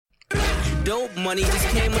dope money just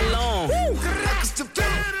came along.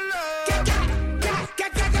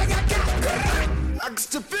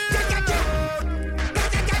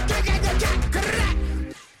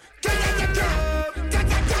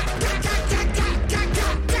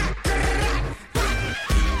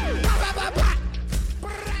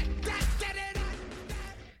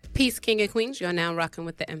 Peace, King and Queens. You're now rocking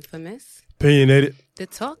with the infamous, Opinionated, the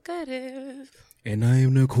talkative. And I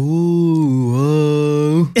am the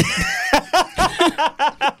cool.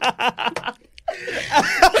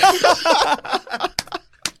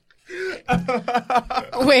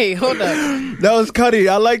 Wait, hold up. That was Cuddy.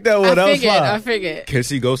 I like that one. I figured. Can't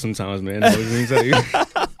see ghosts sometimes, man. That's what I tell you.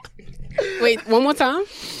 Wait, one more time.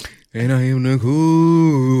 And I am the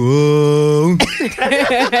cool.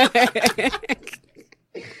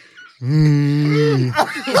 I'm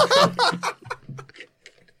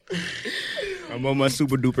on my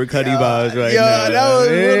super duper Cuddy vibes right now. Yeah, that was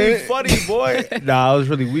really funny, boy. Nah, I was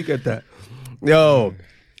really weak at that. Yo,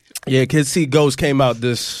 yeah, Kids See Ghosts came out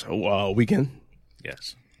this weekend.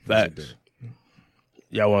 Yes. Facts.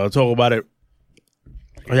 Y'all want to talk about it?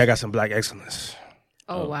 Oh, y'all got some Black excellence.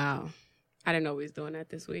 Oh, wow. I didn't know we was doing that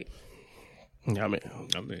this week. Yeah, I mean,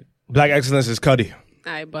 Black excellence is Cuddy,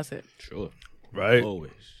 All right, bust it. sure. right?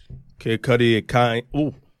 Always. Kid Cudi and Kanye.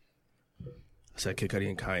 Ooh, I said Kid Cudi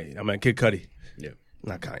and Kanye. I mean Kid Cudi, Yeah.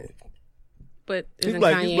 not Kanye. But He's isn't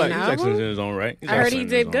black. Kanye He's black. an He's excellent in album? his own right. He's I heard he excellent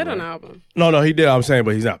in his did good own on the right. album. No, he did. I'm saying,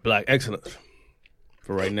 but he's not Black excellence.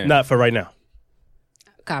 For right now. Not for right now.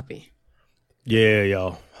 Copy. Yeah,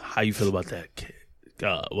 yo. How you feel about that, kid?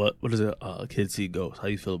 What is it? Kids See Ghosts. How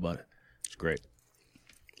you feel about it? It's great.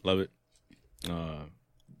 Love it. I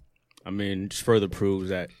mean, just further proves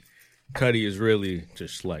that Cudi is really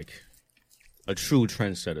just like a true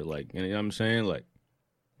trendsetter. Like, you know what I'm saying? Like,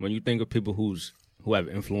 when you think of people who have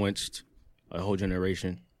influenced a whole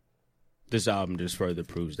generation, this album just further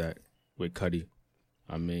proves that with Cudi.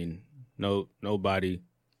 I mean, nobody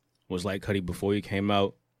was like Cudi before he came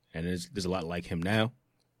out, and there's a lot like him now.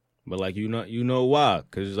 But like you know why?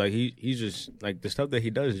 Because like he's just like the stuff that he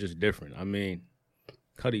does is just different. I mean,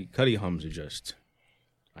 Cudi hums are just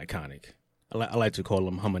iconic. I like to call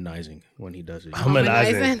him harmonizing when he does it.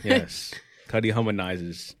 Harmonizing. Yes, Cudi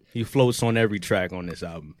harmonizes. He floats on every track on this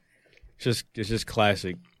album. It's just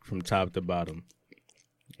classic from top to bottom.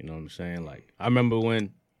 You know what I'm saying? Like I remember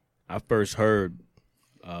when I first heard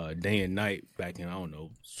Day and Night back in, I don't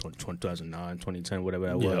know, 2009, 2010, whatever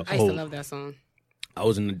that was. I used to love that song. I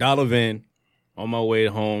was in the dollar van on my way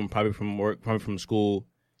home, probably from work, probably from school.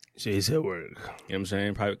 She said work. You know what I'm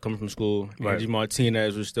saying? Probably coming from school. Right. Angie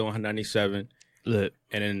Martinez was still on 97. Lit.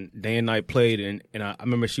 And then Day and Night played, and I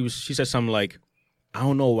remember she said something like, I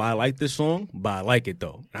don't know why I like this song, but I like it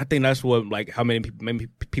though. And I think that's what how many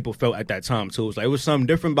people felt at that time too. It was like it was something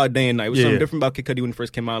different about Day and Night. It was something different about Kid Cudi when he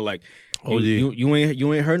first came out. Like you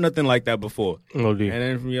ain't heard nothing like that before. Oh, and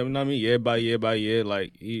then from you know what I mean, year by year,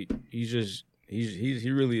 like he's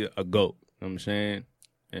really a GOAT. You know what I'm saying?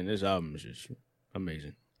 And this album is just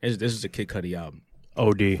amazing. This is a Kid Cudi album.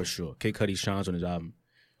 OD. For sure. Kid Cudi shines on his album.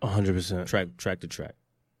 100%. Track to track.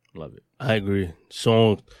 Love it. I agree.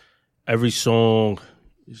 Every song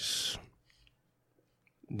is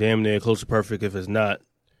damn near close to perfect if it's not.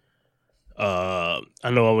 I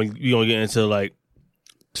know we're going to get into like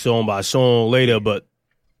song by song later, but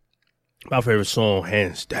my favorite song,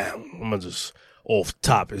 hands down, I'm going to just off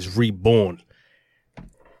top, is Reborn.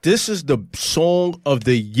 This is the song of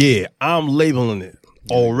the year. I'm labeling it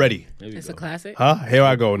already. It's a classic. Huh? Here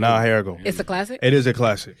I go. It's a classic. It is a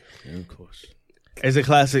classic. Yeah, of course. It's a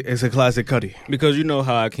classic. It's a classic Cudi. Because you know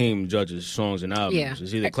how Akeem judges songs and albums. Yeah.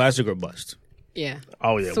 It's either classic or bust. Yeah.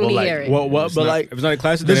 Oh yeah. Soon you hear it. If it's not a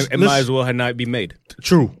classic, then it might as well not be made.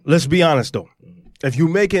 True. Let's be honest though. If you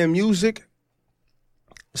making music,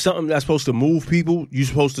 something that's supposed to move people, you're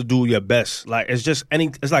supposed to do your best. Like it's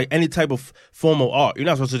like any type of form of art. You're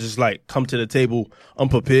not supposed to just like come to the table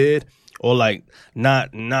unprepared or like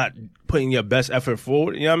not putting your best effort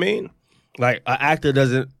forward. You know what I mean? Like an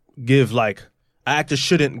actor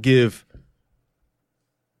shouldn't give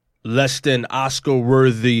less than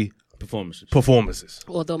Oscar-worthy performances.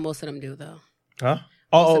 Although most of them do, though. Huh?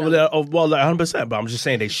 Well, like 100%. But I'm just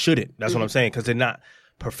saying they shouldn't. That's what I'm saying, because they're not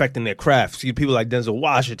perfecting their craft. See, people like Denzel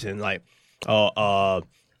Washington, like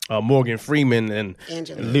Morgan Freeman, and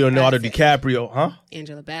Leonardo DiCaprio, huh?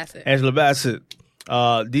 Angela Bassett.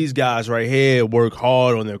 These guys right here work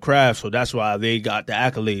hard on their craft, so that's why they got the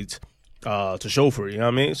accolades to show for it. You know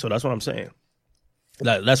what I mean? So that's what I'm saying.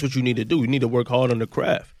 Like, that's what you need to do. You need to work hard on the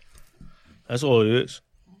craft. That's all it is.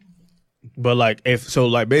 But like, if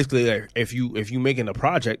you making a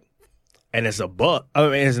project, and it's a buck. I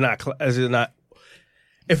mean, it's not. It's not.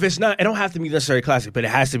 If it's not, it don't have to be necessarily classic, but it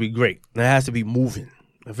has to be great. And it has to be moving.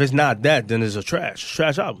 If it's not that, then it's a trash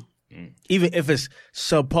album. Even if it's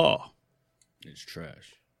subpar, It's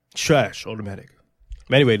trash. trash, automatic.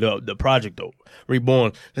 But anyway, the project though,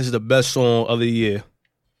 Reborn. This is the best song of the year,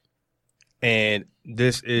 and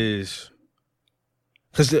this is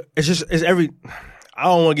because it's every. I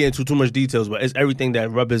don't want to get into too much details, but it's everything that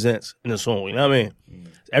represents in the song. You know what I mean?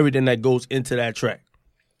 It's everything that goes into that track,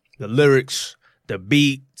 the lyrics, the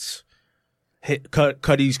beats,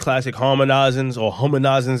 Cuddy's classic harmonizings or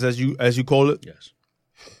harmonizings as you call it. Yes.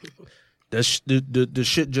 The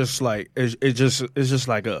shit just like it's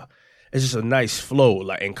just a nice flow,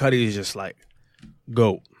 like, and Cuddy is just like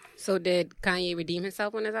go. So did Kanye redeem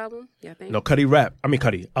himself on his album? Yeah, think. No, Kanye rapped.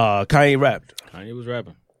 Kanye rapped. Kanye was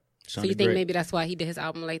rapping. So you think maybe that's why he did his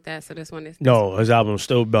album like that? So this one is No, his album's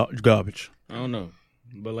still garbage. I don't know,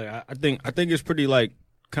 but like I think it's pretty like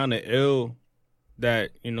kind of ill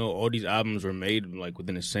that all these albums were made like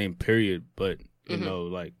within the same period, but you know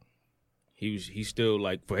like he still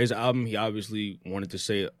like for his album he obviously wanted to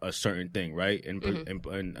say a certain thing, right, and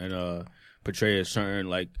portray a certain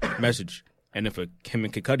like message, and if him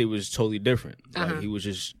and Kid Cudi was totally different, like he was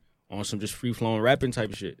just on some just free flowing rapping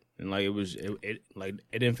type of shit, and like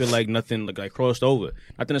it didn't feel like nothing like crossed over.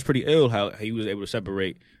 I think it's pretty ill how he was able to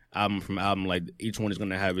separate album from album, like each one is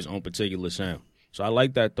gonna have his own particular sound. So I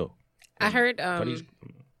like that though. I heard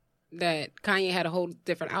that Kanye had a whole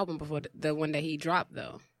different album before the one that he dropped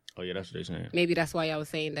though. Oh yeah, that's what they're saying. Maybe that's why y'all was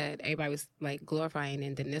saying that everybody was like glorifying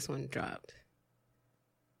and then this one dropped.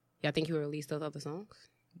 Y'all think he will release those other songs?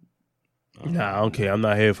 Nah, I don't care. I'm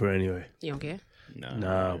not here for it anyway. You don't care?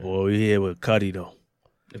 Nah, boy, we here with Cudi though.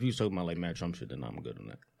 If you was talking about like Matt Trump shit, then I'm good on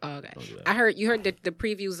that. Oh, okay. You heard the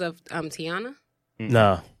previews of Tiana?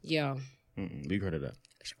 Nah. Yo. We heard of that.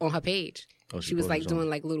 On her page. Oh, she was like doing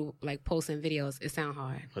like little like posts and videos. It sound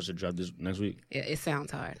hard. Her shit drop this next week. It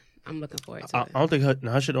sounds hard. I'm looking forward to it. I don't think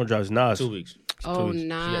her shit don't drop. It's Nas. 2 weeks. Oh,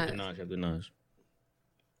 Nas. Nas. She have the Nas.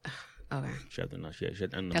 Okay. She have the Nas. She have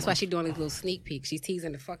the That's why she's doing these little sneak peeks. She's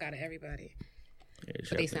teasing the fuck out of everybody. Yeah,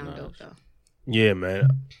 but they sound dope though. Yeah, man.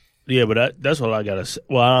 Yeah, but that's all I gotta say.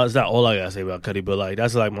 Well, it's not all I gotta say about Cudi, but like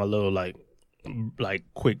that's like my little like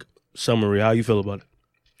quick summary. How you feel about it?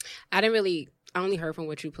 I only heard from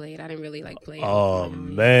what you played. I didn't really like play it. Oh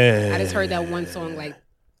man, I just heard that one song like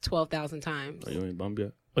 12,000 times. Oh, you ain't bummed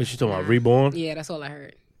yet? Oh, she talking about Reborn? Yeah, that's all I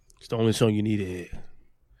heard. It's the only song you need to hear.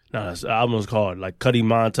 Nah, the album's called like Cudi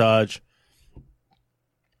Montage.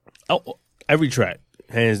 Oh, every track,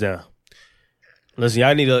 hands down. Listen,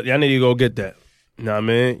 y'all need to go get that. You know what I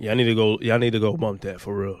mean? Y'all need to go bump that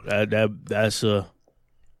for real. That's a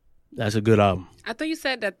good album. I thought you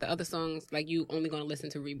said that the other songs, like you only gonna listen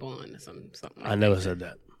to Reborn or something like I never said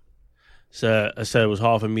that. I said it was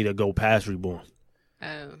hard for me to go past Reborn.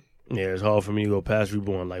 Oh. Yeah, it's hard for me to go past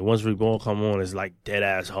Reborn. Like once Reborn come on, it's like dead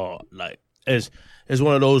ass hard. Like it's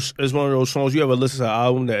one of those songs you ever listen to an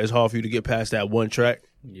album that it's hard for you to get past that one track.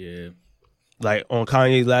 Yeah. Like on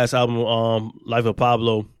Kanye's last album, Life of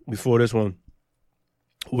Pablo, before this one,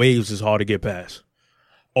 Waves is hard to get past.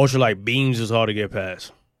 Ultralight Beams is hard to get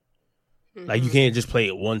past. Mm-hmm. Like you can't just play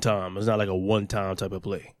it one time. It's not like a one time type of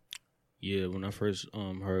play. Yeah, when I first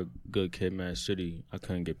heard Good Kid, Mad City, I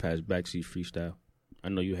couldn't get past Backseat Freestyle. I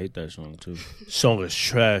know you hate that song too. Song is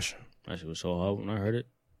trash. That shit was so hard when I heard it.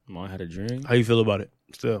 I had a dream. How you feel about it?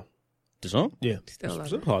 Still, the song? Yeah, still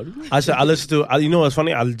love it. Hard. I listened to. You know what's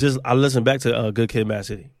funny? I listened back to Good Kid, Mad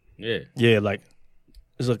City. Yeah, like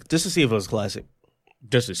it's like just to see if it was classic.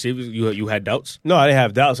 Just to see if you had doubts? No, I didn't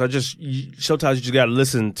have doubts. Sometimes you just gotta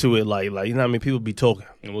listen to it. Like you know what I mean? People be talking.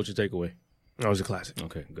 And what's your takeaway? That was a classic.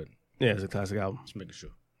 Okay, good. Yeah, it's a classic album. Just making sure.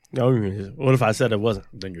 No, what if I said it wasn't?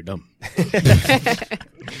 Then you're dumb.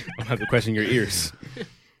 I'll have to question your ears.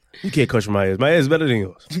 You can't question my ears. My ears is better than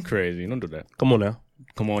yours. Crazy. Don't do that. Come on now.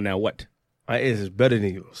 Come on now. What? My ears is better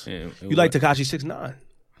than yours. Yeah, you like Tekashi 6ix9ine.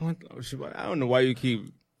 I don't know why you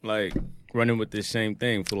keep like running with this same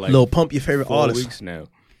thing for like Lil Pump, your favorite 4 artist. weeks now.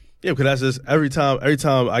 Yeah, because that's just every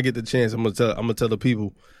time I get the chance, I'm gonna tell the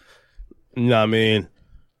people, you know what I mean?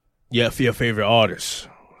 Yeah, for your favorite artist.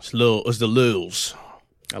 It's the Lils.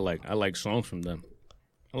 I like songs from them.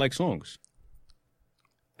 I like songs.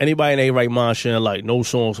 Anybody in their right mind shouldn't like no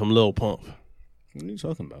songs from Lil Pump. What are you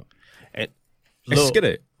talking about? Lil, Skid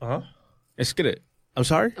it. Uh-huh. Skid it. I'm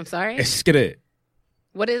sorry? I'm sorry? Skid it.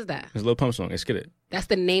 What is that? It's a Lil Pump song. Skid it. That's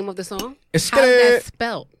the name of the song? Skid How's that it.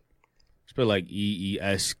 spelled? Spelled like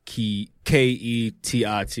EESKETIT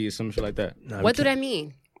or some shit like that. What do that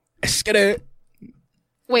mean? Skid it.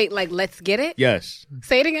 Wait, like let's get it? Yes.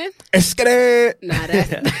 Say it again. Let's get it. Nah,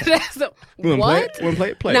 that's You wanna what? Play it? Play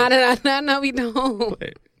it? Play it. No, we don't. Play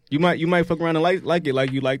it. You might fuck around and like it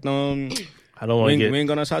like you liked I don't want we to ain't get.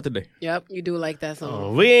 going outside today. Yep, you do like that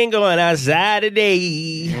song. We ain't going outside You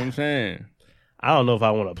today. know what I'm saying? I don't know if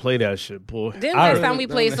I want to play that shit, boy. Then I- last time we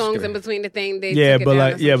played that's songs good. in between the thing, they yeah, took it but down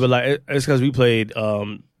like, or yeah, some but like, it's because we played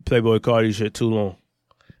Playboy Cardi shit too long.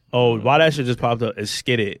 Oh, why that shit just popped up? It's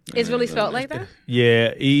Skid It. shit. It's really spelled like that?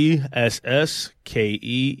 Yeah,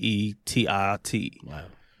 ESSKEETIT. Wow.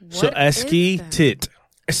 So What Eski is that? Tit.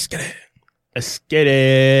 Let's get it. Skid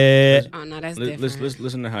It. Oh, no, that's different.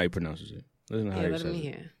 Listen to how he pronounces it. Listen to how Yeah, he let says me it.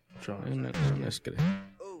 hear. Let's get it.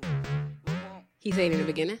 He said it in the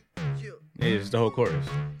beginning? Yeah, it's the whole chorus.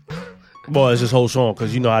 Boy, it's this whole song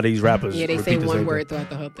because you know how these rappers. Yeah, they repeat say the one same word throughout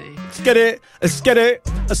the whole thing. thing. Skid it. Skid it.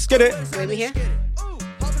 Skid it. Let me hear.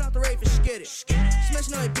 Popping out the rave and skid it.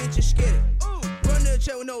 Smashing on your bitch and skid it. Run to the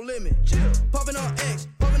check with no limit. Popping on X,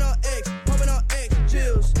 popping on X, popping on X.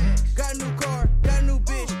 Chills. Got a new car, got a new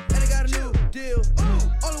bitch, and I got a new deal.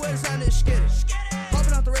 Only way to sign is skid it.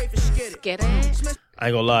 Popping out the rave and skid it. Get it? I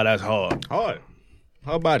ain't gonna lie, that's hard. Hard.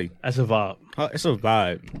 Hard body. That's a vibe. It's a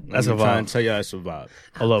vibe. That's I'm a trying vibe. to tell y'all it's a vibe.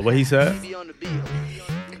 Hold up, what he said? Be on the beat.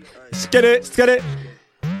 Skid it. Skid it.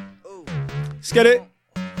 Skid it.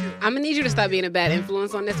 I'm gonna need you to stop being a bad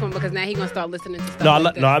influence on this one because now he gonna start listening to stuff. No,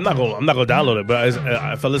 like this. I'm not gonna download it. But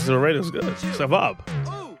if I listen to the radio, it's good. It's a vibe.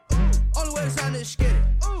 Only way to sign is skid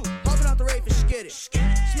it. Popping out the rave and skid it.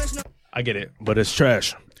 Smashing on I get it, but it's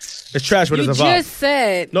trash. It's trash, but You it's a vibe. just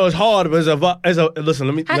said. No, it's hard, but it's a vibe. Listen,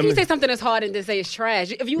 let me. How let can you me say something that's hard and then say it's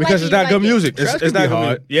trash? If you because like it's it, not you good like it. music. Trash It's can not be good hard.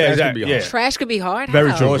 music. Yeah, Trash can exactly. be Yeah. hard. Trash could be hard.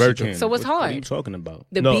 Very How? true. Of course Very it true. can. So what's What are hard? you talking about?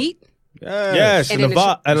 The No. beat. Yes, And and the then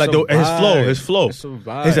vibe, and like It's a his flow, vibe. his flow. It's a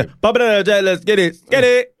vibe. He said, "Pop it up, let's get it, get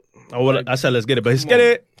it." Oh, well, I said, "Let's get it," but it's get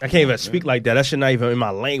it. I can't even speak like that. That shit not even in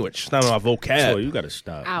my language. It's not in my So vocab. you gotta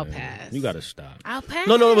stop. I'll man. pass. You gotta stop. I'll pass.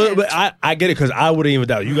 No, but I get it because I wouldn't even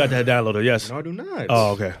doubt. You got that downloaded, yes? No, I do not.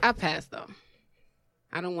 Oh, okay. I'll pass though.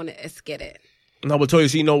 I don't want to get it. No, but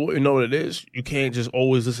Toya, you know what it is. You can't just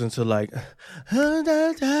always listen to like.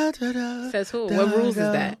 Says who? What rules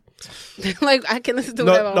is that? Like I can listen to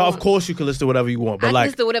No, whatever. I no, want. of course you can listen to whatever you want, I but can like,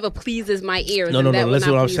 listen to whatever pleases my ears. no. and that will Listen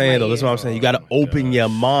not what I'm please saying my though. Listen what I'm ears. saying. You got to open your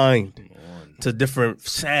mind to different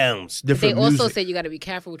sounds, They different also music. say you got to be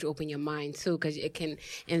careful what you open your mind too, because it can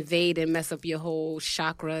invade and mess up your whole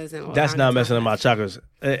chakras and all That's kinds not of messing up my stuff. chakras.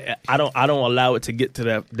 I don't allow it to get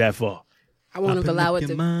to that far. I won't allow it your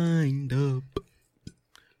to. mind up.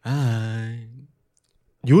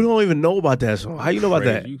 You don't even know about that song. How you know about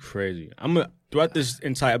that? You crazy. Throughout this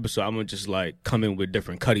entire episode, I'm gonna just like come in with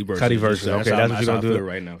different Cuddy verses. Cuddy verses. That's Okay, how- that's what you're how gonna I do feel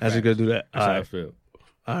right now. That's Facts. gonna do that. That's All how I right, feel.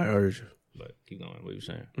 I heard you. But keep going. What you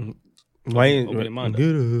saying? Why ain't Open your mind up.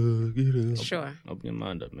 Get up. Sure, Open your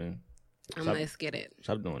mind up, man. I'm Stop. let's get it.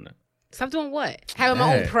 Stop doing that. Stop doing what? Having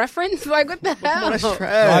my own Hey. preference? Like what the hell? No,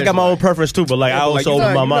 I got my own preference too, but like I also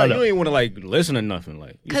open my mind You up. ain't want to like listen to nothing.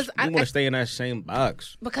 Like, you 'Cause I- want to stay in that same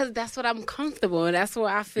box. Because that's what I'm comfortable and that's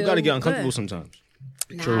what I feel. You got to get uncomfortable good. sometimes.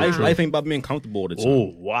 Nah. Life ain't about being comfortable all the time.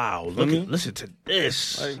 Oh wow! Mhm. Listen to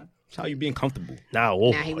this. Like, it's how you being comfortable. Now,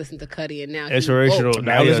 Now he listened to Cuddy and now he inspirational. woke.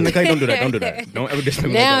 Now listen to Cuddy. Don't do that. Don't do that. Don't ever disrespect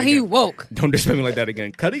me like Now that he again. woke. Don't disrespect me like that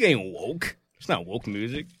again. Cuddy ain't woke. It's not woke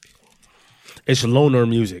music. It's loner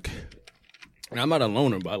music. And I'm not a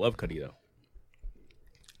loner, but I love Cuddy though.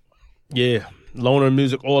 Yeah, loner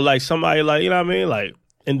music, or like somebody like, you know what I mean, like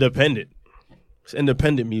independent. It's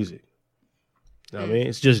independent music. You know what I mean?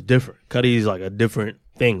 It's just different. Cuddy's like a different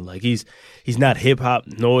thing. Like he's not hip hop,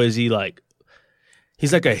 nor is he like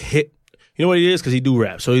he's like a hip. You know what he is? Because he do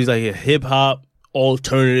rap. So he's like a hip hop,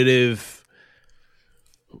 alternative,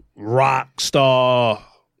 rock star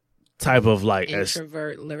type of like.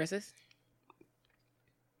 Introvert lyricist.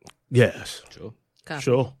 Yes, Sure. Copy.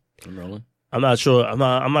 sure. I'm rolling. I'm not sure. I'm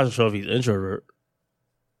not sure if he's introvert.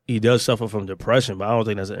 He does suffer from depression, but I don't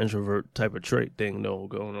think that's an introvert type of trait thing though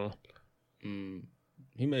going on.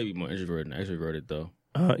 He may be more introverted than extroverted though.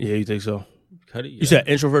 Yeah, you think so? Cuddy, yeah. You said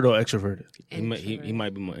introvert or extroverted? he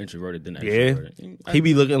might be more introverted than Yeah. extroverted. He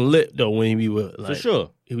be looking lit though when he be with like, for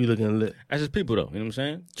sure. He be looking lit. That's just people though. You know what I'm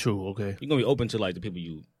saying? True. Okay. You're gonna be open to like the people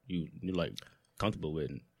you like comfortable with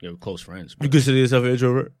and you're close friends. You consider yourself an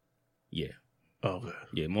introvert? Yeah. Oh, okay.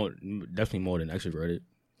 Yeah, definitely more than extroverted.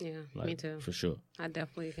 Yeah, Like, me too. For sure. I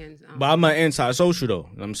definitely can. But I'm not anti-social though.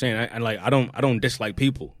 You know what I'm saying? I don't dislike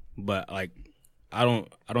people, but like I don't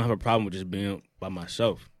have a problem with just being by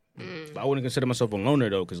myself. But I wouldn't consider myself a loner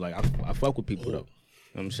though, because like I fuck with people though. You know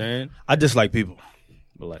what I'm saying? I dislike people.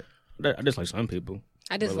 But like I dislike some people.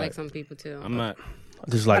 I dislike like, some people too. I'm not. I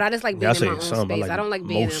dislike. But I just like being in my own some, space. I don't like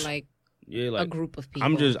being most. in like Yeah, like a group of people.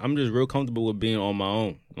 I'm just real comfortable with being on my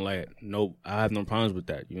own. Like, no, I have no problems with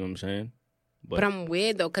that. You know what I'm saying? But I'm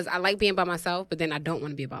weird though, because I like being by myself, but then I don't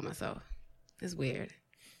want to be by myself. It's weird.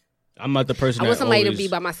 I'm not the person. I want somebody always, to be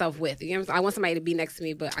by myself with. You know what I'm saying? I want somebody to be next to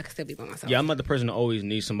me, but I can still be by myself. Yeah, I'm not the person that always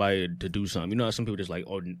needs somebody to do something. You know, how some people just like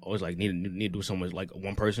always like need to do something with like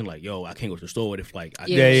one person. Like, yo, I can't go to the store. What if like I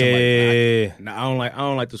Yeah. need Yeah. somebody? I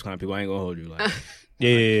don't like those kind of people. I ain't gonna hold you. Like,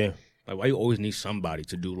 Yeah. like why you always need somebody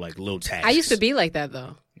to do like little tasks? I used to be like that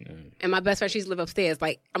though. Yeah. And my best friend, she used to live upstairs.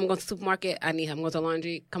 Like, I'm going to the supermarket, I need her. I'm going to the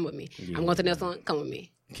laundry, come with me. I'm going to the nail salon, come with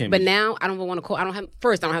me. But now I don't want to call. I don't have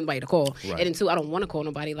nobody to call. Right. And then two, I don't want to call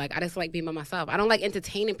nobody. Like, I just like being by myself. I don't like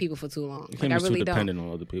entertaining people for too long. You Like, can't I be really too don't. dependent on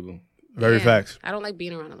other people. Very Yeah. facts. I don't like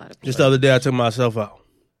being around a lot of people. Just the other day, I took myself out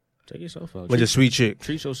Take yourself out. with a sweet chick.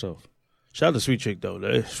 Treat yourself. Shout out to sweet chick though.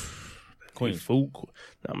 Queen food.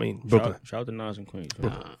 I mean Brooklyn. Shout out to Nas and Queens.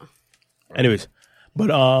 Anyways, but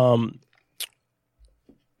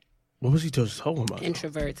what was he just talking about?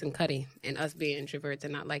 Introverts and Cuddy. And us being introverts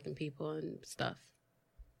and not liking people and stuff.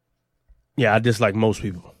 Yeah, I dislike most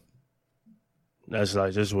people. That's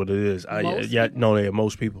like just what it is.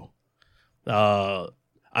 Most people. I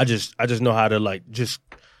just know how to like just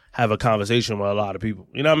have a conversation with a lot of people.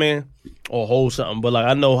 You know what I mean? Or hold something. But like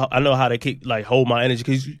I know how to keep like hold my energy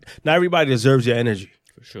because not everybody deserves your energy.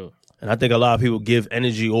 For sure. And I think a lot of people give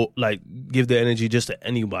energy or like give their energy just to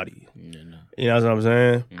anybody. Yeah, no. You know what I'm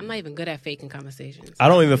saying? I'm not even good at faking conversations. I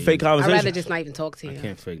don't even fake I'd conversations. rather just not even talk to you. I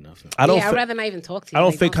can't fake nothing. I don't. I'd rather not even talk to you. I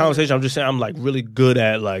don't Like, fake conversation. I'm just saying I'm like really good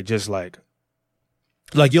at like just like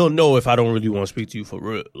you'll know if I don't really want to speak to you for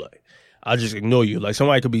real. Like I just ignore you. Like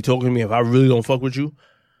somebody could be talking to me if I really don't fuck with you.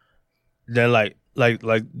 Then like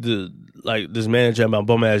this manager at my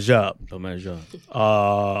bum ass job. Don't matter,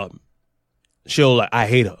 y'all. She'll like I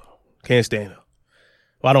hate her. Can't stand her.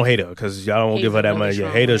 Well, I don't hate her because y'all don't Hate's give her a that really money. Yeah,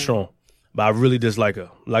 strong hate her word. strong. But I really dislike her,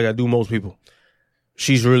 like I do most people.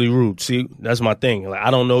 She's really rude. See, that's my thing. Like I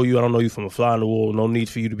don't know you. I don't know you from a fly in the wall. No need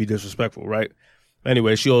for you to be disrespectful, right?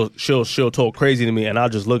 Anyway, she'll talk crazy to me, and I'll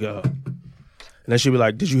just look at her, and then she'll be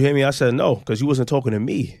like, "Did you hear me?" I said, "No," because you wasn't talking to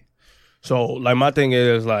me. So like my thing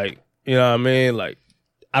is like, you know what I mean? Like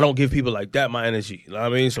I don't give people like that my energy. You know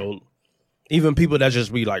what I mean? So even people that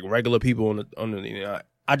just be like regular people on the you know,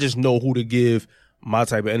 I just know who to give my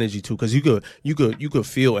type of energy to because you could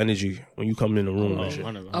feel energy when you come in the room and shit.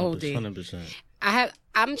 100%.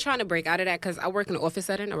 I'm trying to break out of that because I work in an office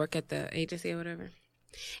setting. I work at the agency or whatever.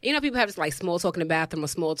 You know, people have this like small talk in the bathroom or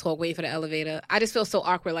small talk waiting for the elevator. I just feel so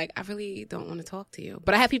awkward. Like I really don't want to talk to you.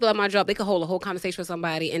 But I have people at my job. They could hold a whole conversation with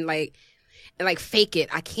somebody and like fake it.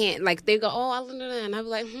 I can't. Like they go, oh, and I'll be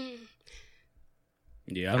like,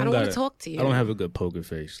 Yeah, I don't want to talk to you. I don't have a good poker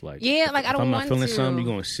face. Like, Yeah, like, I don't if I'm not want feeling to. something,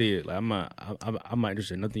 you're gonna see it. Like, I'm not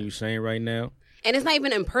interested in nothing you're saying right now. And it's not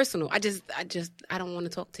even impersonal. I don't want to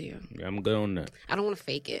talk to you. Yeah, I'm good on that. I don't want to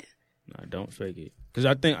fake it. Nah, don't fake it. Because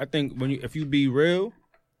I think if you be real,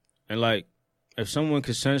 and like if someone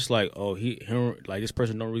can sense like, oh, he like this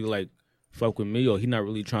person don't really like fuck with me, or he not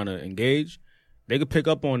really trying to engage, they could pick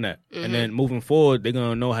up on that. And then moving forward, they're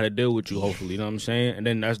gonna know how to deal with you, hopefully. You know what I'm saying? And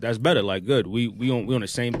then that's better. Like, good. We on the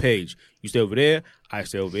same page. You stay over there, I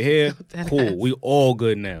stay over here. Cool. We all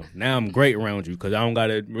good now. Now I'm great around you because I don't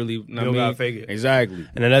gotta really you don't gotta fake it. Exactly.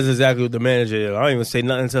 And then that's exactly what the manager is. I don't even say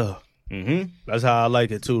nothing to her. Mm-hmm. That's how I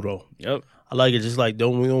like it too, though. Yep. I like it just like we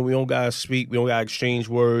don't gotta speak, we don't gotta exchange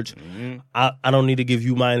words. I don't need to give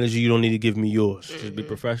you my energy, you don't need to give me yours. Just be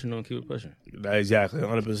professional and keep it pushing. Exactly,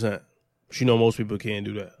 100%. But you know most people can't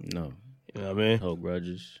do that. No. You know what I mean? Hold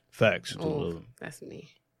grudges. Facts. Oh, that's me.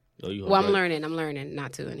 Oh, you Well, hold I'm grudges. learning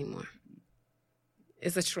not to anymore.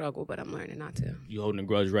 It's a struggle, but I'm learning not to. You holding a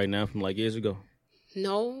grudge right now from like years ago?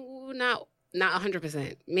 No, not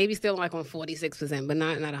 100%. Maybe still like on 46%, but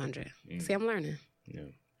not 100. See, I'm learning. Yeah.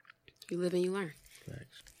 You live and you learn.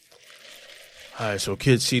 Facts. All right, so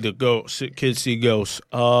kids see ghosts.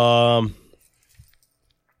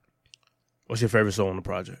 What's your favorite song on the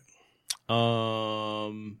project?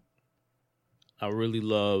 I really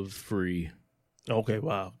love Free. Okay,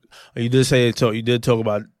 wow. You did talk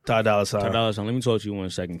about Ty Dolla $ign. Ty Dolla $ign, let me talk to you 1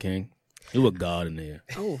 second, King. You a god in there.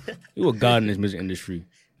 Oh, You a god in this music industry.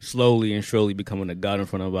 Slowly and surely becoming a god in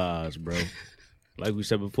front of our eyes, bro. Like we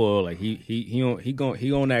said before, like he on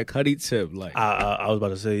that Cuddy tip. Like I was about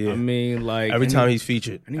to say, yeah. I mean, like every time he's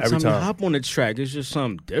featured. anytime Every he time. hop on the track, it's just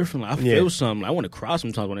something different. Like, I Yeah. feel something. I want to cry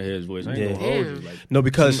sometimes when I hear his voice. I ain't gonna hold you. Damn. Like, No,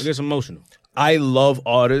 because it gets emotional. I love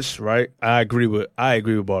artists, right? I agree with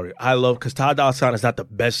Barry. I love because Ty Dolla $ign is not the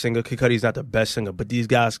best singer. Kid Cudi's not the best singer, but these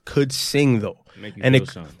guys could sing though. Make you and feel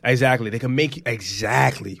they, something. exactly, they can make you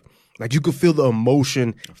exactly like you could feel the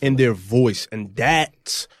emotion in their voice, and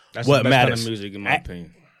that's That's what the best matters. kind of music, in my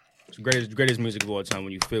opinion. It's the greatest music of all time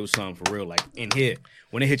when you feel something for real, like in here.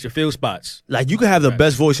 When it hits your feel spots. Like you can have the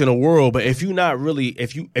best voice in the world, but if you not really,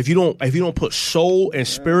 if you don't put soul and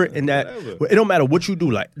spirit in that, it don't matter what you do.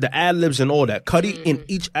 Like the ad libs and all that. Cudi in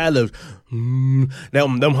each ad libs,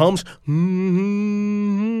 them hums,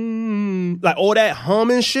 like all that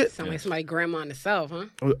humming shit. Sound like somebody grandma in the South, huh?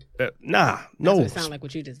 Nah, That's no. what it sound like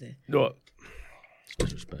what you just did. No.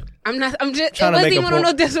 Disrespect. I'm just. Trying It to wasn't make a even on no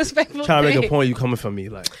point. disrespectful Trying to thing. make a point, you coming for me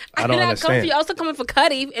like I don't did not come for understand. you. Also coming for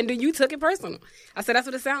Cudi, and then you took it personal. I said that's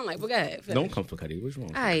what it sound like. But go ahead. Finish. Don't come for Cudi. What's wrong?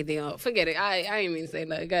 All right, Dion. Forget it. I ain't mean to say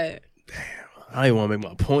nothing. Go ahead. I didn't want to make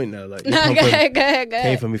my point now. Like you No, come go for- ahead. Go ahead. Go ahead.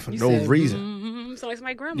 came for me for You no said, reason. Sound like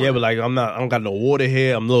my grandma. Yeah, but like I don't got no water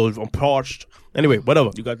here. I'm parched. Anyway,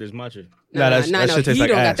 whatever. You got this matcha. Nah, that shit tastes you like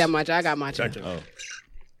don't ass. got that much. I got matcha.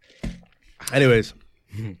 Oh. Anyways,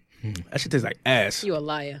 that shit tastes like ass. You a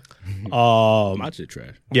liar. Matcha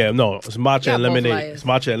trash. Yeah, no, it's matcha Y'all and both lemonade. liars. It's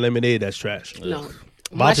matcha and lemonade that's trash. No. Matcha-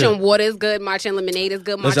 Matcha and water is good. Matcha and lemonade is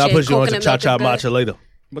good. Matcha Listen, I'll and put you on to coconut cha milk cha is good. matcha later.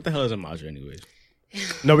 What the hell is a matcha, anyways?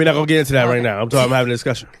 No, we're not gonna get into that right now. I'm having a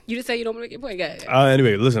discussion. You just say you don't want to make your point. Go ahead.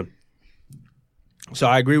 Anyway, listen. So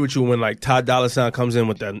I agree with you when like Ty Dolla $ign comes in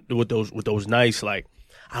with those nice like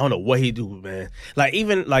I don't know what he do, man. Like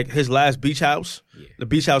even like his last Beach House, the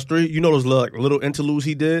Beach House 3. You know those little interludes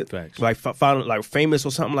he did, Facts. like found like famous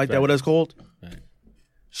or something like that. Facts. What that's called? Facts.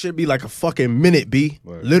 Should be like a fucking minute, B.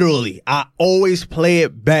 Word. Literally, I always play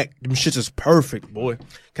it back. Them shits is perfect, boy.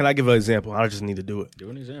 Can I give an example? I just need to do it. Give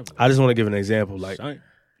an example. I just want to give an example. Like, Son.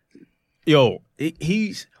 yo,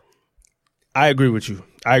 he's. I agree with you.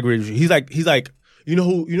 He's like. You know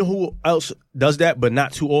who else does that, but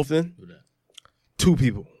not too often. Who that? Two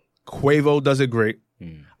people. Quavo does it great.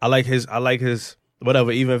 I like his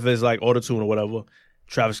whatever. Even if it's like autotune or whatever.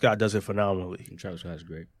 Travis Scott does it phenomenally. And Travis Scott's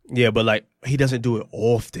great. Yeah, but like he doesn't do it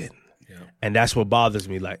often, Yeah. and that's what bothers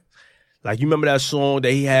me. Like you remember that song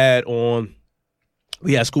that he had on?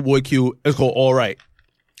 We had Schoolboy Q. It's called All Right,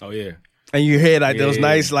 Oh, yeah. and you hear like those Yeah.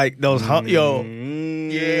 nice like those yo.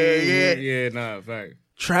 Yeah. Yeah, nah, fact.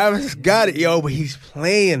 Travis got it, yo, but he's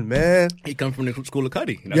playing, man. He come from the school of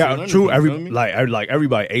Cudi. That's what I Yeah, learned true. from, you feel me? Like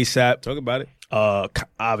everybody, ASAP. Talk about it.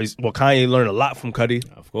 Obviously, well, Kanye learned a lot from Cudi.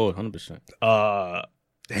 Of course, 100%.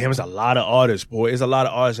 Damn, there's a lot of artists, boy. There's a lot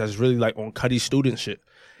of artists that's really like on Cudi student shit.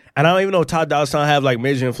 And I don't even know if Ty Dolla $ign have like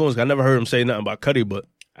major influence. I never heard him say nothing about Cudi, but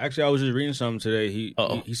Actually, I was just reading something today.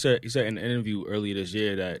 Uh-oh. He said in an interview earlier this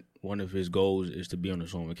year that one of his goals is to be on the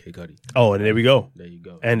song with K. Cudi. oh, and there we go. There you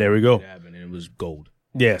go. And there we go. It happened, and it was gold.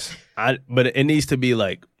 Yes, but it needs to be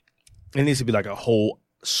like a whole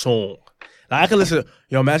song. Like I can listen.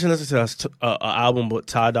 Imagine listening to an album with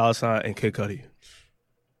Ty Dolla $ign and Kid Cudi.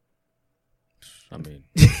 I mean,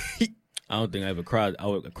 I don't think I ever cried.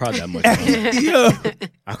 I cried that much. Yeah,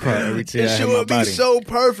 I cried every tear I it had sure in my would be body. so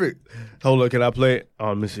perfect. Hold on, can I play it? Oh,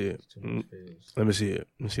 let me see it. Let me see it.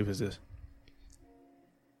 Let me see if it's this.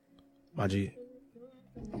 My G.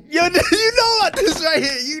 Yo, you know about this right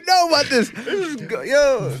here. You know about this. This is good.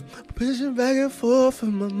 Yo, pushing back and forth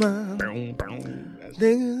in my mind. Niggas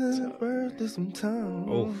in the birthday sometime.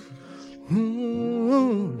 Oh.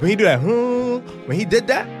 When he do that, when he did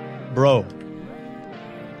that, bro.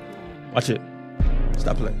 Watch it.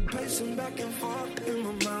 Stop playing. Pacing back and forth in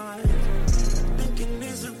my mind. Thinking,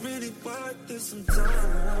 is it really worth this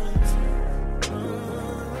sometimes?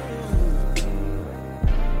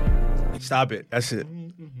 Stop it. That's it.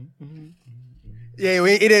 Yeah, he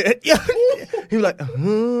was like,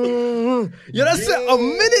 yo, that's a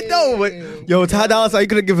minute though. But, yo, Ty Dolla $ign, you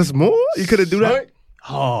could have given us more. You could have do that.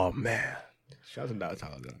 Oh man, Shout out to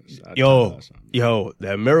Tyler. yo,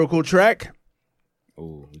 that Miracle track,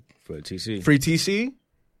 Oh, for TC. Free TC.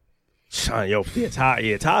 Son, yo,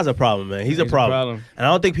 Ty's a problem, man. He's a problem. And I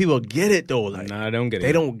don't think people get it though. Like, Nah, they don't get it.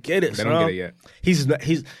 they don't get it. They son. don't get it yet.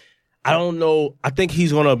 He's. I don't know. I think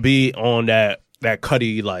he's gonna be on that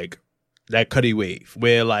Cudi that Cudi wave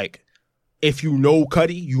where like if you know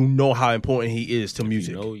Cudi, you know how important he is to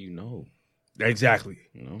music. You know. Exactly.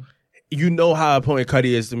 You know. You know how important Cudi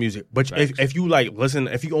is to music. But Facts. if you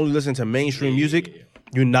if you only listen to mainstream music,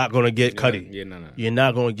 you're not gonna get Cudi. Yeah, no. You're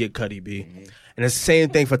not gonna get Cudi, B. And it's the same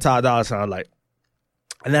thing for Ty Dolla $ign. Like,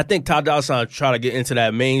 and I think Ty Dolla $ign try to get into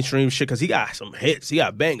that mainstream shit because he got some hits. He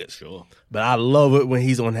got bangers. Sure. But I love it when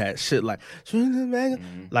he's on that shit like,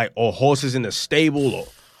 like or Horses in the Stable or,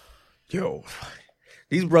 yo,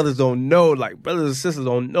 these brothers don't know. Like brothers and sisters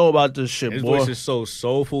don't know about this shit, His boy. voice is so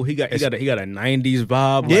soulful. He got a 90s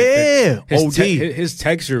vibe. Like Yeah, his, OD. his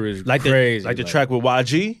texture is like crazy. the track with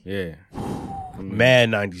YG. Yeah. Mad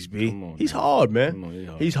 90s B. Come on, He's man. hard, man. Come on, he's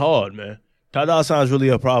hard. He's hard, man. Ty Dolla $ign's really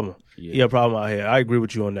a problem. Yeah. He a problem out here. I agree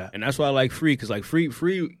with you on that. And that's why I like Free, because like Free,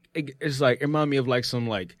 it's like it remind me of like some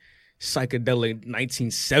like psychedelic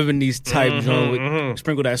 1970s type joint with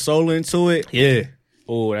sprinkle that soul into it. Yeah.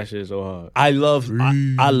 Oh, that shit is so hard. I love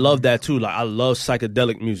that too. Like I love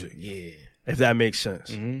psychedelic music. Yeah. If that makes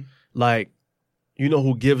sense. Mm-hmm. Like, you know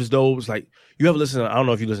who gives those? Like, you ever listen to, I don't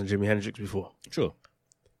know if you listened to Jimi Hendrix before. Sure.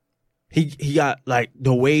 He got like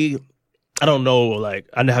the way, I don't know, like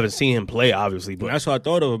I haven't seen him play obviously, but That's what I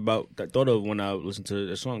thought of when I listened to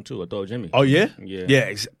the song too. I thought of Jimmy. oh yeah? Yeah. Yeah,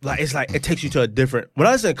 it's like it takes you to a different, when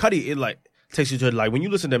I listen to Cudi, it like takes you to, like when you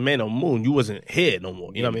listen to Man on the Moon, you wasn't here no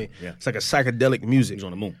more. You know what I mean? Yeah. It's like a psychedelic music. He's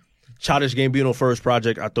on the moon. Childish Gambino first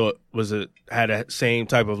project I thought had that same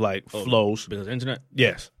type of like flows. Because of the internet?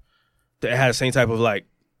 Yes. It had the same type of like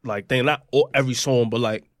thing. Not every song, but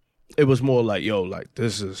like it was more like, yo, like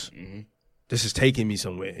this is taking me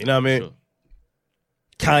somewhere. You know what I mean? Sure.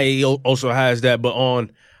 Kanye also has that, but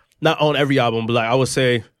not on every album, but like I would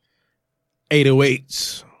say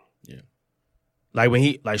 808s. Yeah. Like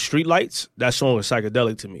when Street Lights, that song is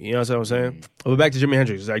psychedelic to me. You know what I'm saying? But back to Jimi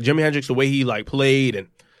Hendrix. Like Jimi Hendrix, the way he like played and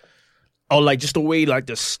like just the way like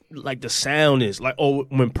the sound is. Like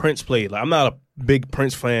when Prince played. Like I'm not a big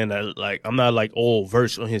Prince fan. Like I'm not like all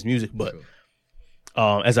versed on his music, but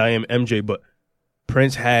as I am MJ, but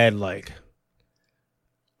Prince had like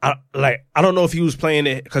I don't know if he was playing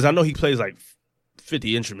it because I know he plays like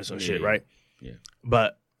 50 instruments and shit, right? Yeah.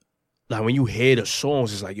 But like when you hear the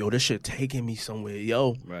songs, it's like, yo, this shit taking me somewhere,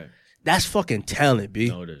 yo. Right. That's fucking talent, B.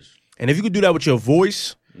 No, it is. And if you could do that with your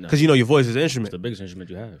voice, because you know your voice is an instrument. It's the biggest instrument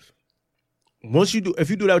you have. If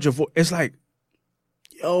you do that with your voice, it's like,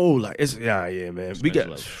 yo, like it's yeah, man. It's We next got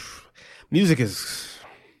level. music is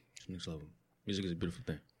Next level. Music is a beautiful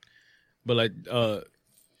thing. But like,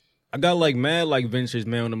 I got like mad like vintage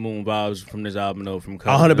Man on the Moon vibes from this album though. From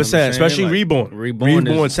 100%, especially like, Reborn.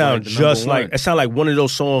 Reborn sound is just like like it sound like one of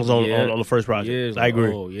those songs on the first Yeah, project. it's I like,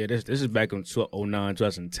 agree. Oh yeah, this is back in 2009,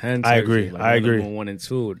 2010. I agree. Like, I agree. 1 and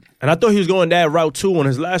 2. And I thought he was going that route too on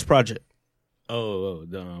his last project. What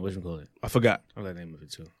you call it? I forgot. I like the name of it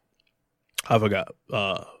too. I forgot.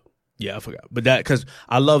 Yeah, I forgot. But that because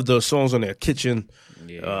I love the songs on there. Kitchen,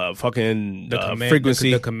 fucking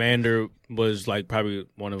Frequency. The Commander was like probably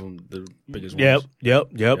one of them, the biggest ones. Yep.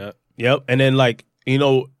 And then like he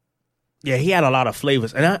had a lot of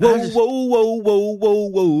flavors. And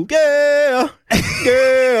whoa, yeah.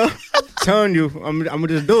 Telling you, I'm gonna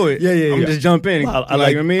just do it. Yeah. I'm gonna just jump in. I like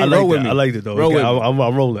like what I mean. I like Roll with that. me. I like it though. Roll Okay, with me.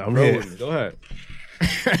 I'm rolling. I'm Roll here. with me. Go ahead.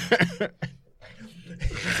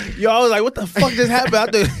 Yo, I was like, what the fuck just happened? I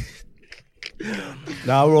think.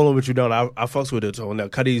 Nah, I'm rolling with you, don't I fucks with it. So now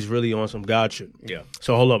Cudi's really on some God shit. Yeah.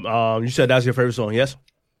 So hold up. You said that's your favorite song, yes?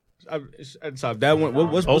 It's at the top. That one.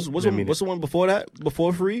 What's the one before that?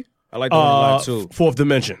 Before Free? I like that one a lot too. Fourth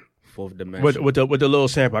Dimension. Fourth Dimension. With the little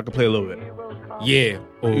sample, I can play a little bit. Yeah.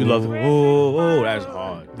 You love it. Oh, that's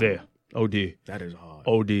hard. Yeah. OD. That is hard.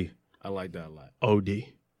 OD. I like that a lot. OD.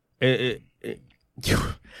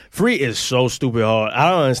 Free is so stupid hard.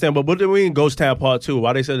 I don't understand. But what do we mean Ghost Town Part 2?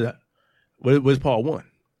 Why they said that? Where's Part 1?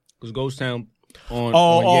 Because Ghost Town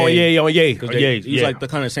on Ye. He's like the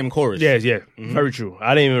kind of same chorus. Yeah. Mm-hmm. Very true.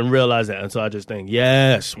 I didn't even realize that until I just think,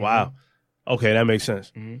 yes, wow. Okay, that makes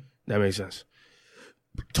sense. Mm-hmm. That makes sense.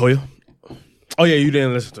 Toya? Oh yeah, you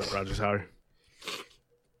didn't listen to Roger. Sorry.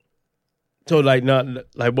 So like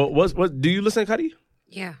what do you listen to Cudi?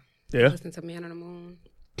 Yeah. Yeah. I listen to Man on the Moon.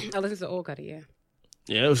 I listen to old Cudi, yeah.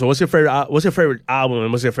 Yeah. So what's your favorite album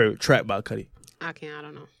and what's your favorite track by Cudi? I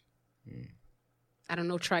don't know. I don't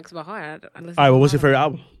know tracks by heart. I listen All right, to well, what's your all favorite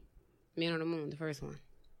of them. album? Man on the Moon, the first one.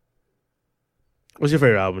 What's your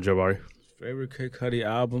favorite album, Jabari? Favorite Kid Cudi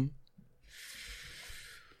album?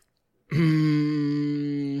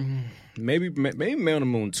 Maybe Man on the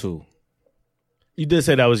Moon 2. You did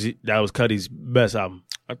say that was Cudi's best album.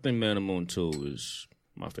 I think Man on the Moon 2 is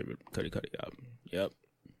my favorite Cudi album. Yep.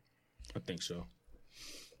 I think so.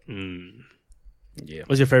 Yeah.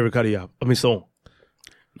 What's your favorite Cudi album? I mean, song.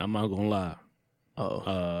 I'm not gonna lie.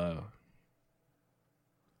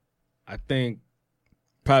 I think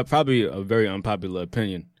probably a very unpopular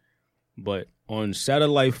opinion, but on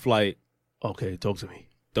Satellite Flight, Okay, talk to me.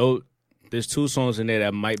 though, there's 2 songs in there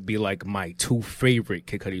that might be like my 2 favorite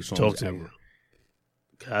Kid Cudi songs Talk to ever. me.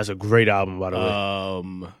 That's a great album, by the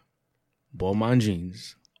way. Balmain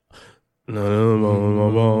Jeans.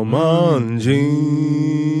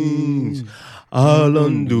 Jeans, I'll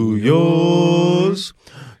undo yours.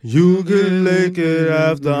 You can lick it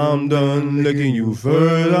after I'm done licking you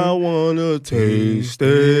first. I wanna taste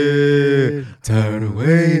it. Turn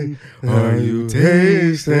away. Are you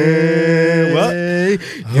tasting? What?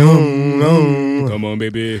 Come on,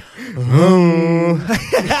 baby.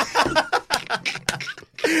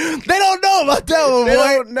 They don't know about that one, boy.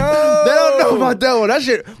 They don't know about that one.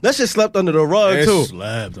 That shit slept under the rug It too.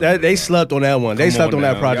 slept on They slept on that one. They Come slept on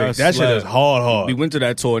that now. project. Y'all That shit is slept. hard. We went to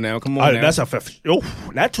that tour now. Come on now. That's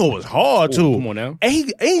that tour was hard too. Come on now.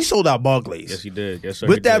 And he sold out Barclays. Yes, he did. Yes, sir.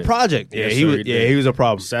 With he that did. project. Yes, he sir, was. he did. He was a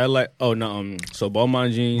problem. Satellite. Oh no. So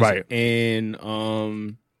Balmain Jeans. Right. And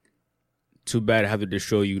Too Bad I Have to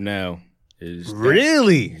Destroy You Now is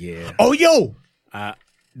Really? Yeah. Oh, yo.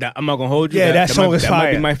 I'm not gonna hold you. Yeah, that song is that might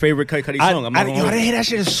fire. be my favorite Cudi song. I'm not gonna Yo, I hold didn't you. hear that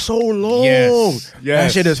shit is so long. Yes. That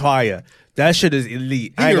Yes. shit is fire. That shit is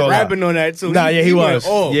elite. I He ain't was gonna lie. rapping on that too. Nah, yeah, he was.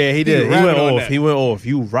 Went off. Yeah, he did. He rapping went on off. that. He went off.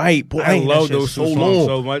 You right, boy. I ain't love that shit those two so songs long.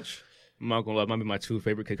 so much. I'm not gonna lie, it might be my two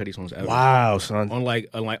favorite Kid Cudi songs ever. Wow, son. On like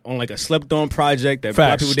a slept on project that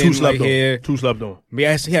Facts. a lot of Two people didn't slept like hear. on. Two slept on.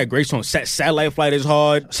 He had great songs. Satellite Flight is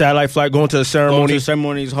hard. Satellite Flight going to the Going ceremony. to the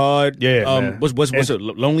Ceremony is hard. Yeah, man. What's it?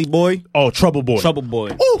 Lonely Boy. Oh, Trouble Boy. Trouble Boy.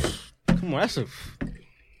 Oof. Come on, that's a.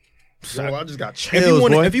 Bro, I just got If chills,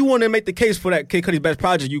 boy. you want to make the case for that Kid Cudi's best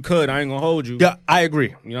project, you could. I ain't gonna hold you. Yeah, I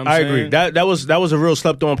agree. You know what I'm I saying? agree. That was a real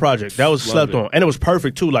slept on project. That was Love slept it. on, and it was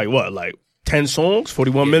perfect too. Like what? Like 10 songs,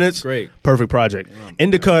 41 Yeah, minutes. great. Perfect project.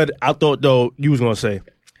 Indica, I thought though you was gonna say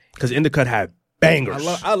because Indica had bangers.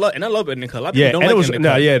 I love Indica. A lot of Yeah, people and don't it like was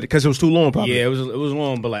Indica. yeah, because it was too long. Probably. Yeah, it was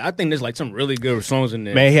long, but like I think there's like some really good songs in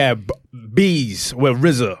there. Man, he had Bees with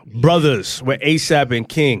RZA, Brothers with ASAP and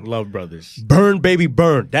King. Love Brothers. Burn Baby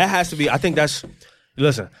Burn. That has to be. I think that's.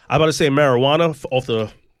 Listen, I'm about to say Marijuana off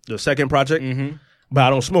the second project, but I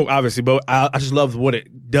don't smoke obviously. But I just love what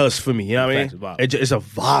it does for me. You know what I Facts, mean? vibe. It's a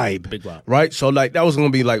vibe, Big vibe. right? So like that was gonna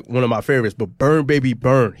be like one of my favorites. But Burn Baby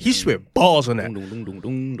Burn, he spit balls on that. Dun, dun, dun,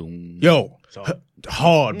 dun, dun. Yo,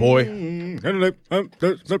 hard boy.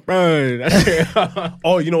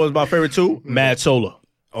 Oh, you know what's my favorite too? Mad Solar.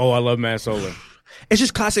 Oh, I love Mad Solar. It's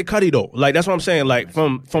just classic Cudi though. Like that's what I'm saying. Like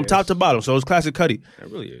from top to bottom. So it's classic Cudi. That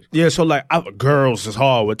really is. Yeah. So like Girls is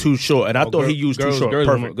hard with Too Short, and I thought he used Too Short. Girls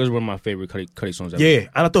Perfect. was one of my favorite Cudi songs ever. Yeah,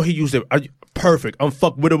 and I thought he used it perfect,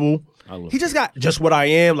 unfuckwittable. I love He just got just what I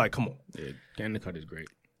am. Like, come on. Yeah, Indica is great.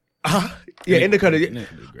 Yeah, Indica. Indica is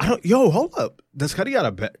great. I don't. Yo, hold up. Does Cudi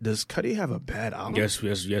have a bad album? Yes,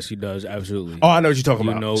 he does. Absolutely. Oh, I know what you're talking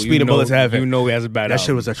about. Speed and Bullets have it. You know he has a bad That album.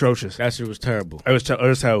 shit was atrocious. That shit was terrible. It was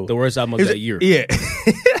terrible. The worst album of that year. Yeah.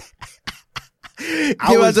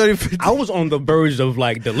 I was on the verge of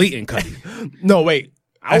like deleting Cudi. No, wait.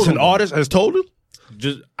 I As was an on- artist, as told him.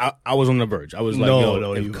 I was on the verge. I was like,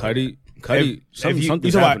 No, if you- Cudi, If something's you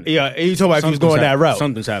talking happening. about, you talking about if he was going that route.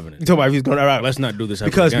 Something's happening. You talking about if he was going that route. Let's not do this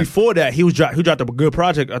ever Because again. before that, he dropped a good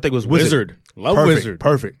project. I think it was Wizard. Love Perfect, Wizard.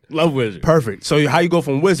 Perfect. Love Wizard. Perfect. So how you go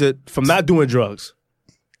from Wizard, from not doing drugs,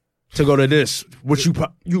 to go to this, which you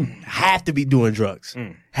have to be doing drugs.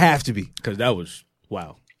 Have to be. Because that was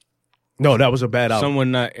wow. No, that was a bad album.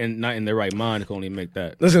 Someone not in their right mind can only make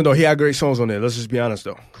that. Listen though, he had great songs on there. Let's just be honest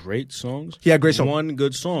though. Great songs. He had great songs. One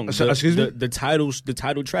good song. Excuse me? The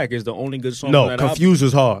title track is the only good song. on No, that Confused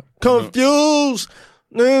is hard. Confused.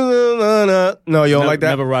 No, you don't album. like that?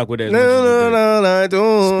 Never rock with that. No,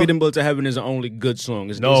 don't. Speed and Bullet to Heaven is the only good song.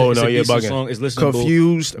 It's No, it's a you're decent bugging. song. It's listenable.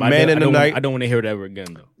 Confused, But Man in the Night. I don't want to hear it ever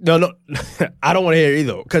again though. No, I don't want to hear it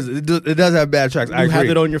either because it does have bad tracks. I You have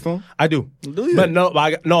agree. it on your phone? I do. Delete But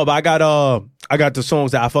it. no, I got the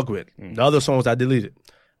songs that I fuck with. The other songs I deleted.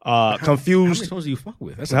 How many Confused. songs do you fuck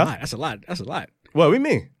with? That's Huh? a lot. That's a lot. That's a lot. What we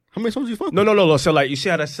mean? How many songs do you fuck No, with? no. So like you see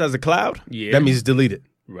how that says a cloud? Yeah. That means it's deleted.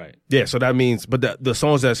 Right. Yeah, so that means, but the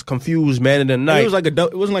songs that's Confused, Man in the Night. It was like it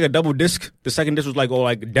wasn't like a double disc. The second disc was like all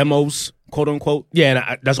like demos, quote unquote. yeah,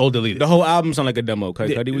 and that's all deleted. The whole album sounded like a demo.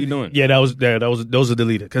 Cuddy, what are you doing? Yeah, those are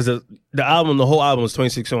deleted because the whole album was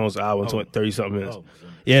 26 songs. The album 30 something minutes.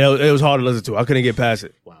 Yeah, it was hard to listen to. I couldn't get past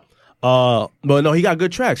it. Wow. But no, he got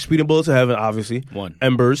good tracks. Speed and Bullets to Heaven, obviously. One.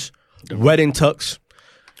 Embers, Wedding Tux.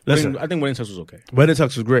 Listen, I think Wedding Tux was okay. Wedding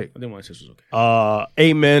Tux was great. I think Wedding Tux was okay.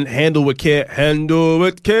 Amen. Handle with care. Handle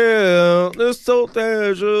with care. It's so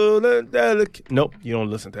casual and delicate. Nope, you don't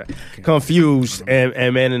listen to that. Confused and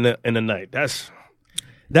Man in the Night.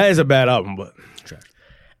 That is a bad album, but Track.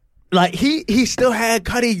 like he still had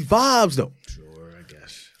Cudi vibes though. Sure, I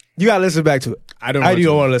guess. You gotta listen back to it. I don't. I want do to.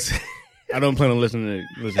 don't want to listen. I don't plan on listening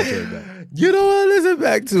to it back. You don't want to listen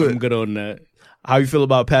back to I'm it. good on that. How you feel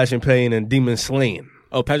about Passion, Pain, and Demon Slaying?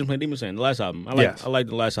 Oh, Passion Play Demon Saying, the last album. Yes. I like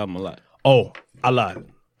the last album a lot. Oh, I lied.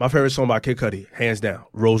 My favorite song by Kid Cudi, hands down,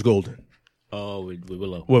 Rose Golden. Oh, with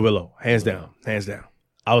Willow. With Willow, hands down.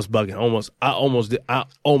 I was bugging. I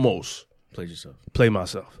almost Played yourself. played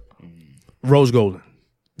myself. Rose Golden.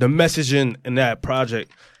 The messaging in that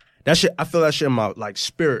project, that shit, I feel that shit in my like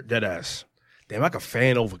spirit, dead ass. Damn, I could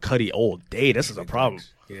fan over Cudi all day. This is a problem.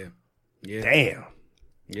 Yeah. Yeah. Damn.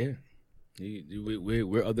 Yeah.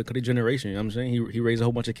 We're of the Cudi generation. You know what I'm saying? He raised a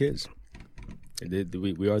whole bunch of kids.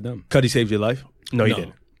 We are them. Cudi saved your life? No, he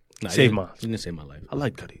didn't. Nah, Saved mine. He didn't save my life. I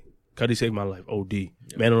like Cudi. Cudi saved my life. OD.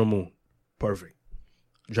 Man on the Moon. Perfect.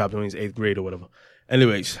 Dropped when he was 8th grade or whatever.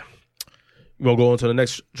 Anyways, you want to go on to the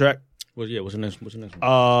next track? What's the next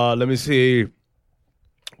one? Let me see.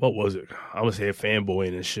 What was it? I'm going to say a fanboy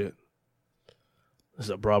and shit. This is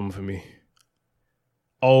a problem for me.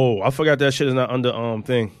 Oh, I forgot that shit is not under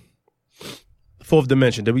thing. Fourth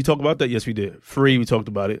Dimension. Did we talk about that? Yes, we did. Free, we talked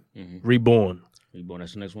about it. Mm-hmm. Reborn.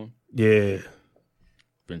 That's the next one? Yeah.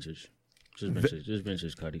 Vintage. Just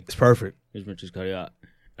vintage Cudi. It's perfect. It's vintage Cudi.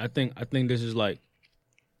 I think this is like,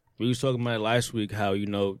 we was talking about it last week how, you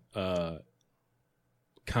know,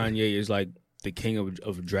 Kanye is like the king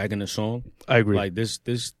of dragging a song. I agree. Like this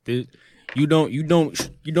you don't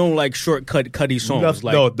like shortcut Cudi songs.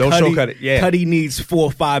 No, don't shortcut it. Yeah. Cudi needs 4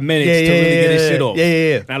 or 5 minutes to really get his shit off.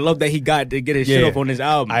 Yeah. And I love that he got to get his shit off on his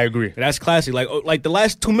album. I agree. That's classic. Like the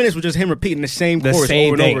last 2 minutes was just him repeating the same The chorus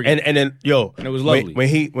same over and thing. over again. And then And it was lovely. When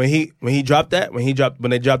they dropped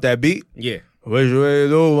that beat, Yeah. which way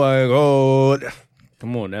do I go?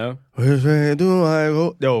 Come on now. Which way do I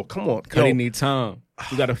go? Yo, come on. Cudi Yo, need time.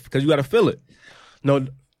 You gotta feel it. no,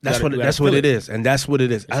 that's gotta what feel it it. is, and that's what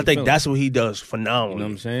it is. I a think feeling. that's what he does phenomenally. You know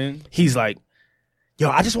what I'm saying? He's like, yo,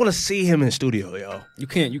 I just want to see him in studio, yo. You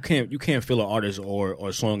can't feel an artist or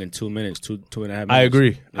a song in 2 minutes, two and a half minutes. I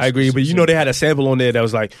agree. But you know, they had a sample on there that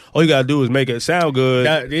was like, all you gotta do is make it sound good.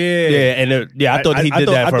 I thought he did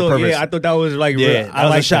that for a purpose. Yeah, I thought that was like, Yeah, that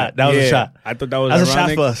was a shot. That was a shot. I thought that was That was a shot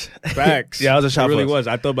ironic. for us. Facts. Yeah, that was a shot It really for us. was.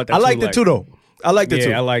 I thought about that. I liked it too, though. I liked it Yeah,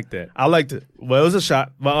 too. I liked that. I liked it. Well, it was a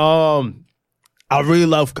shot. But I really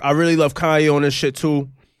love Kanye on this shit too.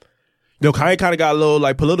 Yo, Kanye kind of got a little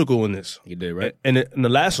like political in this. You did, right? In the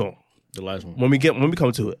last song. The last one. When we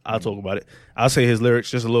come to it, I'll talk about it. I'll say his lyrics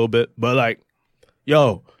just a little bit. But like,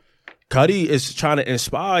 yo, Cudi is trying to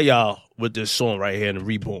inspire y'all with this song right here in the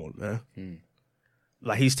Reborn, man.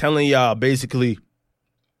 Like he's telling y'all basically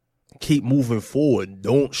keep moving forward.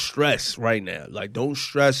 Don't stress right now. Like don't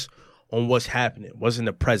stress on what's happening, what's in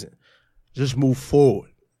the present. Just move forward.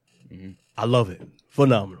 I love it.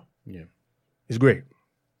 Phenomenal. Yeah. It's great.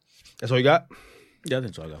 That's all you got? Yeah, I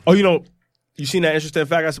think so. I got. Oh, you know, you seen that interesting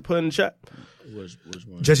fact I put in the chat? Was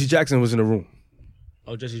one. Jesse Jackson was in the room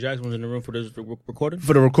Oh, Jesse Jackson was in the room for this recording.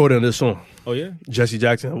 for the recording of this song. Oh yeah, Jesse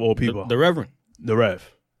Jackson, of all people. the Reverend. The Rev.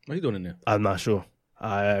 What he doing in there? I'm not sure.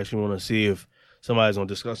 I actually want to see if somebody's going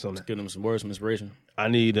to discuss on that. Giving him some words, some inspiration. I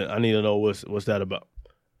need to know what's that about.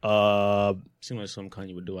 Seems like something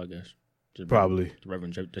Kanye would do, I guess. Just Probably. bring the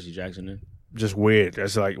Reverend Jesse Jackson in. Just weird.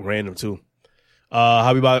 That's like random too.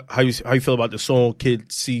 How you feel about the song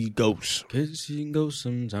 "Kids See Ghosts"? Kids see ghosts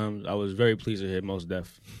sometimes. I was very pleased to hear Mos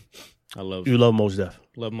Def. I love You love Mos Def.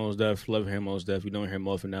 Mos Def. Love hearing Mos Def. You don't hear him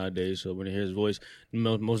often nowadays. So when you hear his voice,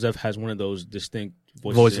 Mos Def has one of those distinct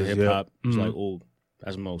voices in hip hop. yeah. It's like, oh,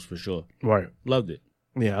 that's Mos for sure. Right. Loved it.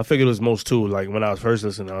 Yeah, I figured it was Mos too. Like when I was first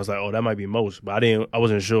listening, I was like, "Oh, that might be Mos," but I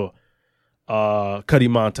wasn't sure. Cudi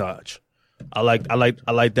Montage. I like that.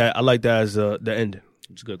 I like that as the ending.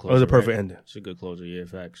 It's a good It closer. was a perfect right? ending. It's a good closer. Yeah,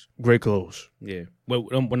 facts. Great close. Yeah. Well,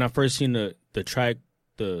 when I first seen the track,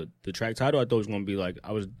 the track title, I thought it was gonna be like I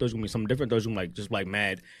thought it was gonna be something different. I thought it was gonna be like just like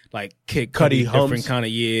mad, like Kid Cudi Cudi, hums. different kind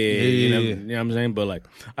of you know what I'm saying. But like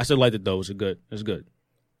I still liked it though. It's good. It's good.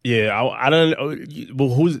 Yeah, I don't know. Well,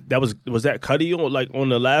 was that Cudi on like on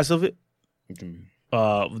the last of it? What you mean?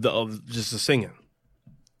 Of just the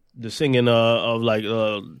singing of like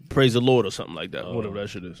praise the Lord or something like that, whatever that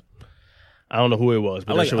shit is. I don't know who it was,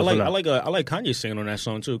 but I like that shit was phenomenal. I like Kanye singing on that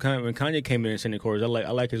song too. When Kanye came in and sang the chorus, I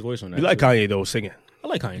like his voice on that. You like too. Kanye though singing? I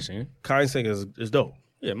like Kanye singing. Kanye singing is dope.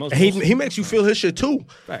 Yeah, most And he makes you feel his shit too.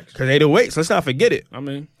 Facts. Cause 808s, let's not forget it. I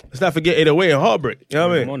mean, Let's not forget 808 and Heartbreak. You know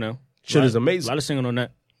what I come mean? on now. Shit is A amazing. lot of singing on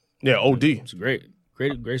that. Yeah, OD. It's great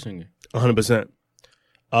singing. 100%.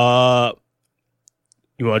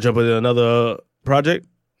 You want to jump into another project?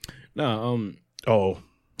 Nah, Oh,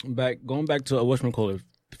 going back to whatchamacallit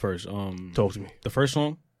first. talk to me. The first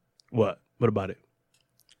song. What? What about it?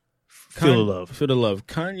 Feel the love. Feel the love.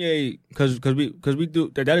 Kanye, because we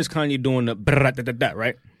do that is Kanye doing the da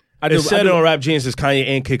right. It said on Rap Genius is Kanye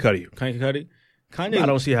and Kid Cudi. Kanye. I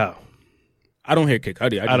don't see how. I don't hear Kid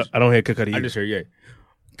Cudi. I don't hear Kid Cudi I either. just hear yeah.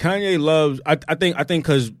 Kanye loves. I think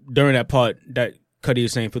because during that part that Cudi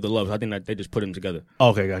is saying for the love, I think that they just put them together.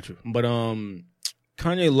 Okay, got you. But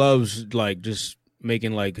Kanye loves like just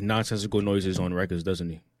making like nonsensical noises on records, doesn't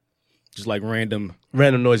he? Just like random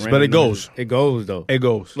noises, but it goes. It goes though. It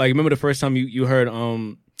goes. Like remember the first time you heard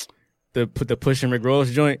the Push and Rick Ross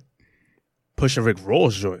joint? Push and Rick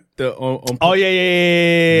Ross joint. The Oh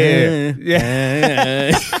yeah.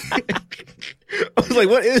 I was like,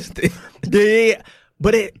 what is this? Yeah,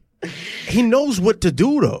 but he knows what to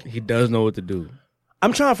do though. He does know what to do.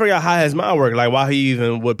 I'm trying to figure out how his mind works. Like why he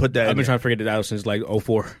even would put that. I've been trying to figure that out since like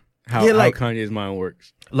 2004. How Kanye's mind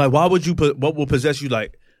works. Like why would you put what will possess you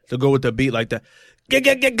like to go with the beat like that?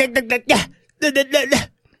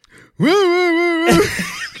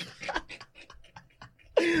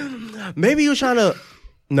 Maybe he was trying to.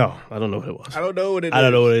 No, I don't know what it was. I don't know what it is. I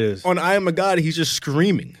don't know what it is. On I Am a God, he's just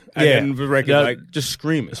screaming. At the end of the record, like just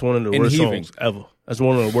screaming. It's one of the And worst heaving. songs ever. That's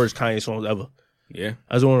one of the worst Kanye songs ever. Yeah,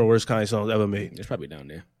 That's one of the worst Kanye songs ever made. it's probably down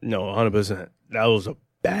there. No, 100%. That was a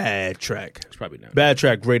bad track. It's probably down Bad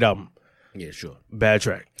track, great album. there. Yeah, sure. Bad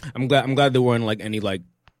track. I'm glad there weren't like any like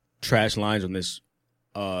trash lines on this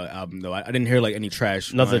album though. I didn't hear like any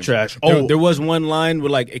trash. Nothing lines. trash. There was one line where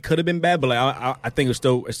like it could have been bad, but like I think it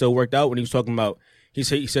still worked out when he was talking about. He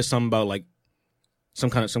said something about like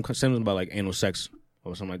something about like anal sex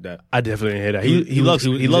or something like that. I definitely didn't hear that.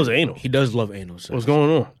 He loves anal. He does love anal sex. What's going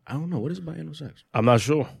on? I don't know. What is it about anal sex? I'm not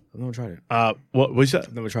sure. I've never tried it. What you said?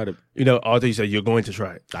 I've never tried it. You know, Arthur, you said you're going to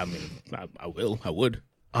try it. I mean, I will. I would.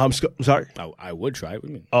 I'm sorry. I would try it. What do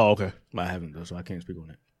you mean? Oh, okay. I haven't though, so I can't speak on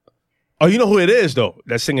it. Oh, you know who it is though?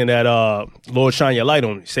 That's singing that Lord Shine Your Light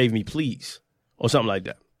on Me, Save Me Please, or something like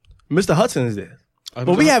that. Mr. Hudson is there.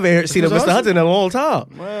 But we haven't seen Mr. Hudson in a long time.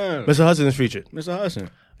 Man. Mr. Hudson is featured. Mr. Hudson.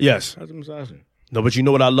 Yes. How's Mr. Hudson? No, but you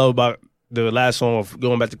know what I love about the last song of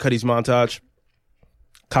going back to Cuddy's montage?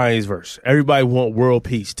 Kanye's verse. Everybody want world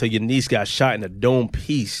peace till your niece got shot in a dome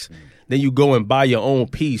piece. Then you go and buy your own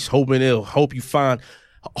peace, hoping it'll help you find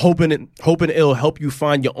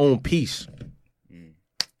your own peace.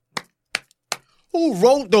 Who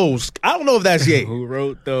wrote those? I don't know if that's Ye. Who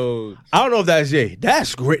wrote those? I don't know if that's Ye.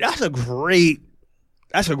 That's great. That's a great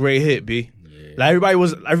hit, B. Yeah. Like everybody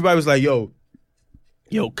was like, yo,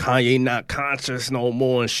 Kanye not conscious no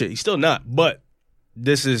more and shit. He's still not, but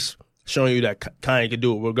this is showing you that Kanye can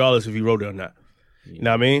do it regardless if he wrote it or not. Yeah. You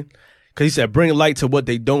know what I mean? Because he said, bring light to what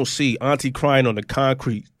they don't see. Auntie crying on the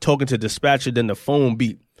concrete, talking to dispatcher, then the phone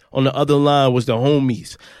beat. On the other line was the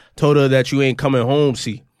homies. Told her that you ain't coming home,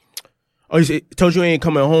 see. Oh, he said, told you ain't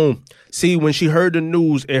coming home. See, when she heard the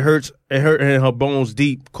news, it hurt in her bones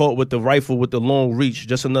deep. Caught with the rifle with the long reach.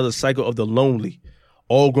 Just another cycle of the lonely.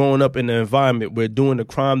 All growing up in the environment where doing the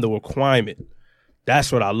crime the requirement.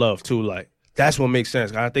 That's what I love too. Like that's what makes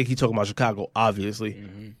sense. I think he's talking about Chicago, obviously.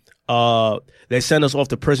 Mm-hmm. They sent us off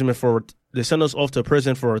to prison for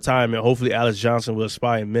retirement. Hopefully, Alice Johnson will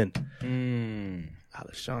inspire men.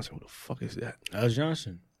 Alice Johnson, who the fuck is that? Alice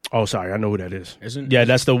Johnson. Oh, sorry, I know who that is. Yeah,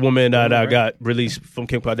 that's the woman that right. got released from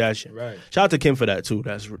Kim Kardashian. Right. Shout out to Kim for that too.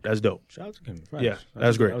 That's dope. Shout out to Kim. Right. Yeah,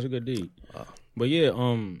 that's great. That was a good deed. But yeah,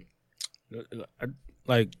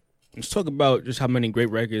 let's talk about just how many great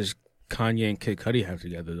records Kanye and Kid Cudi have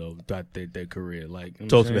together though throughout their career. Like, you know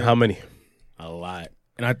Talk to me, how many? A lot.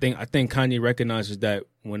 And I think Kanye recognizes that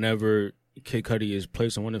whenever Kid Cudi is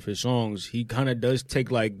placed on one of his songs, he kind of does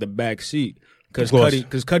take like the back seat. Because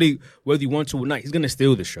Cudi, whether you want to or not, he's gonna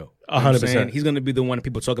steal the show. 100%. He's gonna be the one that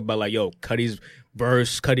people talk about, like, yo, Cudi's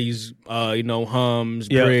verse, Cudi's, hums,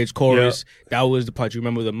 bridge, chorus. That was the part you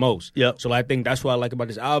remember the most. Yep. So I think that's what I like about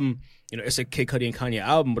this album. You know, it's a Kid Cudi and Kanye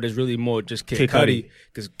album, but it's really more just Kid Cudi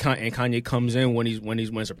because Kanye comes in when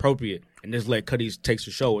it's appropriate, and just let Cudi takes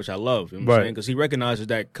the show, which I love. You know what I'm saying? Because he recognizes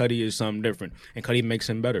that Cudi is something different, and Cudi makes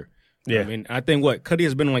him better. You know what I mean, I think Cudi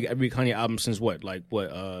has been on like every Kanye album since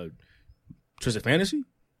Twisted Fantasy?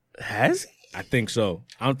 Has he? I think so.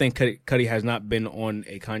 I don't think Cudi has not been on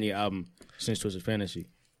a Kanye album since Twisted Fantasy.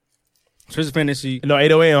 Twisted Fantasy. No,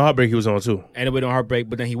 808 and Heartbreak he was on too. 808 on Heartbreak,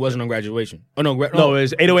 but then he wasn't on Graduation. Oh, no. No, it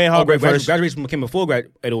was 808 and Heartbreak first. Graduation came before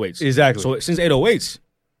 808s. Exactly. So since 808s,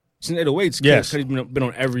 yes. Cudi's been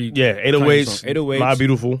on every 808s, 808s, My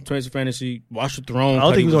Beautiful. Twisted Fantasy, Watch the Throne. I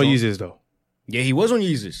don't think he was on Yeezus though. Yeah, he was on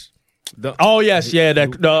Yeezus.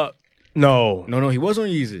 No, he was on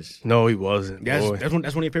Yeezus. No, he wasn't. That's one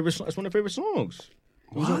of your favorite. That's one of your favorite songs.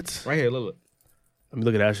 What? Right here, look. Let me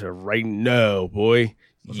look at that shit right now, boy.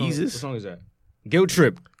 Yeezus. What song is that? Guilt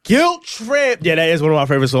Trip. Guilt Trip. Yeah, that is one of my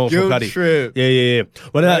favorite songs from Cudi. Guilt Trip. Yeah.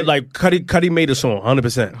 But Cudi made a song,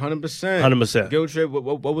 100%. 100%. Guilt Trip.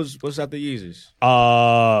 What's after Yeezus?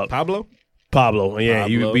 Pablo. Yeah,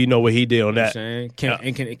 Pablo. we know what he did on that.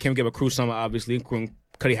 Can't give a Cruel Summer, obviously.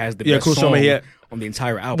 Cudi has the Yeah, best Cruel song Summer, he had- on the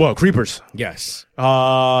entire album. Well, Creepers. Yes.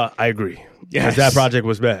 I agree. Yes. Yes, that project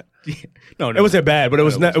was bad. No, It wasn't bad, but it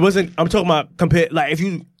was not. It wasn't. I'm talking about compared. Like if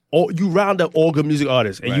you round up all good music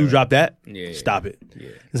artists and you drop that, stop it. Yeah.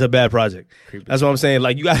 It's a bad project. Creepers. That's what I'm saying.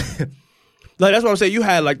 Like you got, like that's what I'm saying. You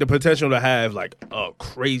had like the potential to have like a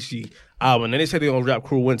crazy album. And they said they're gonna drop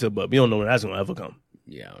Cruel Winter, but we don't know when that's gonna ever come.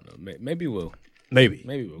 Yeah, I don't know. Maybe we'll. Maybe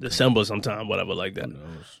We'll December sometime, whatever like that. Who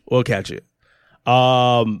knows? We'll catch it.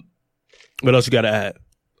 What else you got to add?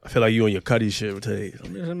 I feel like you on your Cudi shit today.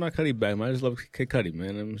 I'm just in my Cudi bag, man. I just love Kid Cudi, man.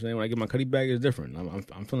 You know what I'm saying, when I get my Cudi bag, it's different.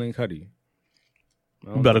 I'm feeling Cudi.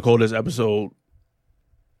 We better call this episode.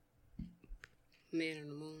 Man on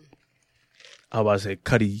the Moon. I was about to say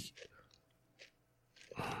Cudi.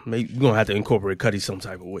 Maybe we're gonna have to incorporate Cudi some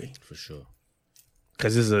type of way For sure.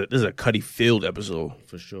 because this is a Cudi filled episode.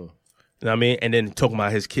 For sure. You know what I mean? And then talking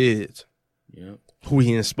about his kids, Yeah. who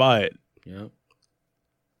he inspired. Yeah.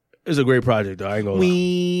 It's a great project, though. I ain't gonna lie.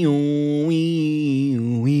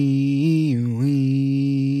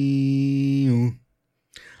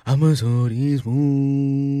 I must hold these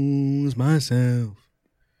wounds myself.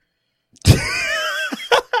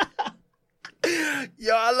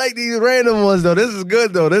 Yo, I like these random ones though. This is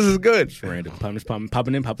good though. This is good. It's random.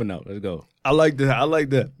 Popping in, popping out. Let's go. I like that. I like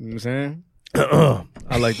that. You know what I'm saying?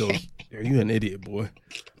 I like those. Yo, you an idiot, boy.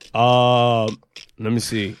 Let me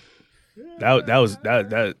see. That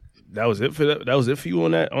was it for that. That was it for you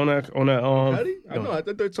on that. I know. I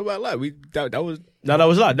thought they talked about a lot. That was No, that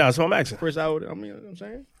was a lot. That's what I'm asking. first hour. I mean, you know what I'm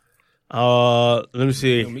saying? Let me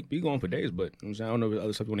see. We going for days, but you know what I'm saying? I don't know what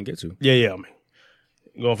other stuff you want to get to. Yeah. I mean,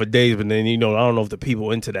 going for days, but then I don't know if the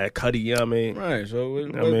people into that Cudi. You know what I mean? Right. So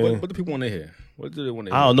mean- what do people want to hear? What do they want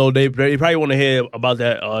to hear? I don't know. They probably want to hear about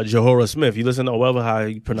that Jehoram Smith. You listen to whoever how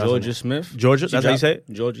you pronounce Georgia it. Smith. Georgia. That's how you say it.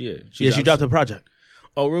 Georgia. Yeah. She dropped the project.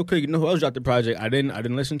 Oh, real quick, you know who else dropped the project? I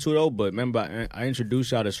didn't listen to it though, but remember I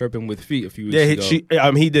introduced y'all to Serpent with Feet a few weeks ago.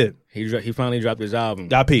 He did. He finally dropped his album.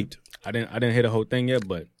 I peeped. I didn't hear the whole thing yet,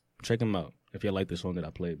 but check him out if you like the song that I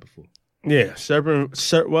played before. Yeah,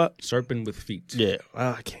 what? Serpent with Feet. Yeah,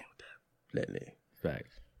 I can't with that. That name. Fact.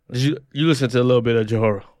 Did you listen to a little bit of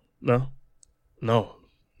Jehoram? No.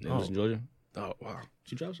 It was in Georgia. Oh wow.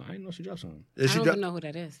 She dropped something. I didn't know she dropped something. I don't even know who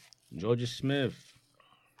that is. Georgia Smith.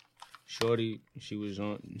 Shorty, she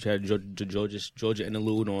had the Georgia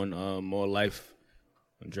interlude on More Life,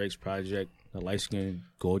 on Drake's project. A light skinned,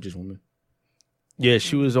 gorgeous woman. Yeah,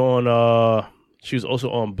 she was on. She was also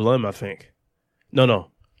on Blim, I think.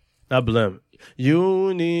 No, not Blim.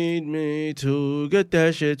 You need me to get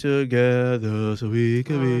that shit together so we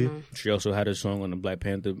can be. She also had a song on the Black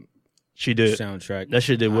Panther She did. soundtrack. That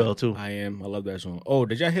shit did well too. I love that song. Oh,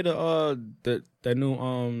 did y'all hear that new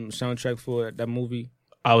soundtrack for that movie?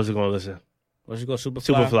 I wasn't gonna listen. What's it called?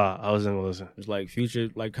 Superfly. Superfly. I wasn't gonna listen. It's like Future,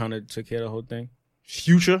 like kind of took care of the whole thing.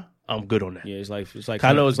 Future. I'm good on that. Yeah, it's like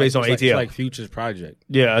Kinda was based on it's ATL. like Future's project.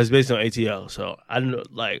 Yeah, it's based on ATL, so I don't know.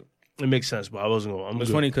 Like it makes sense, but I wasn't going.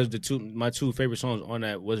 It's funny because my two favorite songs on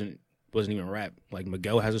that wasn't even rap. Like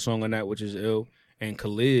Miguel has a song on that which is ill, and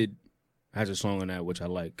Khalid has a song on that which I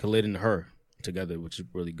like. Khalid and Her together, which is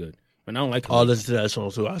really good. But I don't like Khalid. I'll listen to that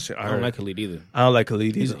song too. I don't like Khalid either. I don't like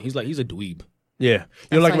Khalid either. He's a dweeb. Yeah, you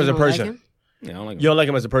don't like him as a person. Yeah, I don't like him. You don't like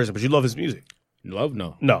him as a person, but you love his music. Love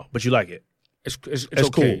no. No, but you like it. It's It's okay.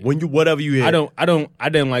 cool. When you whatever you hear. I don't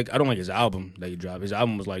like his album that he dropped. His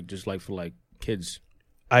album was like just like for like kids.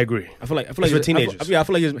 I agree. I feel like It's for teenagers. I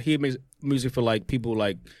feel like he makes music for like people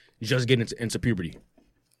like just getting into puberty.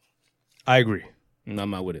 I agree. And I'm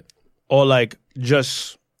not with it. Or like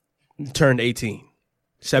just turned 18,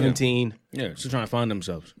 17. Yeah, just trying to find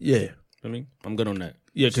themselves. Yeah. I mean, I'm good on that.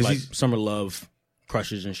 Yeah, Just 'cause like he's- summer love,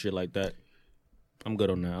 crushes and shit like that. I'm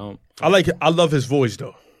good on that. I love his voice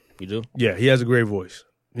though. You do? Yeah, he has a great voice.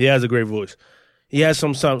 He has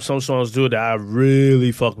some songs too that I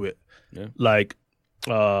really fuck with. Yeah. Like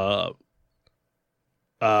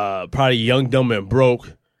probably Young, Dumb and Broke.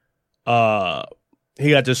 He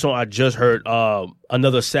got this song I just heard,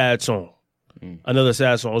 Another Sad Song. Another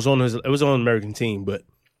Sad Song. It was on American Team, but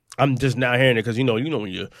I'm just now hearing it because you know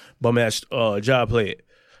when your bum ass job play it.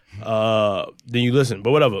 Then you listen.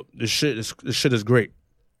 But whatever. This shit is great.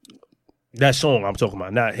 That song I'm talking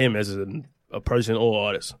about, not him as a person or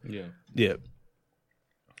artist. Yeah. Yeah.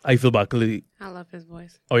 How you feel about Khalid? I love his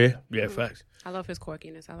voice. Oh yeah? Yeah, facts. I love his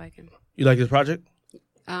quirkiness. I like him. You like his project?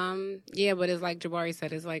 Yeah, but it's like Jabari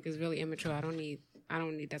said, it's really immature. I don't need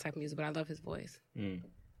that type of music, but I love his voice. You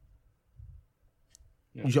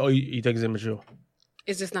think it's immature?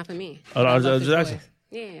 It's just not for me. Oh, no, I I was love just his asking. voice.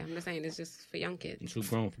 Yeah, I'm just saying it's just for young kids. I'm too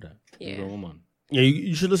grown for that. Yeah. Grown woman. Yeah,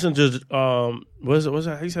 you should listen to what's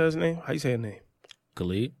that? How you say his name? How you say his name?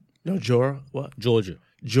 Khalid. No, Jorah. What? Georgia.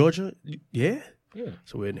 Georgia? Yeah. Yeah.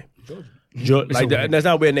 It's a weird name. Georgia. Like that's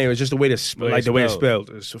not a weird name. It's just the way the way it's spelled.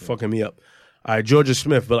 It's fucking me up. All right, Georgia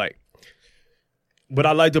Smith. But like, what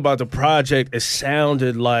I liked about the project, it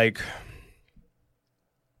sounded like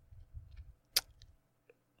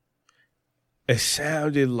a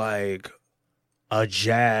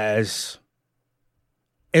jazz.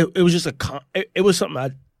 It was just it was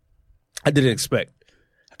something I didn't expect.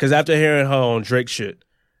 Because after hearing her on Drake shit,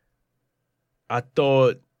 I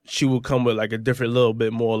thought she would come with like a different little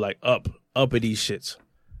bit more like uppity shits.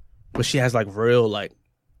 But she has like real like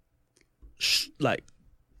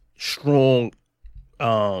strong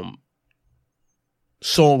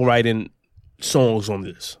songwriting songs on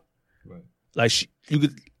this. Right. Like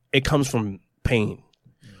it comes from pain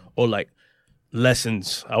or like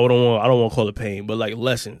lessons. I don't want to call it pain, but like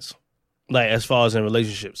lessons. Like as far as in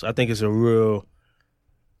relationships, I think it's a real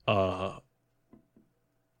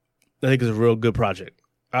good project.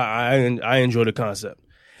 I enjoy the concept,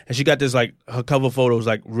 and she got this like her cover photos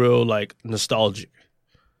like real like nostalgic,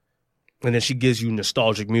 and then she gives you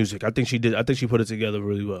nostalgic music. I think she put it together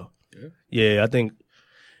really well. Yeah, I think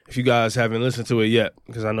if you guys haven't listened to it yet,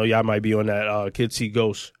 because I know y'all might be on that Kids See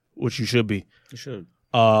Ghosts, which you should be. You should.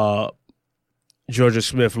 Georgia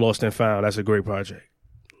Smith, Lost and Found. That's a great project.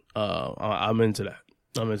 I'm into that.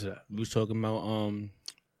 We was talking about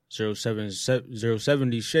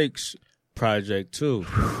 070 Shakes project too.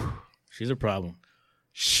 She's a problem.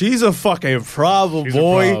 She's a fucking problem,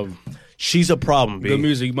 boy. She's a problem, B. Good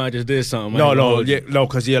music, you might just did something. No,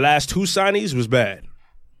 because your last two signees was bad.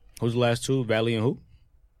 Who's the last two? Valley and who?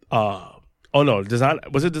 Designer.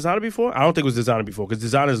 Was it Designer before? I don't think it was Designer before, because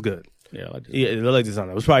Designer's good. Yeah, I like this. Yeah, I like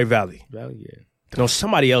Designer. It was probably Valley. Valley, yeah. No,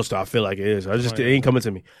 somebody else though. I feel like it is. It ain't coming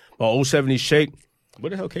to me. But 070 Shake. Where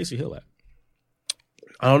the hell Casey Hill at?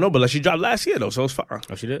 I don't know, but like she dropped last year though, so it's fine. Oh,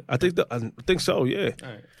 she did? I think so. Yeah. All right. I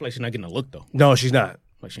feel like she's not getting a look though. No, she's not.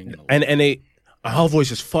 Like she ain't getting a look. And her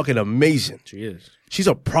voice is fucking amazing. She is. She's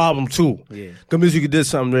a problem too. Yeah. Good music, you did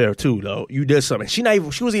something there too, though. You did something. She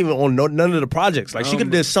wasn't even on none of the projects. Like she could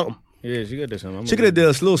have did something. Yeah, she could have did something. She could have did a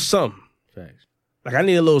little something. Facts. Like I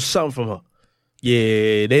need a little something from her.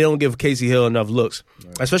 Yeah, they don't give Casey Hill enough looks.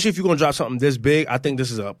 Right. Especially if you're going to drop something this big. I think this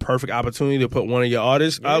is a perfect opportunity to put one of your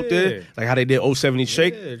artists out there. Like how they did 070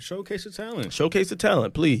 Shake. Yeah, showcase the talent. Showcase the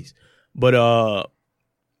talent, please. But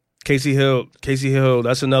Casey Hill,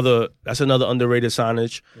 that's another underrated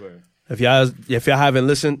signage. Right. If y'all haven't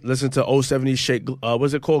listened to 070 Shake,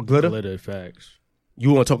 what's it called? Glitter? Glitter, facts.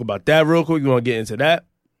 You want to talk about that real quick? You want to get into that?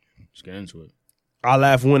 Let's get into it. I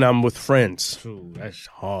laugh when I'm with friends. True, that's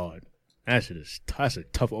hard. That's a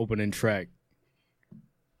tough opening track.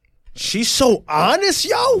 She's so honest,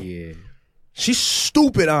 yo. Yeah. She's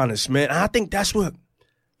stupid honest, man. I think that's what.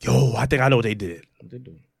 I think I know what they did. What they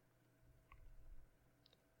do?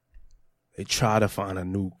 They try to find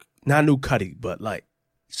not new Cudi, but like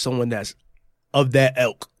someone that's of that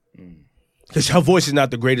elk. Because her voice is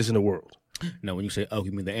not the greatest in the world. No, when you say elk,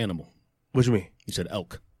 you mean the animal. What you mean? You said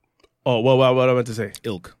elk. Oh, what I meant to say?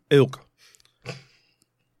 Ilk.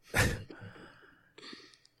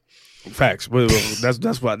 Facts.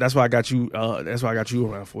 That's why I got you. That's why I got you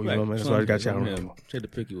around for. You know what I mean? That's why I got you around for. Had to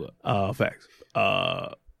pick you up. Facts.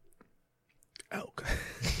 Elk.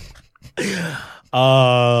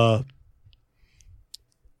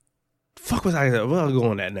 Fuck was I? Where was I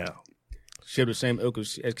going at now? She had the same ilk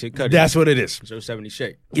as Kid Cudi. That's what it is. 070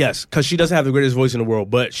 Shake. Yes, because she doesn't have the greatest voice in the world,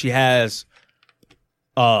 but she has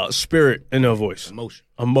spirit in her voice,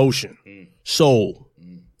 emotion, soul.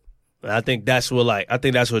 And I think that's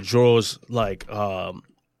what draws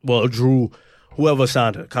drew whoever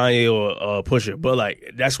signed her, Kanye or Pusha. But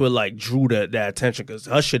like that's what like drew that attention because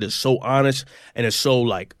her shit is so honest and it's so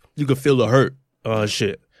like you can feel the hurt on her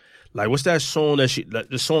shit. Like what's that song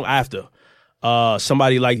the song after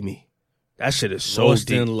Somebody Like Me? That shit is so Lost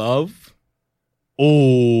deep. in Love.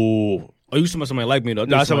 Oh, you talking about Somebody Like Me though?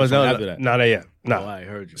 No, after that. Not yet. No, I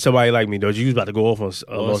heard you. Somebody Like Me though. You was about to go off on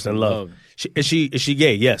Lost in Love. Is she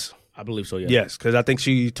gay? Yes. I believe so, yeah. Yes, because I think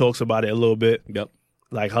she talks about it a little bit. Yep.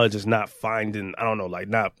 Like her just not finding, I don't know, like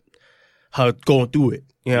not her going through it.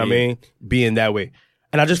 You know what I mean? Being that way.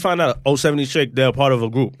 And I just found out 070 Shake, they're part of a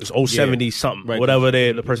group. It's 070 something, right. Whatever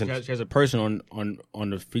the person is. She has a person on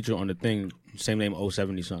the feature on the thing, same name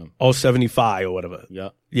 070 something. 075 or whatever.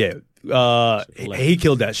 Yep. Yeah. He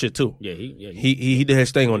killed that shit too. Yeah, he did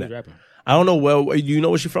his thing on that. Rapping. I don't know where you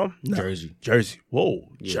know where she's from? No. Jersey. Whoa,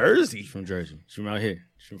 yeah. Jersey. She's from Jersey. She's from out here.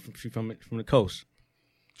 She's from the coast.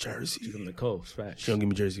 Jersey. She's from the coast. Facts. She don't give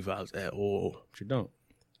me Jersey vibes at all. She don't.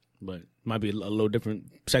 But it might be a little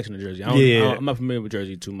different section of Jersey. I'm not familiar with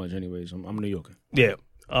Jersey too much anyways. I'm a New Yorker. Yeah.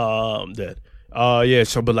 That. Yeah.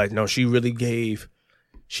 So, but like, no, she really gave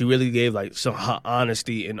like some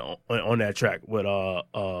honesty on that track with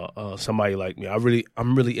somebody like me.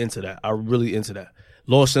 I'm really into that.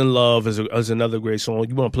 Lost in Love is another great song.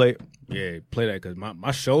 You want to play it? Yeah, play that because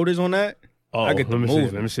my shoulders on that. Oh, I get the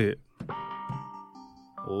moving. Let me see it.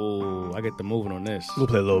 Oh, I get the moving on this. We'll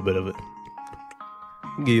play a little bit of it.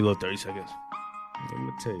 I'll give you a little 30 seconds. Give him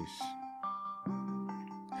a taste.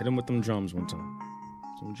 Hit him with them drums one time.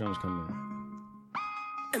 Some drums come in.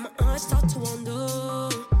 And my eyes start to wander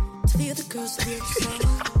to the other girls on the other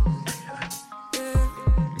side.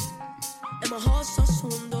 Yeah. And my heart starts to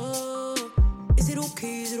wonder, is it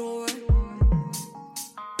okay, is it alright?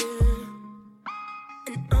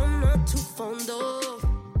 Yeah. And I'm not too fond of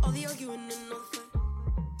all the arguing and all the fight.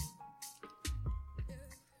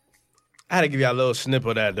 I had to give y'all a little snip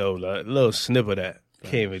of that though. Like, a little snip of that.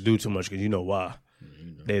 Can't even do too much because you know why.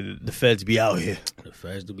 The feds be out here. The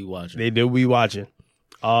feds do be watching. They do be watching.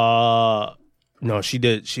 No, she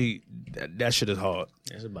did. That shit is hard.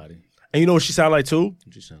 That's a body. And you know what she sound like too?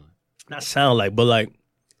 What you sound like? Not sound like, but like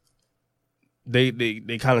they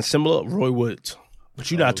kind of similar. Roy Woods, but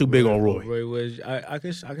you're not too big on Roy. Roy Woods. I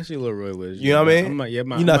can see a little Roy Woods. You know what I mean? You're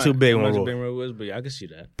not too big on Roy. Roy Woods, but yeah, I can see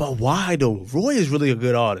that. But why though? Roy is really a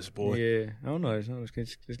good artist, boy. Yeah, I don't know. I just can't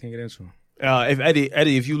get into him. If Eddie,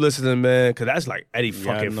 if you listen, man, because that's like Eddie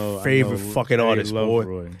fucking favorite fucking artist, boy.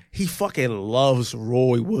 Roy. He fucking loves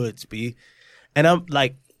Roy Woods, b. And I'm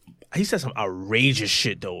like, he said some outrageous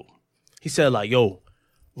shit though. He said like, "Yo,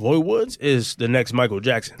 Roy Woods is the next Michael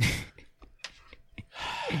Jackson."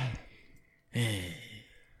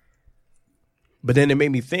 But then it made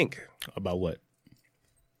me think About what?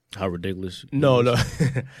 How ridiculous? No, no,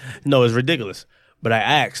 no, it's ridiculous. But I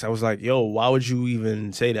asked, I was like, "Yo, why would you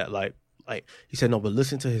even say that?" Like he said, "No, but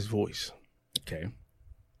listen to his voice, Okay.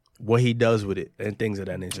 what he does with it, and things of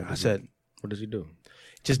that nature." I said, What does he do?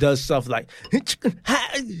 just does stuff like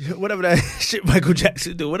whatever that shit Michael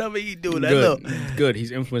Jackson do, whatever he do. That Good. little, Good.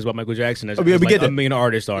 He's influenced by Michael Jackson. As, we as get like that. a million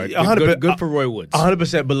artists are. 100%. Good for Roy Woods.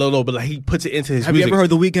 100% below, but like he puts it into his Have music. you ever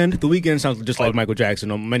heard The Weeknd? The Weeknd sounds just like Michael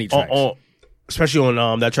Jackson on many tracks. Especially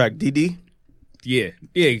on that track DD. Yeah.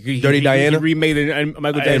 Dirty he Diana? remade a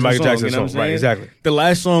Michael Jackson Michael song. Jackson You know what I'm song, right, saying? exactly. The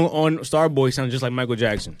last song on Starboy sounds just like Michael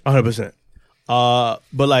Jackson. 100%. But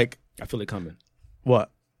like I Feel It Coming.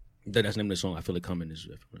 what? That's the name of the song. I Feel It Coming.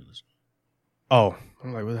 Oh,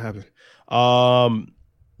 I'm like, what happened?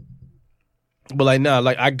 But like, nah,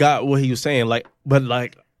 like I got what he was saying, like, but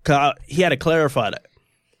like, he had to clarify that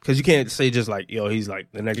because you can't say just like, yo, he's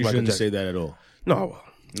like the next You Michael shouldn't Jackson. say that at all. No,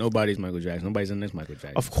 Nobody's Michael Jackson. Nobody's the next Michael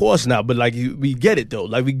Jackson. of course not. But like, we get it though.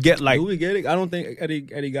 Like, we get like, Do we get it? I don't think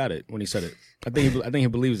Eddie got it when he said it. I think he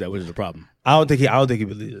believes that, which is the problem. I don't think he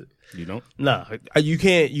believes it. You don't? Nah, you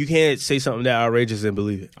can't say something that outrageous and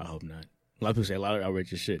believe it. I hope not. A lot of people say a lot of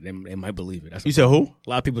outrageous shit. They might believe it. That's You said who? a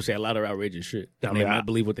lot of people say a lot of outrageous shit. I And mean, they might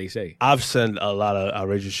believe what they say. I've said a lot of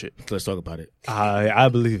outrageous shit. So let's talk about it. I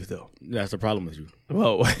believe it though. That's the problem with you.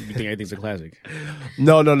 Well, You think everything's a classic.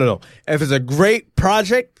 no. If it's a great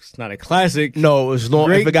project, It's not a classic. no, it's long.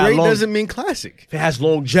 Great, if it got great long, doesn't mean classic. if it has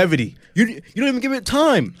longevity. You don't even give it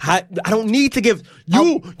time. I don't need to give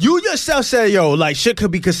you. You yourself said, yo, like shit could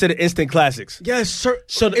be considered instant classics. Yes, sir.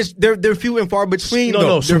 So So they're few and far between. No, though.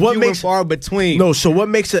 no, so They're what few makes- and far between? No, so what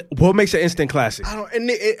makes it an instant classic? I don't.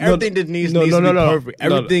 Everything that needs no, to no, be no. perfect. No,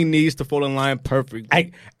 no. Everything needs to fall in line perfect.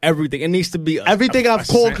 Everything. It needs to be Everything I've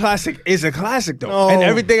called cent- classic is a classic though, No. and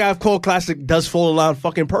everything I've called classic does fall in line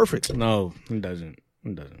fucking perfect. No, it doesn't.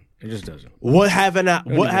 It doesn't. It just doesn't. What have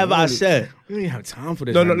I said? We don't even have time for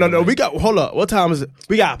this. No. right We got hold up. What time is it?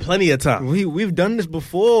 We got plenty of time. We've done this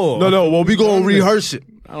before. No. Well, we gonna rehearse it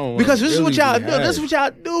I don't because this is really what y'all be do. had. This is what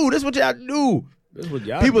y'all do. This is what y'all do. This is what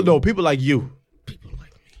y'all People do. know. People like you. People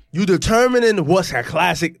like me. You determining what's a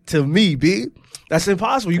classic to me, B. That's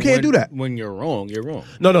impossible. You can't do that. When you're wrong, you're wrong.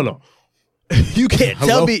 No. You can't tell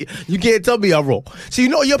Hello? me. You can't tell me I'm wrong. So you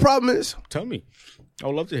know what your problem is? Tell me. I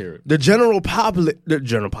would love to hear it. The general public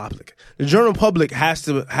has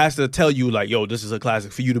to tell you like, yo, this is a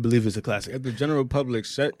classic for you to believe it's a classic. If the general public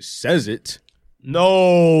says it,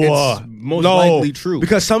 No, It's most likely true.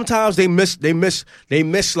 because sometimes they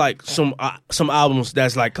miss like some albums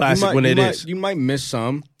that's like classic when it is. You might miss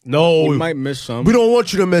some. No, You might miss some. we don't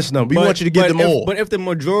want you to miss them. We want you to get them all. But if the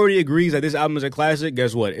majority agrees that this album is a classic,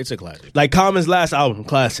 guess what? It's a classic. Like Common's last album,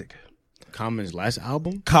 classic. Common's last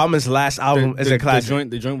album Common's last album is a classic.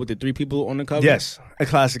 The joint with the 3 people on the cover. Yes, a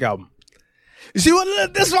classic album. You see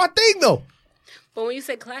what? That's my thing though. But when you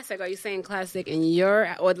say classic, are you saying classic in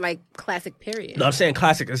your or like classic period? No, I'm saying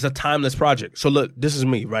classic. It's a timeless project. So look, this is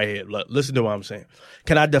me right here. Look, listen to what I'm saying.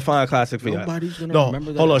 Can I define classic for you? Nobody's gonna No,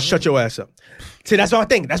 remember that hold on. album. Shut your ass up. See, that's my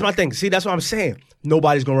thing. That's my thing. See, that's what I'm saying.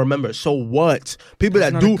 Nobody's gonna remember. So what? People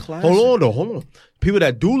That's that not do a classic. hold on. People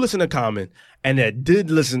that do listen to Common and that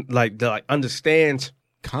did listen, like, that like understand.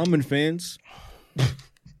 Common fans.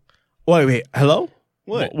 Wait. Hello.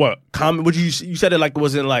 What? What? Common? What you said it like it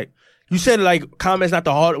wasn't like you said it like Common's not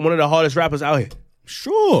one of the hardest rappers out here.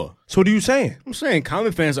 Sure. So what are you saying? I'm saying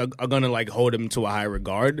Common fans are gonna like hold him to a high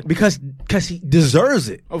regard. Because he deserves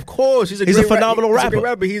it. Of course, he's a a phenomenal He's a rapper. great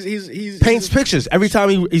rapper. He's Paints pictures every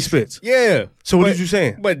time he spits. Yeah. So what But- did you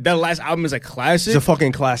saying? But that last album is a classic. It's a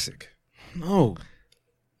fucking classic. No,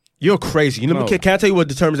 You're crazy. You know, No. can I tell you what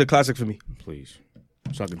determines a classic for me? please.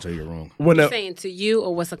 So I can tell you're wrong. When You a, saying to you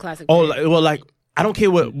or what's a classic? oh, period? like I don't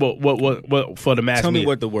care what for the mass. Tell me media.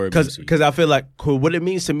 what the word means to you. because I feel like what it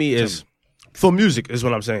means to me is for music is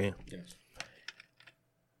what I'm saying. Yes.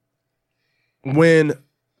 When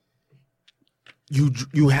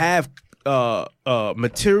you have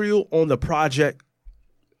material on the project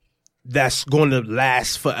that's going to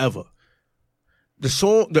last forever.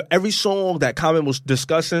 Every song that Common was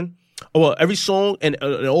discussing, well, every song and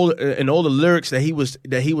all the lyrics that he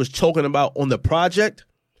was talking about on the project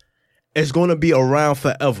is going to be around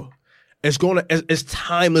forever. It's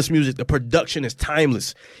timeless music. The production is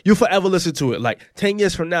timeless. You'll forever listen to it. Like 10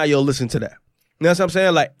 years from now, you'll listen to that. You know what I'm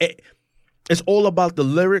saying? Like it's all about the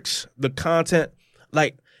lyrics, the content.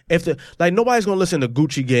 Like nobody's gonna listen to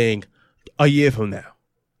Gucci Gang a year from now.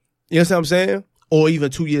 You know what I'm saying? Or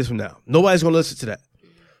even 2 years from now. Nobody's gonna listen to that.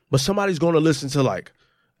 But somebody's gonna listen to like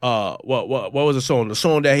what was the song? The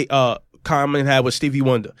song that Common had with Stevie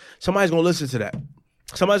Wonder. Somebody's gonna listen to that.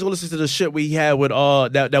 Somebody's gonna listen to the shit we had with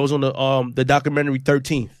that was on the documentary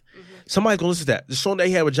 13th. Somebody's gonna listen to that. The song that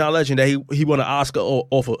he had with John Legend that he won an Oscar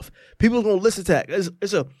off of. People are gonna listen to that.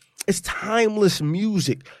 It's timeless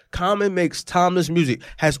music. Common makes timeless music.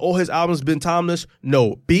 Has all his albums been timeless?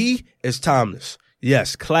 No. B is timeless.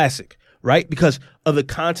 Yes, classic. Right? Because of the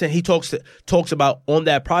content he talks about on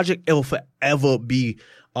that project, it will forever be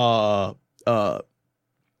brought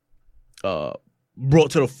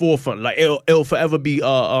to the forefront. Like it'll forever be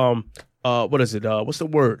what is it? What's the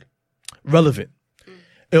word? Relevant.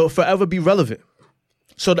 It'll forever be relevant.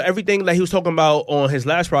 So everything that he was talking about on his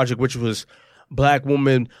last project, which was Black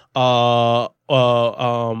woman, not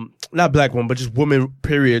black woman, but just woman,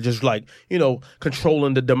 period, just like, you know,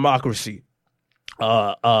 controlling the democracy,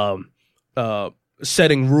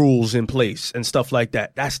 setting rules in place and stuff like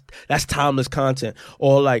that. That's timeless content.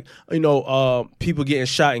 Or like, you know, people getting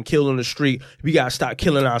shot and killed on the street. We gotta stop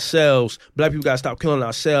killing ourselves. Black people gotta stop killing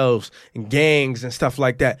ourselves, and gangs and stuff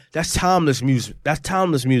like that. That's timeless music. That's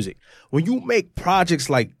timeless music. When you make projects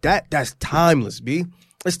like that, that's timeless, B.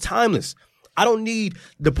 It's timeless. I don't need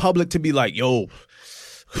the public to be like, yo,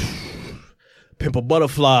 Pimp a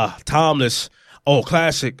Butterfly, timeless. Oh,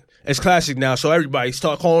 classic. It's classic now, so everybody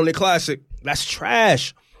start calling it classic. That's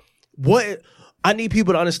trash. What I need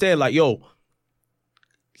people to understand, like, yo,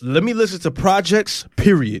 let me listen to projects,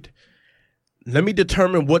 period. Let me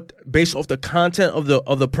determine what, based off the content of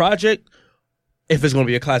the project, if it's gonna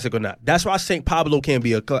be a classic or not. That's why Life of Pablo can't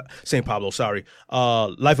be a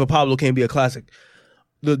classic.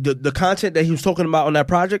 The content that he was talking about on that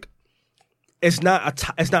project, it's not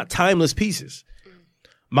timeless pieces.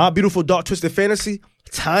 My Beautiful Dark Twisted Fantasy,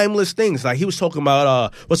 timeless things. Like he was talking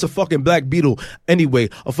about what's a fucking black beetle anyway,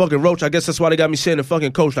 a fucking roach. I guess that's why they got me saying the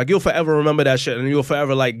fucking coach. Like you'll forever remember that shit, and you'll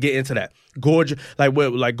forever like get into that. Gorgeous,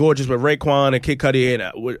 Gorgeous with Raekwon and Kid Cudi, and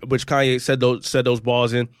which Kanye said those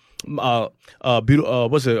bars in.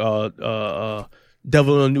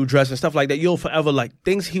 Devil in a New Dress and stuff like that. You'll forever, like,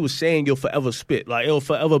 things he was saying, you'll forever spit. Like, it'll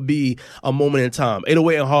forever be a moment in time.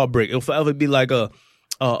 808 and Heartbreak. It'll forever be like a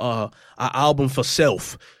album for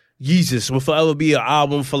self. Yeezus will forever be an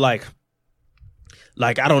album for like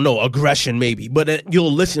I don't know, aggression maybe. But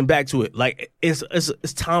you'll listen back to it. Like, it's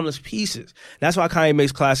timeless pieces. That's why Kanye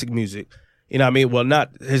makes classic music. You know what I mean? Well,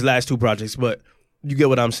 not his last two projects, but you get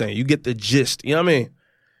what I'm saying. You get the gist. You know what I mean?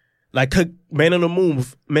 Like Man on the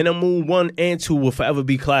Moon 1 and 2 will forever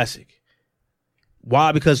be classic.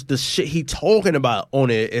 Why? Because the shit he talking about on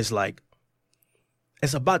it is like,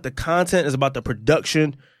 it's about the content, it's about the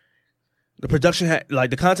production. The production,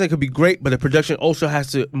 the content could be great, but the production also has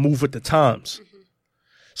to move with the times. Mm-hmm.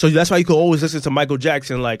 So that's why you can always listen to Michael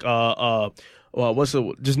Jackson. Like,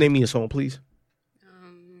 just name me a song, please.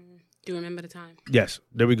 Do you remember the time? Yes,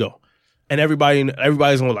 there we go. And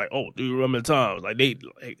everybody's going like, oh, do you remember the times?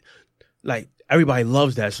 Like everybody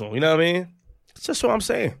loves that song. You know what I mean? It's just what I'm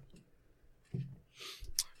saying.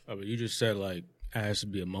 But you just said like it has to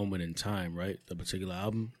be a moment in time, right? The particular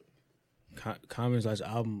album. Common's last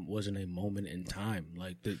album wasn't a moment in time.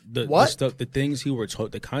 Like the stuff, the things he were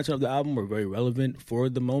told, the content of the album were very relevant for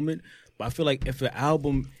the moment. But I feel like if the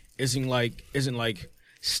album isn't like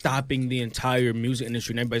stopping the entire music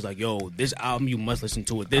industry, and everybody's like, "Yo, this album you must listen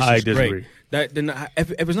to it. This is disagree. great." Then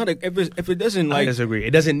if it's not if it doesn't like I disagree.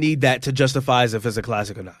 It doesn't need that to justify as if it's a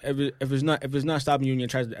classic or not. If it's not stopping you in your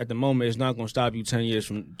tracks at the moment, it's not going to stop you 10 years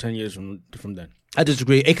from then. I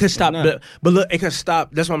disagree. It could stop, but look, it could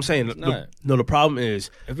stop. That's what I'm saying. The problem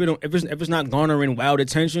is if it's not garnering wild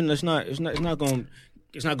attention, it's not going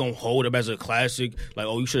to hold up as a classic. Like,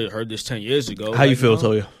 oh, you should have heard this 10 years ago. How you feel,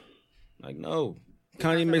 Toya? Like, no,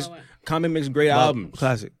 Kanye makes great albums.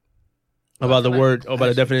 Classic. About the word, about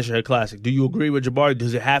the definition of classic. Do you agree with Jabari?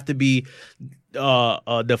 Does it have to be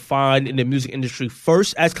defined in the music industry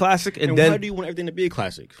first as classic, and then why do you want everything to be a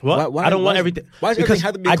classic? What? I don't want everything. Why does everything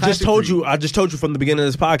have to be a classic? I just told you from the beginning of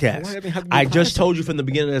this podcast. Why does everything have to be a I classic? just told you from the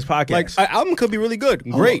beginning of this podcast. Like, an album could be really good,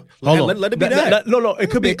 great. Hold on. Let it be that. No. It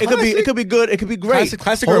could be good. It could be great.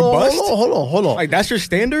 Classic or bust. Hold on. Like, that's your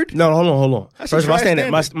standard? No, hold on. That's First, a my trash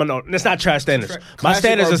standard. standard. No, that's not trash standards. My Classic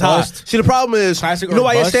standards or is high. bust. See, the problem is, Classic you know or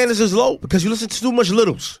why your bust? standards is low? Because you listen to too much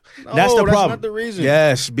littles. That's the That's problem. not the reason.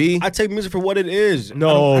 Yes, B. I take music for what it is.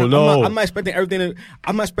 No. I'm not expecting everything.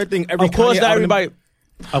 I'm not expecting every. Of course, Kanye not album everybody.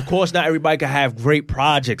 Of course, not everybody can have great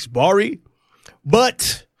projects, Bari.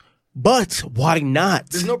 But why not?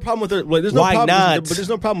 There's no problem with it. Like, there's no Why problem, not? But there's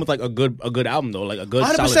no problem with like a good album though. Like a good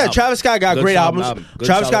 100%. solid album. Travis Scott got Good great solid albums. album. Good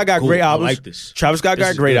Travis solid- Scott got cool. great I albums. like this. Travis Scott This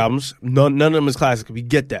got is great good. albums. None of them is classic. We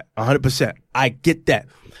get that 100%. I get that.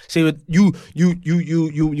 See,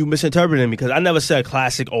 you misinterpreting me because I never said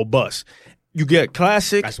classic or bust. You get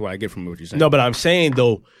classic. That's what I get from what you're saying. No, but I'm saying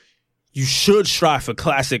though, you should strive for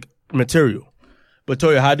classic material. But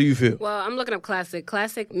Toya, how do you feel? Well, I'm looking up classic.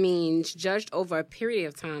 Classic means judged over a period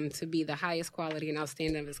of time to be the highest quality and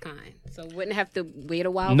outstanding of its kind. So wouldn't it have to wait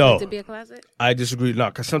a while No. for it to be a classic? I disagree. No,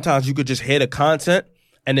 because sometimes you could just hear the content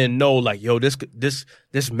and then know, like, yo, this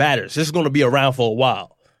matters. This is going to be around for a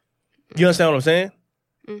while. You understand what I'm saying?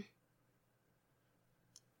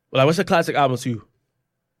 Like, what's a classic album to you?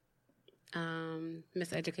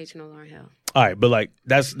 Miseducation of Lauryn Hill. All right, but like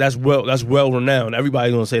that's well renowned.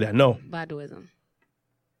 Everybody's gonna say that. No, Baduism.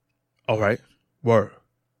 all right, word.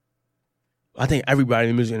 I think everybody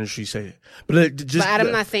in the music industry say it, but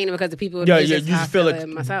I'm not saying it because the people. Yeah, it's yeah. just You how I just feel it it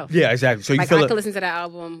myself. Yeah, exactly. So you Like feel I it, can listen to that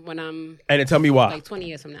album when I'm and then tell me why. like 20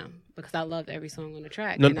 years from now because I love every song on the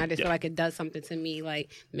track, No, and I just yeah. feel like it does something to me,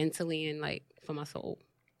 like mentally and like for my soul.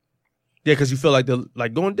 Yeah, because you feel like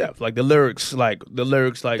go in depth, like the lyrics,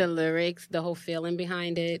 The lyrics, the whole feeling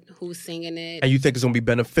behind it, who's singing it. and you think it's gonna be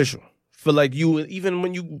beneficial. Feel like you even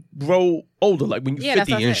when you grow older, like when you're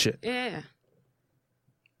 50 and shit. Yeah.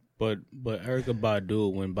 But Erykah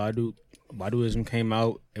Badu, when Baduism came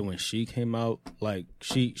out and when she came out, like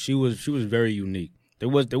she was very unique. There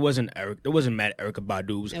wasn't mad Erykah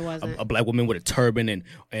Badu's It wasn't. a black woman with a turban and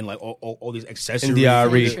like all these accessories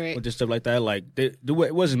NDRE. with just stuff like that. Like it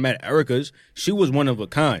wasn't mad Erykah's. She was one of a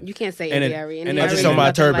kind. You can't say And then- NDRE. and I just saw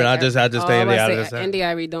my turban. I just had to stay in the out of this.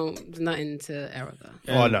 NDRE don't nothing to Erica.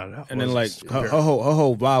 Oh no. And then like her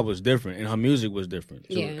whole vibe was different and her music was different.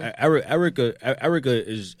 So Yeah. Erykah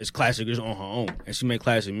is classic is on her own and she made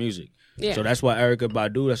classic music. Yeah. So that's why Erykah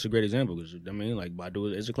Badu, that's a great example because I mean like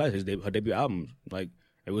Badu is a classic. Her debut album, like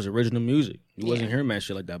it was original music. You wasn't hearing mad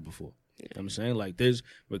shit like that before. You know what I'm saying? Like this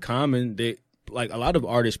with Common, they like a lot of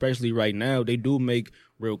artists, especially right now, they do make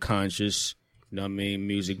real conscious, you know what I mean,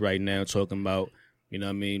 music right now, talking about, you know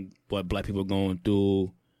what I mean, what black people going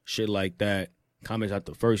through, shit like that. Common's not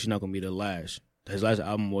the first, he's not gonna be the last. His last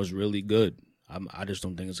album was really good. I just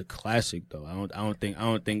don't think it's a classic though. I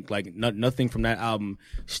don't think like nothing from that album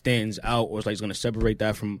stands out or it's like it's gonna separate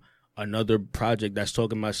that from another project that's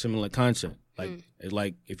talking about similar content. Like it's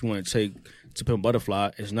like if you want to take To Pimp a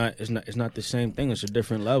Butterfly, it's not the same thing. It's a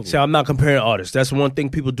different level. See, I'm not comparing artists. That's one thing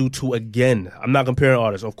people do too. Again, I'm not comparing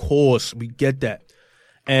artists. Of course, we get that,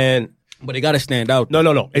 But it got to stand out. No.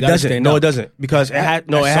 It doesn't. No, it doesn't. Because it has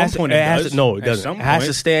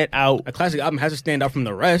to stand out. A classic album has to stand out from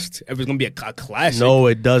the rest if it's gonna be a classic. No,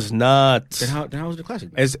 it does not. Then how is it a classic?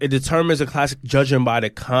 It determines a classic judging by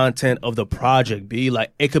the content of the project. B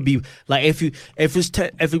like it could be like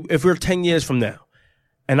if we're 10 years from now,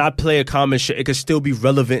 and I play a Common shit, it could still be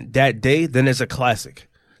relevant that day. Then it's a classic.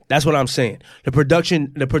 That's what I'm saying. The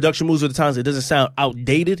production moves with the times. It doesn't sound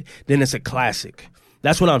outdated. Then it's a classic.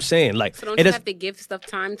 That's what I'm saying. Like, So don't you have to give stuff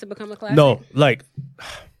time to become a classic? No, like,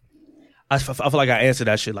 I feel like I answered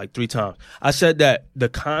that shit like 3 times. I said that the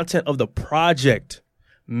content of the project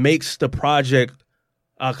makes the project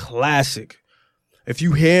A classic. If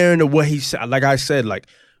you hearing what he said, like I said, like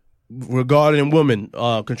regarding women,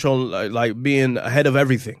 control, like being ahead of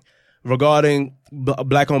everything, regarding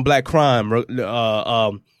black on black crime,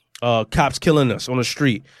 cops killing us on the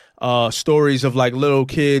street, stories of like little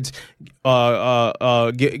kids,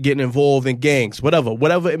 getting involved in gangs,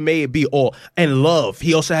 whatever it may be, and love.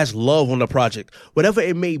 He also has love on the project. Whatever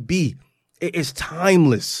it may be, it is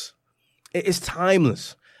timeless. It is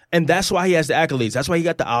timeless. And that's why he has the accolades. That's why he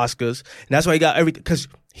got the Oscars. And that's why he got everything. Because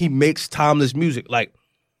he makes timeless music. Like,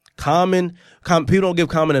 Common, people don't give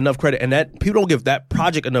Common enough credit. And that people don't give that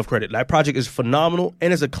project enough credit. That project is phenomenal.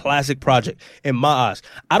 And it's a classic project in my eyes.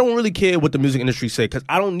 I don't really care what the music industry say. Because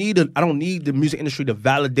I don't need the music industry to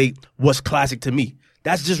validate what's classic to me.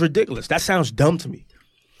 That's just ridiculous. That sounds dumb to me.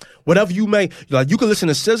 Whatever you may, like, you could listen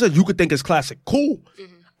to SZA, you could think it's classic. Cool.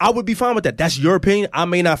 Mm-hmm. I would be fine with that. That's your opinion. I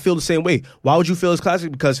may not feel the same way. Why would you feel it's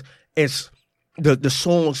classic? Because it's the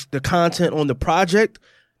songs, the content on the project,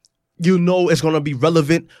 you know it's going to be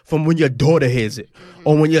relevant from when your daughter hears it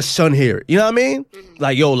or when your son hear it. You know what I mean?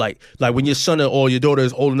 Like, yo, like when your son or your daughter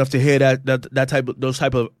is old enough to hear those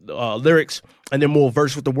type of lyrics and they're more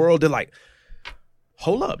versed with the world, they're like,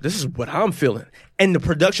 hold up, this is what I'm feeling. And the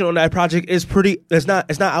production on that project is it's not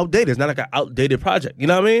outdated. It's not like an outdated project. You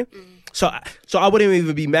know what I mean? So I wouldn't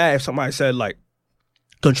even be mad if somebody said, like,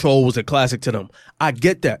 Control was a classic to them. I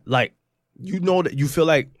get that. Like, you know that you feel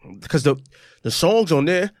like, because the songs on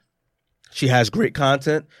there, she has great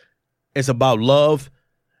content. It's about love,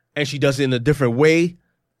 and she does it in a different way.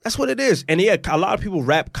 That's what it is. And yeah, a lot of people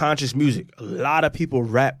rap conscious music.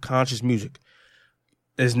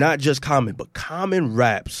 It's not just Common, but Common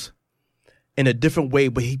raps in a different way,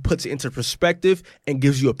 but he puts it into perspective and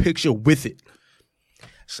gives you a picture with it.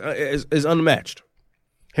 Is unmatched.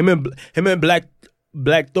 Him and Black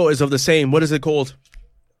Thought is of the same. What is it called?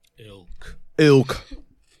 Ilk.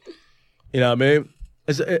 You know what I mean?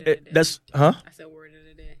 That's huh? I said word of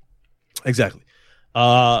the day. Exactly. You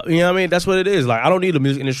know what I mean? That's what it is. Like, I don't need the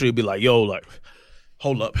music industry to be like, yo, like,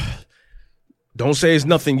 hold up, don't say it's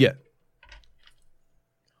nothing yet.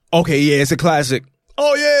 Okay, yeah, it's a classic.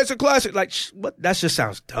 Oh yeah, it's a classic. Like, what? That just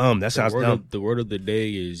sounds dumb. That sounds dumb. The word of the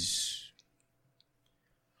day is.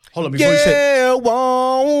 Hold on, before you say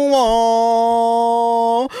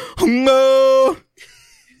no.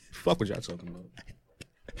 Fuck what y'all talking about.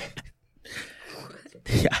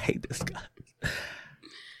 Yeah, I hate this guy. Let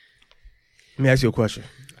me ask you a question.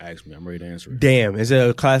 Ask me, I'm ready to answer it. Damn, is it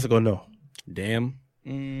a classic or no? Damn?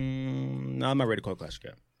 No, I'm not ready to call it classic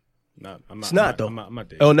yet. No, it's not though. I'm not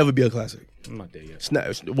there. It'll never be a classic. I'm not there yet. It's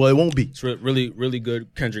not. Well, it won't be. It's really, really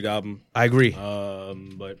good Kendrick album. I agree.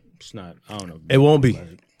 But it's not. I don't know. It won't be.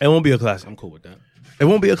 It won't be a classic. I'm cool with that. It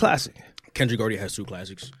won't be a classic. Kendrick already has 2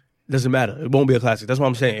 classics. Doesn't matter. It won't be a classic. That's what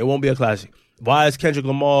I'm saying. It won't be a classic. Why is Kendrick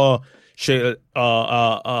Lamar, Good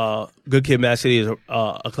Kid, Mad City is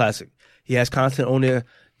a classic? He has content on there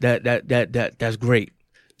that's great.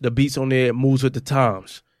 The beats on there moves with the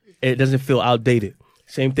times. It doesn't feel outdated.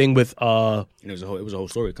 Same thing with it was a whole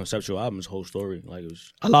story. Conceptual album's whole story. Like, it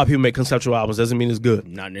was. A lot of people make conceptual albums. Doesn't mean it's good.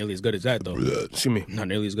 Not nearly as good as that though. Excuse me. Not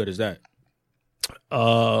nearly as good as that.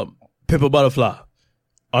 Pimp a Butterfly,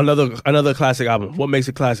 another classic album. What makes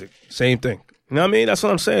it classic? Same thing. You know what I mean? That's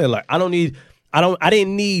what I'm saying. Like, I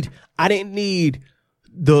didn't need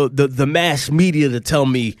the mass media to tell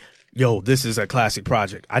me, yo, this is a classic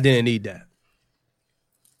project. I didn't need that.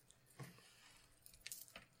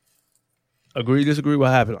 Agree, disagree?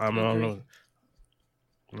 What happened? I don't know.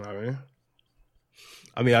 You know what I mean?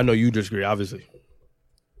 I mean, I know you disagree, obviously.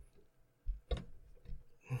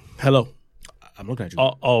 Hello. I'm looking at you.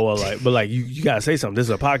 Oh, well, but you gotta say something. This is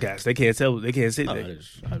a podcast. They can't tell. They can't say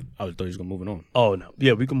that. I thought you was gonna move it on. Oh no,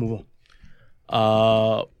 yeah, we can move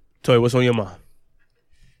on. Toy, what's on your mind?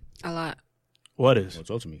 A lot. What is? Well,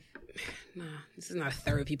 talk to me. Nah, this is not a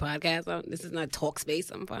therapy podcast. This is not talk space.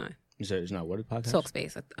 I'm fine. You said it's not what a podcast? Talk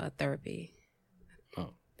space, a therapy. Oh.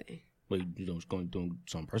 Thing. Wait, you doing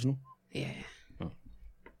something personal? Yeah. Oh.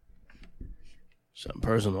 Something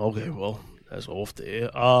personal. Okay, well, that's off the air.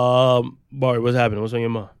 Barry, what's happening? What's on your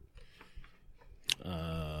mind?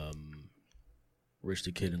 Rich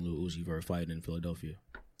the Kid and Lil Uzi Vert fighting in Philadelphia.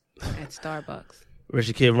 At Starbucks. Rich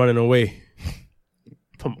the Kid running away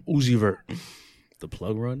from Uzi Vert. The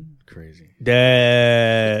plug run? Crazy.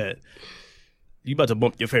 Dad. You about to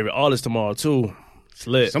bump your favorite artist tomorrow, too. It's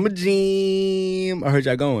lit. Summer Jam. I heard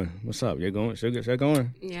y'all going. What's up? You going? Should I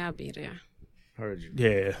going? Yeah, I'll be there. Heard you.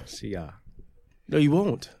 Yeah. See y'all. No, you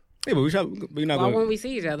won't. Yeah, but we're not Why going. won't we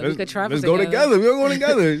see each other? We could travel Let's together. go together. We're going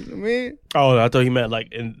together. I mean. Oh, I thought he meant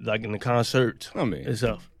like in the concert. I mean.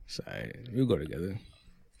 Itself. Sorry. We'll go together.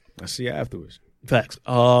 I'll see you afterwards. Facts.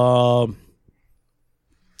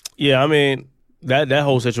 Yeah, I mean that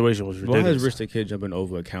whole situation was Why ridiculous. has Rich the Kid jumping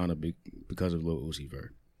over a counter because of Lil Uzi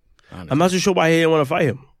Vert? Honestly. I'm not too sure why he didn't want to fight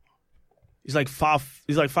him. He's like 5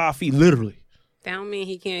 feet, literally. That don't mean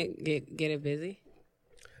he can't get it busy.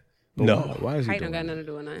 But No. Why is he Height doing don't got that? nothing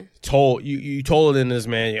to do with nothing. Told you taller than this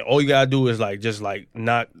man. Yeah, all you gotta do is just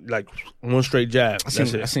knock like one straight jab. I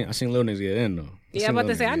That's it. seen little niggas get in though. Yeah, I'm about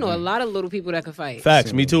to say, I know a lot of little people that can fight.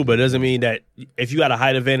 Facts, me too. But it doesn't mean that if you got a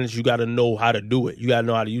height advantage, you got to know how to do it. You got to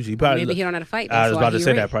know how to use it. He probably, Maybe he don't know how to fight. I That's was why about to he say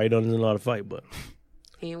ran. that. Probably don't know how to fight, but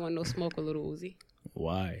He ain't want no smoke or little Uzi.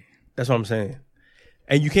 Why? that's what I'm saying.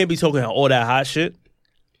 And you can't be talking all that hot shit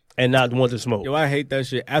and not want to smoke. Yo, I hate that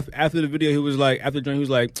shit. After the video, he was like, after the joint, he was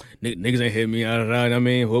like, niggas ain't hit me. I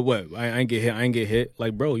mean, what? I ain't get hit. I ain't get hit.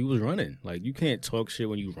 Like, bro, you was running. Like, you can't talk shit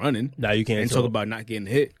when you running. Nah, you can't And talk about not getting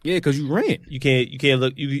hit. Yeah, because you ran. You can't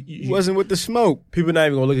look. You You wasn't with the smoke. people not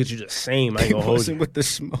even gonna look at you the same. I ain't You gonna hold wasn't you. with the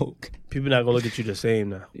smoke. People not gonna look at you the same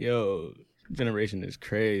now. Yo, generation is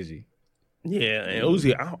crazy. Yeah, and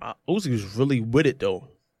Uzi, Uzi was really with it though.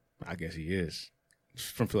 I guess he is. He's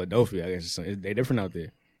from Philadelphia. I guess they different out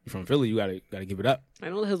there. You from Philly, you gotta give it up. I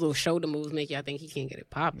know his little shoulder moves make you. I think he can't get it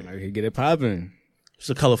popping. Like, he get it popping. It's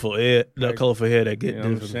a colorful hair, the colorful hair that get You know what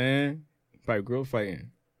I'm different. saying? Probably girl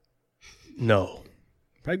fighting. No,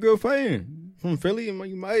 Probably girl fighting. From Philly, you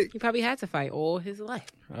might. He probably had to fight all his life.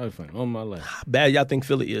 I was fighting all my life. how bad y'all think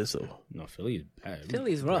Philly is though. No, Philly is bad.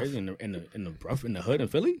 Philly's rough. Crazy. In the rough in the hood in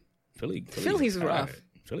Philly. Philly's bad. rough.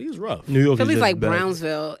 Philly is rough. New York Philly's is just like bad.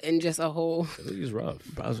 Brownsville and just a whole. Philly is rough.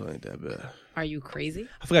 Brownsville ain't that bad. Are you crazy?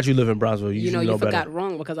 I forgot you live in Brownsville. You, You know, should you better. forgot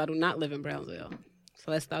wrong because I do not live in Brownsville.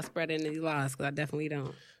 So let's stop spreading these lies because I definitely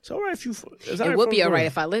don't. It's all right if you. It would be all right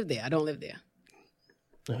if I lived there. I don't live there.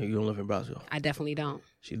 You don't live in Brownsville. I definitely don't.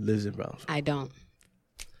 She lives in Brownsville. I don't.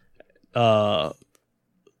 But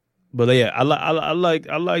yeah, I like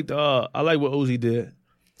what Uzi did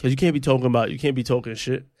because you can't be talking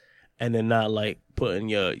shit and then not like putting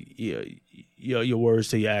your words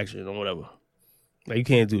to your action or whatever. Like you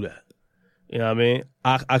can't do that. You know what I mean?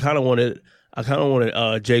 I kind of wanted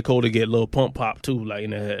J. Cole to get Lil Pump popped too, like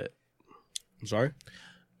in the head. I'm sorry?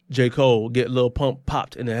 J. Cole get Lil Pump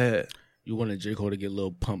popped in the head. You wanted J. Cole to get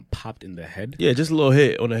Lil Pump popped in the head? Yeah, just a little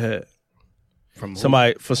hit on the head. From who?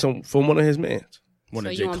 Somebody from one of his mans. One So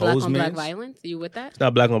of you J. want black Cole's on black mans? violence? You with that? It's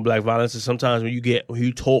not black on black violence. It's sometimes when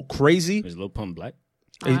you talk crazy. Is Lil Pump black?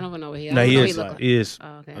 Oh, I don't even know what he is. No, I don't he know is. what he look He is. like.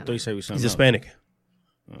 Oh, okay. I thought you said he was something He's else. Hispanic.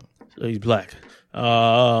 So he's black.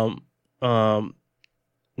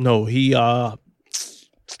 No, he So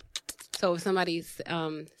if somebody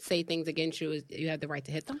say things against you, you have the right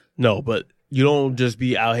to hit them? no, but you don't just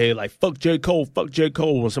be out here like fuck J. Cole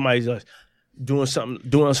when somebody's like doing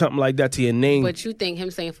something like that to your name. But you think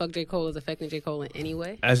him saying fuck J. Cole is affecting J. Cole in any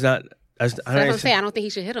way? That's not. That's That's what I'm saying. I don't think he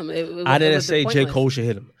should hit him. I didn't say J. Cole should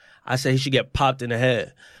hit him. I said he should get popped in the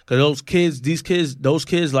head. Because those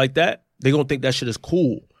kids like that, they gonna think that shit is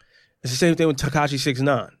cool. It's the same thing with Tekashi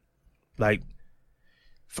 6ix9ine. Like,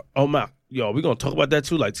 oh my, yo, we gonna talk about that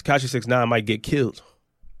too. Like Tekashi 6ix9ine might get killed.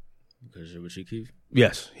 Because of what Chief Keef?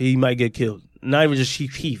 Yes, he might get killed. Not even just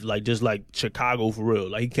Chief Keef, like just like Chicago for real.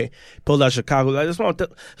 Like he can't pull out Chicago. Like that's what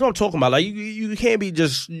I'm talking about. Like you can't be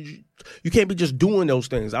just doing those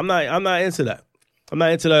things. I'm not into that. I'm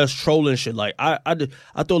not into that trolling shit. Like I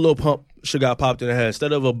thought Lil Pump should got popped in the head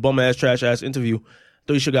instead of a bum ass trash ass interview. I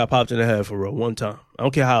thought he should got popped in the head for real one time. I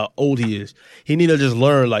don't care how old he is. He need to just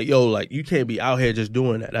learn. Like yo, like you can't be out here just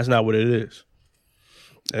doing that. That's not what it is.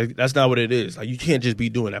 That's not what it is. Like you can't just be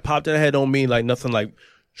doing that. Popped in the head don't mean like nothing like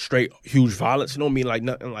straight huge violence. It don't mean like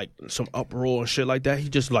nothing like some uproar and shit like that. He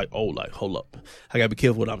just like, oh, like hold up, I gotta be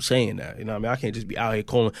careful what I'm saying now. You know what I mean? I can't just be out here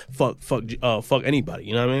calling fuck anybody.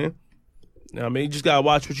 You know what I mean? You know what I mean? You just gotta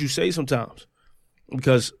watch what you say sometimes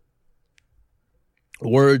because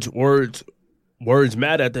words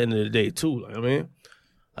matter at the end of the day too. Like, I mean,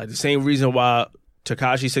 like the same reason why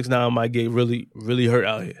Tekashi 6ix9ine might get really really hurt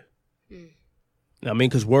out here. You know what I mean?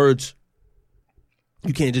 Because words,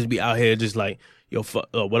 you can't just be out here just like, yo, fuck,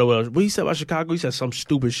 whatever. What he said about Chicago, he said some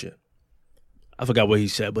stupid shit. I forgot what he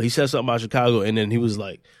said, but he said something about Chicago, and then he was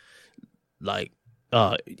like, I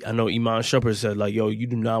know Iman Shumpert said, like, yo, you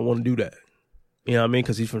do not want to do that. You know what I mean?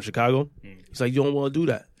 Because he's from Chicago. He's like, you don't want to do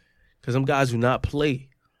that. Because them guys do not play.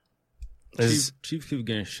 Chief Keef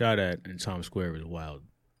getting shot at in Times Square is wild.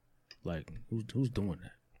 Like, who's doing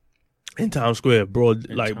that? In Times Square,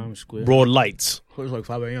 Times Square. broad lights. It was like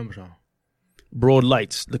 5 a.m. or something. Broad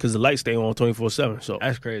lights, because the lights stay on 24/7. So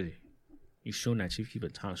That's crazy. You shooting at Chief Keef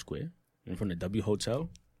at Times Square in front of the W Hotel?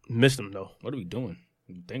 missed them though. What are we doing?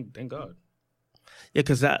 Thank God. Yeah,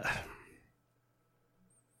 because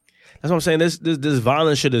That's what I'm saying. This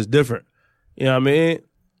violent shit is different. You know what I mean?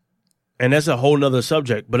 And that's a whole nother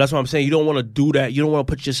subject. But that's what I'm saying. You don't want to do that. You don't want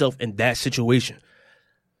to put yourself in that situation.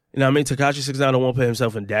 You know what I mean? Tekashi 6ix9ine don't want to put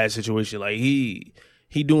himself in that situation. Like he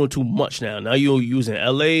doing too much now. Now you using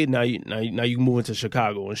LA. Now you moving to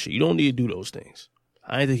Chicago and shit. You don't need to do those things.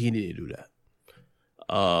 I didn't think he needed to do that.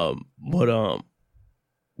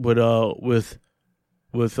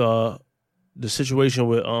 With the situation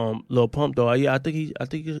with Lil Pump though, I think he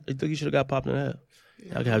should have got popped in the head.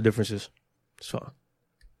 I can have differences. It's fine.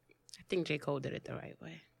 I think J. Cole did it the right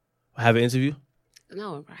way. Have an interview?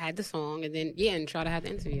 No, I had the song and then and try to have the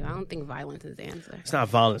interview. I don't think violence is the answer. It's not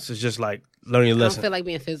violence. It's just like learning your I don't lesson. feel like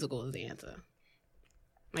being physical is the answer.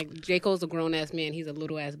 Like J. Cole's a grown ass man. He's a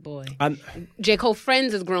little ass boy. J. Cole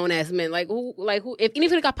friends is grown ass men. Like who? If even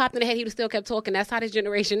if he got popped in the head, he would have still kept talking. That's how this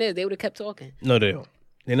generation is. They would have kept talking. No, they don't.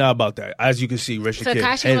 They're not about that. As you can see, Richard Kidd.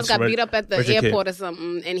 Tekashi once got beat up at the airport or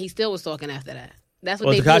something, and he still was talking after that. That's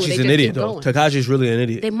what they Tekashi's do. an idiot though. Tekashi's really an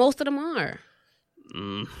idiot. Most of them are.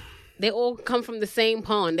 They all come from the same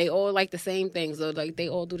pond. They all like the same things. So like they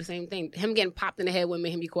all do the same thing. Him getting popped in the head wouldn't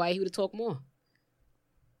make him be quiet. He would have talked more.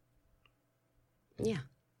 Yeah.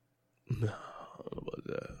 No, I don't know about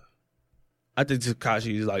that. I think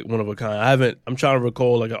Tekashi is like one of a kind. I'm trying to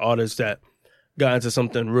recall like an artist that got into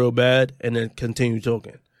something real bad and then continued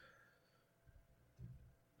talking.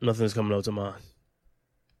 Nothing's coming up to mind.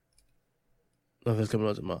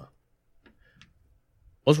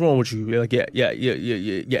 What's wrong with you? Like,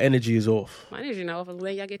 your energy is off. My energy not off. I was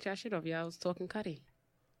letting y'all get y'all shit off. Y'all was talking Cudi.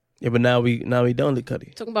 Yeah, but now we done with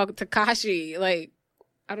Cudi. Talking about Tekashi. Like,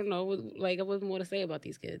 I don't know. Like, I wasn't more to say about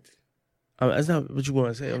these kids. That's not what you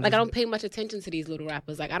want to say. I don't pay much attention to these little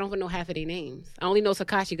rappers. Like, I don't even know half of their names. I only know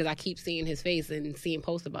Tekashi because I keep seeing his face and seeing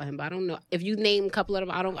posts about him. But I don't know. If you name a couple of them,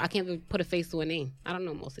 I can't even put a face to a name. I don't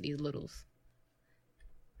know most of these littles.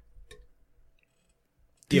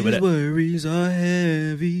 These worries are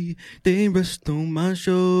heavy. They rest on my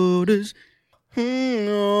shoulders.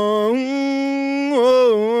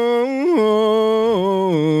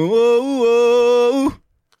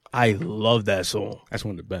 I love that song. That's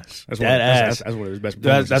one of the best. That's one of his best.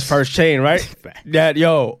 That's First Chain, right? That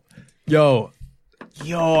yo,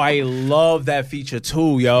 I love that feature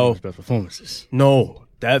too, yo. Best performances. No,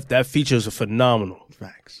 that feature is phenomenal.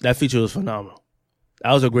 Facts. That feature was phenomenal.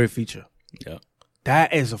 That was a great feature. Yeah.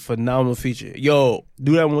 That is a phenomenal feature. Yo,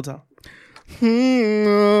 do that one more time.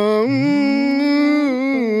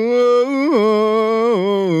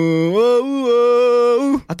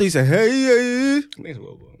 I thought you said hey.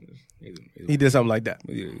 He did something like that.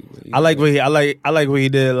 I like what he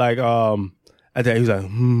did. Like I think he was like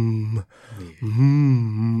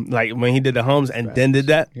like when he did the hums and then did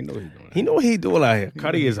that. He know what he doing out here.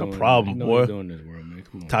 Cudi is a problem, boy.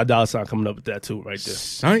 Ty Dolla $ign coming up with that too, right there.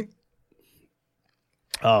 Sign.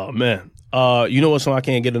 Oh man, you know what song I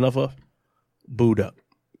can't get enough of? Booed Up.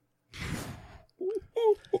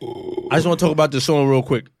 I just want to talk about this song real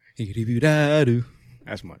quick.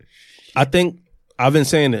 That's my. I think I've been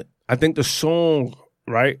saying it. I think the song,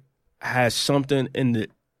 right, has something in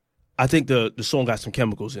it. I think the song got some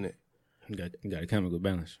chemicals in it. You got a chemical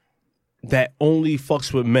balance. That only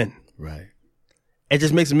fucks with men. Right. It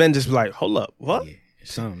just makes men just be like, hold up, what? Yeah,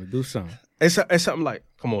 it's something. Do something. It's something like,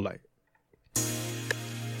 come on, like.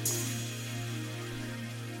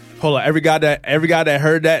 Hold up, every guy that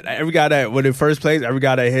heard that, every guy that when it first plays, every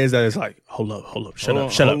guy that hears that is like, hold up, shut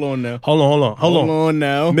up. Hold on now. Hold on. Hold on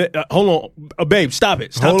now. Hold on, babe, stop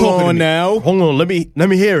it. Stop Hold talking on to me. now. Hold on, let me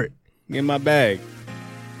hear it. Get my bag.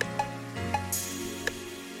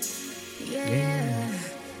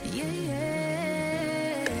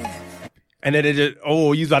 And then it just,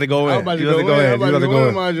 you about to go in. I'm about to go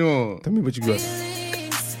in. Tell me what you got.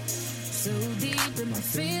 So deep in my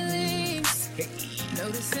feelings.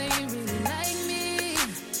 Notice they ain't really like me.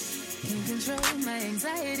 Can't control my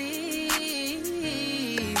anxiety.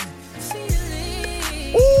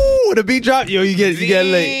 Feeling. Ooh, the beat drop. Yo, you get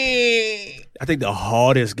late. I think the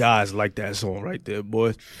hardest guys like that song right there,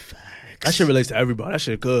 boy. That shit relates to everybody. That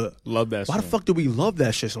shit good. Love that song. Why the fuck do we love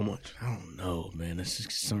that shit so much? I don't know, man. That's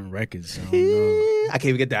just certain records. I don't know. I can't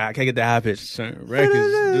even get that. I can't get that high pitch. Certain records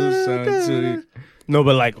do something to you. No,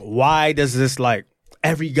 but like, why does this like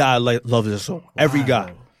every guy like loves this song? Every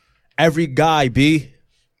guy, B.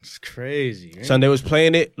 It's crazy. Man. Son, they was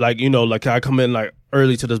playing it like like I come in like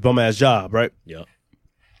early to this bum ass job, right? Yeah.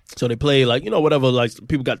 So they play like whatever, like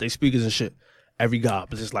people got their speakers and shit. Every guy,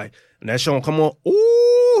 but it's like, and that song come on,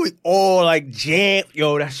 ooh, all like jam,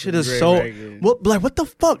 yo, that shit is so what the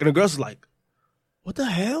fuck? And the girls is like, what the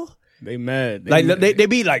hell? They mad. They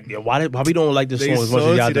be like, yeah, why we don't like this song as much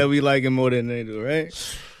as y'all do? That we like it more than they do, right?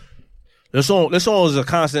 This song is a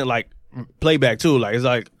constant like playback too. Like it's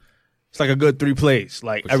like a good 3 plays.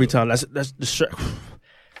 Like every time. That's the strap.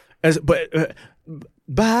 But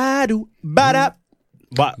badu bada.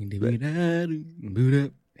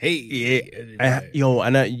 Hey, yeah. Yo,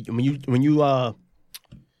 and when you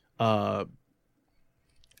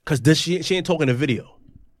cause this she ain't talking the video.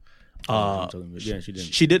 yeah, she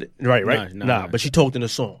didn't. She did it right. Nah. But she talked in the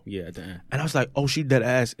song. Yeah, at the end. And I was like, oh, she dead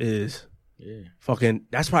ass is Yeah.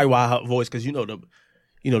 that's probably why her voice, cause them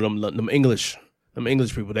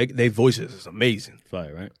English people, they voices is amazing.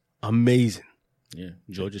 Fire, right? Amazing. Yeah.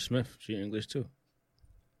 Georgia Smith, she English too.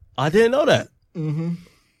 I didn't know that. Mm-hmm.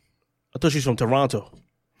 I thought she's from Toronto.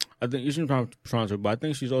 I think she's from Toronto, but I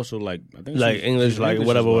think she's also like English, she's like English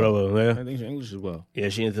whatever, as well. whatever. Yeah. I think she's English as well. Yeah,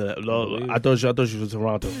 she into that. I thought she was from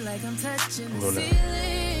Toronto. Like I'm touching the know.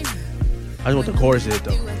 ceiling. I just want the chorus hit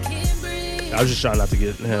though. I can't breathe. I was just trying not to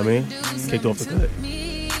get, you know what I mean, kicked off the cut.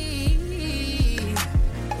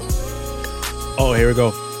 Oh, here we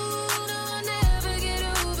go.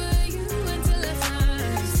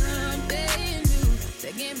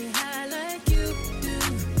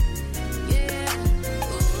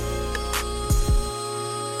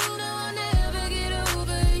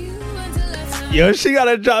 Yo, she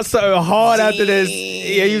gotta drop something hard after this.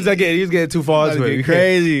 Yeah, he was getting too far into it. You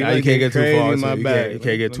Crazy. Nah, you can't get too far into My it. You bad.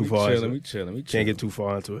 can't get too far into Let me it. chill. Can't get too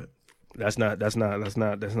far into it. That's not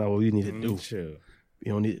what we need to do. Chill.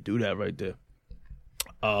 You don't need to do that right there.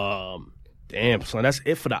 Damn, son, that's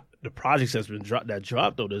it for the projects that's been dropped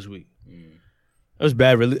though this week. It was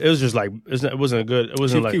bad. Really, it was just like it wasn't good. It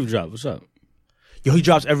wasn't Chief like Keef drop. What's up? yo. He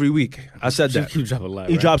drops every week. I said Chief that. Keef drop a lot.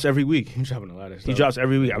 He right? drops every week. He's dropping a lot of stuff. He drops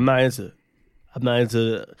every week. I'm not into.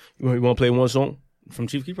 You want to play one song? From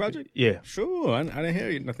Chief Keef Project. Yeah, Sure. I didn't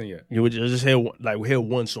hear nothing yet. you would just hear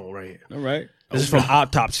one song right here. All right. This is from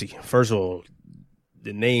Autopsy. First of all,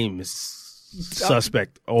 the name is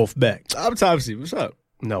suspect off back. Autopsy. What's up?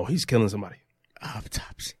 No, he's killing somebody.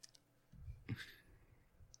 Autopsy.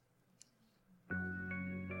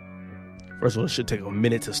 First of all, it should take a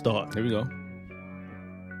minute to start. Here we go.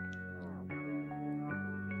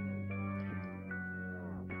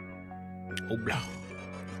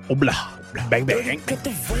 Obla. Bang bang. Cut the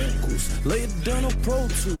vocals, lay it down on Pro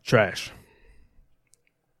Tools. Trash.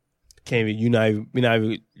 Can't even.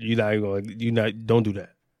 Don't do that.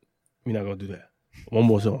 We're not gonna do that. One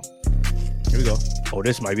more song. Here we go. Oh,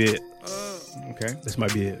 this might be it. Okay. This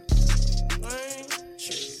might be it.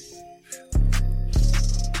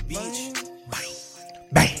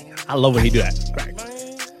 Bang. I love when he do that. Bang.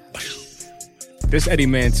 This Eddie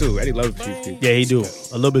man too. Eddie loves Chief Keef. Yeah, he do.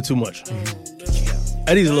 A little bit too much.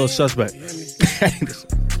 Eddie's a little suspect.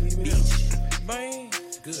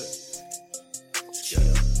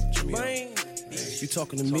 You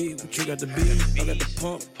talking to me? What you got the beat? I got the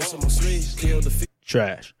pump. It's on my sleeve. Kill the feet.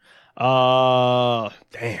 Trash. Damn,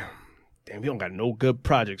 we don't got no good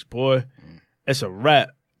projects, boy. It's a wrap.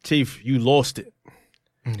 Chief, you lost it.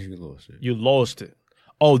 You lost it. You lost it.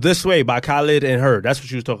 Oh, This Way by Khalid and Her. That's what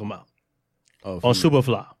you was talking about. Oh, On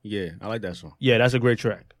Superfly. Yeah, I like that song. Yeah, that's a great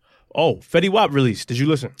track. Oh, Fetty Wap released. Did you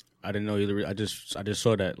listen? I didn't know either. I just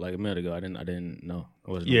saw that like a minute ago. I didn't know.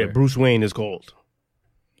 I wasn't Yeah, aware. Bruce Wayne is called.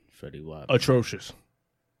 Freddie Wap. Atrocious.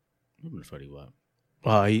 Remember Freddie Wap.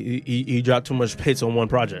 He dropped too much hits on one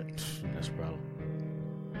project. That's a problem.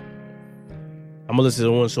 I'm gonna listen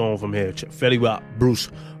to one song from here. Fetty Wap, Bruce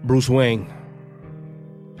Wayne.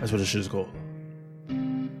 That's what the shit is called.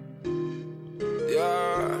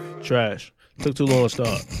 Yeah. Trash. Took too long to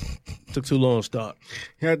start.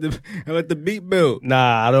 You had to let the beat build.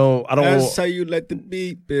 Nah, I don't. That's how you let the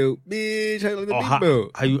beat build, bitch. How you let the beat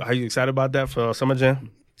build. How you excited about that for Summer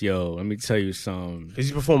Jam? Yo, let me tell you something. Because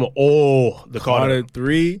he's performing all the Carter Carter.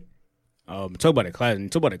 3. Talk about a classic.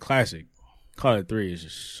 Talk about a classic. Carter 3 is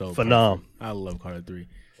just so Phenomenal. perfect. I love Carter 3.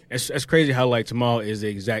 It's crazy how like tomorrow is the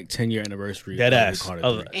exact 10-year anniversary. Dead of ass. Carter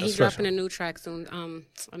Oh, 3. And he's dropping a new track soon,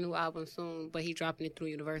 a new album soon, but he's dropping it through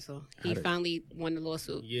Universal. He finally won the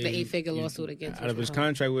lawsuit, Yeah, the 8-figure lawsuit against out of his Universal.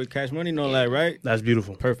 contract with Cash Money and all that, right? That's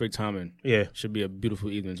beautiful. Perfect timing. Yeah. Should be a beautiful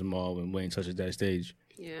evening tomorrow when Wayne touches that stage.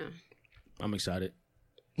 Yeah. I'm excited.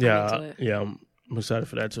 Yeah. into it. Yeah. I'm excited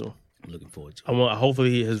for that too. I'm looking forward to it. I want.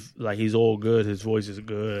 Hopefully, he's all good. His voice is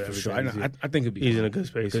good. For sure. everything. I think he'll be He's fine. in a good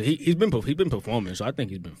space. 'Cause he's been performing, so I think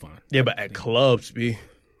he's been fine. Yeah, but at clubs, be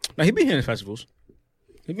Now he been here in festivals.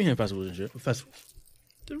 He been here in festivals and shit. festivals.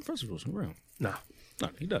 Different festivals, for real. Nah, No,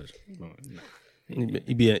 he does. No,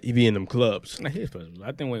 he be in them clubs. Nah, he is festivals.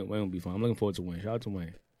 I think Wayne will be fine. I'm looking forward to Wayne. Shout out to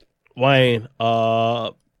Wayne. Wayne,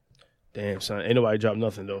 damn son, ain't nobody dropped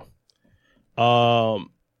nothing though.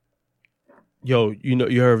 Yo,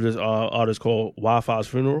 you heard of this artist called Wi-Fi's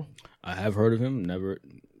Funeral? I have heard of him. Never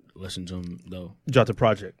listened to him though. Dropped a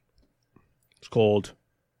project. It's called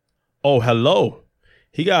Oh Hello.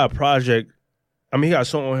 He got a project. I mean, he got a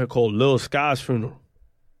song on here called Lil Sky's Funeral.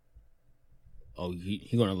 Oh, he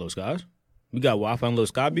going to Lil Sky's? We got Wi-Fi and Lil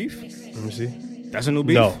Sky beef? Let me see. That's a new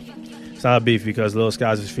beef? No, it's not a beef because Lil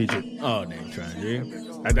Sky's is featured. Oh, damn, trying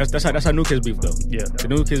to That's how New Kids beef, though. Yeah. The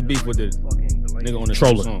New Kids beef with the nigga on the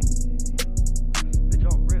Trolling. song.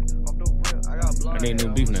 I need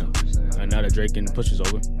new beef now. And now that Drake and Push is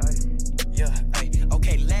over.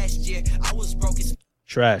 Okay, last year I was broke as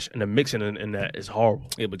Trash. And the mixing in that is horrible.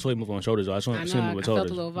 Yeah, but Toy move on shoulders. I saw I him know, move with I felt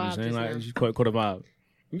shoulders. a little You know what I'm vibe saying? just Like, now. you caught a vibe.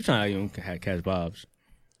 You trying to even catch vibes.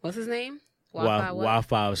 What's his name? Wi-Fi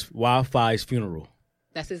what? Wi-Fi's funeral.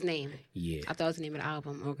 That's his name. Yeah. I thought it was the name of the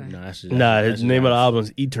album. Okay. No, that's his, Nah, that's the name of the album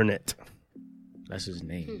is Ethernet. That's his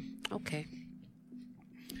name. Okay.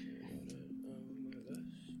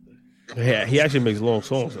 Yeah, he actually makes long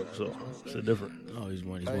songs, though, so it's a different. Oh, he's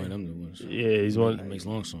one of them new ones. Yeah, he's He one. makes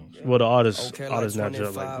long songs. Well, the artist Okay, not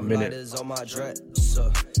just like a minute. lighters on my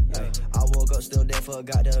dresser. Ay, I woke up still there,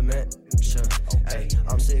 forgot to mention. Ay,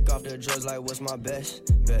 I'm sick off the drugs, like what's my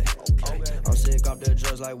best bet? Ay, I'm sick off the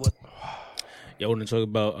drugs, like what? Y'all want to talk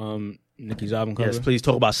about Nicki's album cover? Yes, please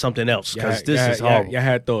talk about something else because this is y'all horrible.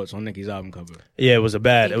 had thoughts on Nicki's album cover. Yeah, it was a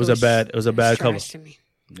bad. I It think was a bad cover. trash to me.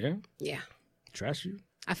 Yeah? Yeah. Trash you?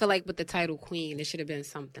 I feel like with the title Queen, it should have been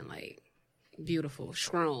something like beautiful,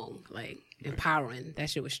 strong, like empowering.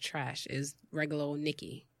 That shit was trash. Is regular old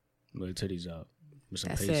Nicki. With the titties out. With some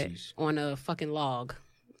That's pasties. it. On a fucking log.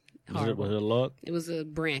 Was it a log? It was a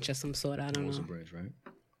branch of some sort. I It don't was a know. branch, right?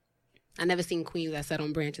 I never seen queens that sat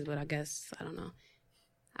on branches, but I guess I don't know.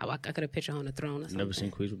 I could have pictured her on a throne or something. Never seen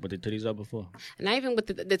Queens with the titties out before. Not even with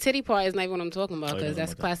the titty part is not even what I'm talking about Oh, you because don't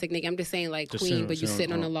that's know about classic Nicki. I'm just saying like Just queen, but you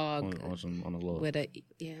sitting on a log On a log. with a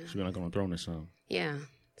yeah, She been like on a throne or something. yeah,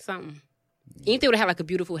 something. Even if they would have had like a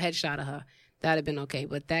beautiful headshot of her, that'd have been okay.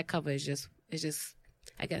 But that cover is just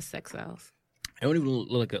I guess sex sells. It don't even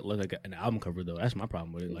look like an album cover though. That's my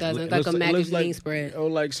problem with it. Doesn't. It Like a looks magazine spread. Or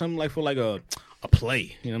like something like for like a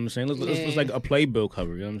play. You know what I'm saying? It looks like a playbill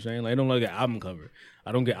cover. You know what I'm saying? Like, I don't like an album cover.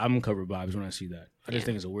 I don't get album cover vibes when I see that. I just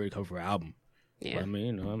think it's a weird cover for an album. Yeah, But I mean,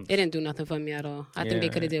 you know, it didn't do nothing for me at all. I think they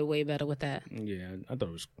Yeah. could have did way better with that. yeah, I thought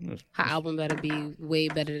it was. Her album better be way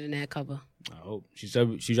better than that cover. I hope she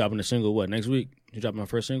said she's dropping a single. What next week? She dropping her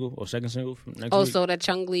first single or second single next Oh, week? so that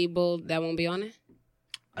Chung Lee bull that won't be on it.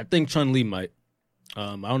 I think Chun Li might.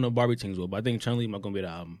 I don't know if Barbie Tings will, but I think Chun Li might gonna be the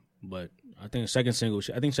album. But I think second single.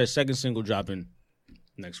 I think she said second single dropping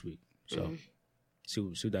next week. So see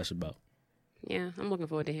what that's about. Yeah, I'm looking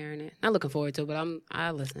forward to hearing it. Not looking forward to, but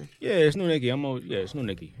I listen. Yeah, it's new Nicki. It's new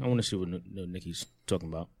Nicki. I want to see what new Nicki's talking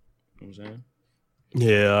about. You know what I'm saying?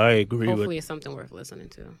 Yeah, I agree Hopefully, it's something worth listening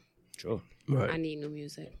to. Sure. with. I Right. need new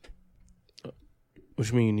music. What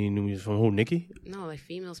you mean you need new music from who? Nicki? No, like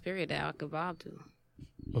female spirit that I could vibe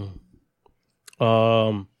to.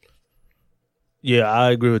 Yeah,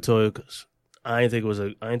 I agree with Toya because I didn't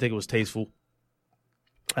think it was tasteful.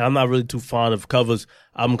 I'm not really too fond of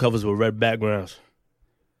album covers with red backgrounds.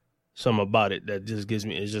 Something about it that just gives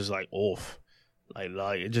me, it's just like off.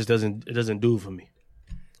 Like it just doesn't do it for me.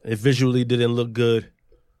 It visually didn't look good.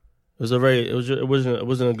 It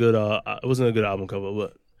wasn't a good album cover,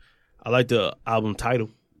 but I like the album title,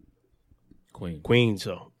 Queen.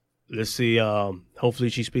 So let's see. Hopefully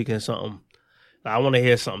she's speaking something. I want to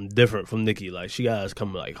hear something different from Nicki. Like she got us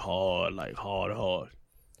coming like hard.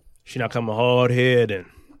 She not coming hard here, then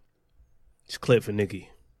it's clip for Nicki.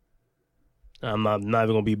 I'm not even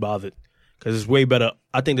gonna be bothered because it's way better.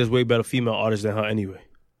 I think there's way better female artists than her anyway.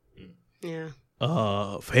 Yeah.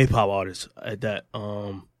 For hip hop artists at that.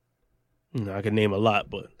 I can name a lot,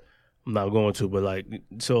 but I'm not going to. But I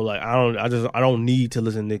don't need to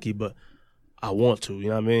listen to Nicki, but I want to. You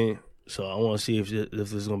know what I mean? So I want to see if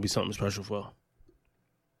there's gonna be something special for her.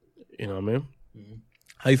 You know what I mean? Mm-hmm.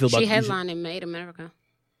 How you feel about She headlined in Made America.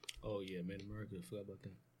 Oh yeah, Made America. I forgot about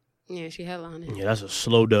that. Yeah, she headlined it. Yeah, that's a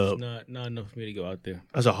slow dub. Not enough for me to go out there.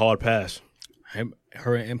 That's a hard pass.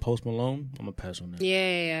 Her and Post Malone, I'm gonna pass on that.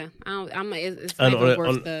 Yeah. It's not even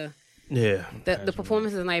worth the. Yeah. The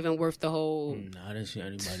performance is not even worth the whole. Nah, I didn't see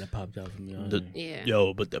anybody that popped out for me. Honestly. Yeah.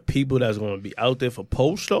 Yo, but the people that's gonna be out there for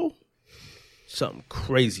Post though, something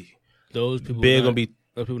crazy. Those people Bear gonna be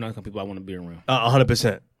those people not people I want to be around.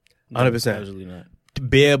 100%. 100%. Absolutely not.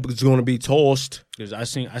 Bear is gonna be tossed. Because I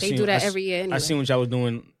seen do that every year anyway. I seen what y'all was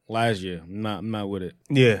doing last year. I'm not with it.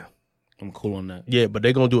 Yeah. I'm cool on that. Yeah, but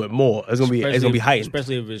they're gonna do it more. It's gonna be heightened.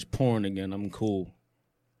 Especially if it's porn again. I'm cool.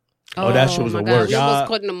 Oh, that shit was my the God. worst. We almost Y'all-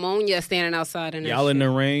 caught pneumonia standing outside in that Y'all in shit. the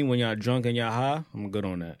rain when y'all drunk and y'all high. I'm good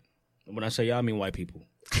on that. When I say y'all, I mean white people.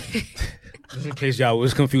 Just in case y'all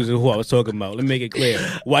was confused with who I was talking about, let me make it clear.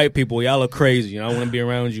 White people, y'all are crazy. I don't want to be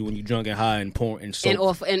around you when you drunk and high and porn and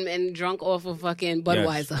soap. And drunk off of fucking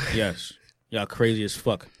Budweiser. Yes. Y'all crazy as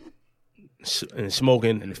fuck. And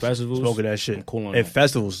smoking. And festivals. Smoking that shit. I'm cool on and that.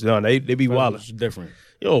 festivals, no, they be wild. It's different.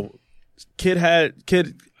 Yo,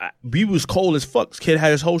 we was cold as fuck. Kid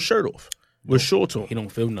had his whole shirt off. With shorts on. He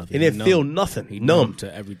don't feel nothing. He didn't feel nothing. He numb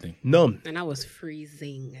to everything. Numb. And I was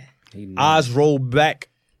freezing. Eyes rolled back.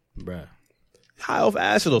 Bruh. High off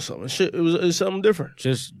acid or something. Shit, it was something different.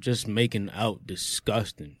 Just making out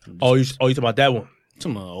disgusting. You talking about that one?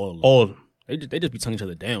 Talking about all of them. All of them. They just be tonguing each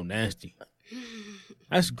other down nasty.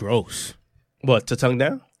 That's gross. What, to tongue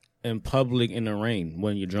down? In public in the rain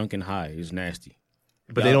when you're drunk and high is nasty.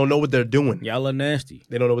 But they don't know what they're doing. Y'all are nasty.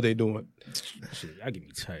 They don't know what they're doing. Shit, y'all get me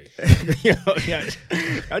tight.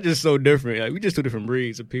 Y'all just so different. Like, we just two different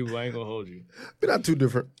breeds of people. I ain't gonna hold you. We're not too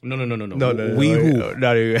different. No. No. We who?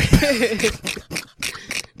 Not even.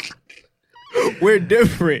 We're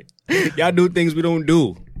different. Y'all do things we don't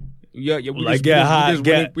do. Yeah, Get high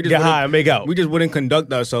and make out. We just wouldn't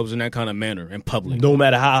conduct ourselves in that kind of manner in public. No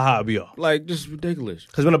matter how high we are. Like, just ridiculous.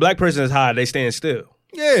 Because when a black person is high, they stand still.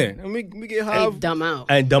 Yeah, and we get high. They dumb out.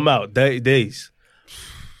 And dumb out. Days.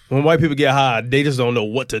 When white people get high, they just don't know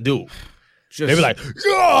what to do. They be like,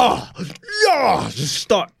 yeah, just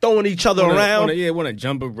start throwing each other around. Want to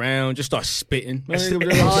jump around, just start spitting.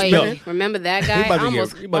 Oh, yeah. Remember that guy? You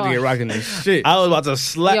about to get rocking this shit. I was about to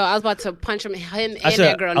slap. Yo, I was about to punch him and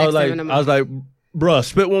that girl next to him in the mouth. I was like, bruh,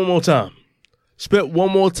 spit one more time. Spit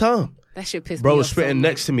one more time. That shit pissed me off. Bro was spitting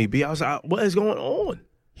next to me, B. I was like, what is going on?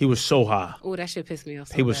 He was so high. Oh, that shit pissed me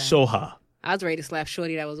off. He was so high. I was ready to slap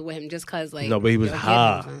Shorty that was with him just because, like. No, but he was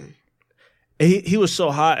high. He was so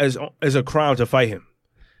high as a crime to fight him.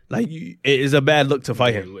 Like, it is a bad look to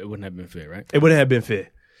fight him. It wouldn't have been fair, right? It wouldn't have been fair.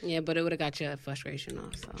 Yeah, but it would have got your frustration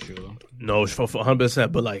off. So. Sure. No, for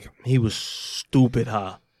 100%. But like, he was stupid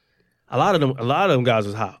high. A lot of them guys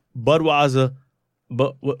was high. Budweiser,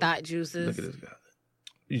 but what? Thought juices. Look at this guy.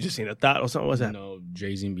 You just seen a thought or something? What's that? No,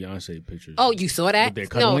 Jay-Z and Beyonce pictures. Oh, you saw that? They're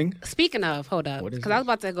cuddling? No. Speaking of, hold up, What is because I was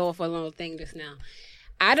about to go for a little thing just now.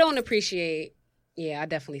 I don't appreciate. Yeah, I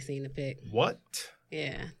definitely seen the pic. What?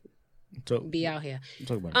 Yeah, So, be out here.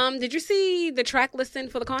 talk about it. Did you see the track listing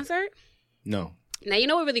for the concert? No. Now you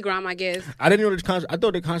know what really grind my gears. I didn't know the concert. I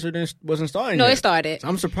thought the concert wasn't starting No, yet. it started.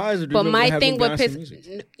 I'm surprised. But my thing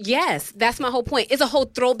with yes, that's my whole point. It's a whole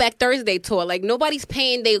Throwback Thursday tour. Like nobody's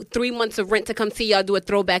paying they 3 months of rent to come see y'all do a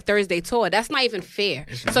Throwback Thursday tour. That's not even fair.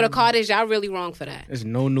 So the Carters, y'all really wrong for that. There's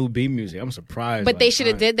no new B music. I'm surprised. But they should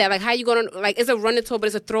have did that. Like how you gonna like it's a running tour, but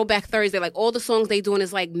it's a Throwback Thursday. Like all the songs they doing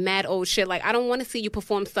is like mad old shit. Like I don't want to see you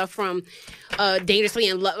perform stuff from Dangerously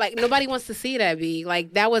in Love. Like nobody wants to see that. B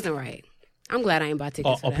like that wasn't right. I'm glad I ain't bought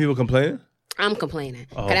tickets. Are people complaining? I'm complaining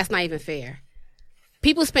because that's not even fair.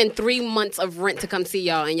 People spend 3 months of rent to come see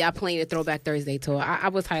y'all, and y'all playing a Throwback Thursday tour. I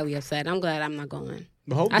was highly upset. I'm glad I'm not going.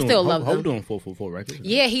 I still love them. Hope doing 444 records.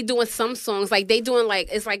 Yeah, he doing some songs. Like they doing like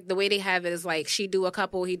it's like the way they have it is like she do a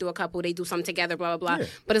couple, he do a couple, they do something together, blah blah blah.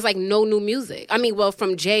 Yeah. But it's like no new music. I mean, well,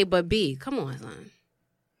 from Jay, but B, come on, son.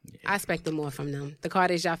 Yeah. I expected more from them. The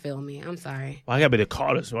Carters, y'all feel me? I'm sorry. Well, I gotta be the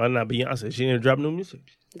Carters. Why not Beyonce? She didn't drop new music.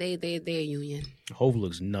 They a union. Hove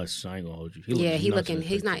looks nuts. So I ain't gonna hold you.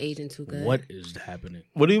 He's not aging too good. What is happening?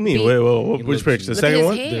 What do you mean? Wait, which picture? The second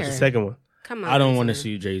one? hair. The second one. Come on. I don't want to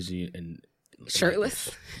see Jay-Z and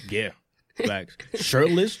shirtless. Yeah, facts.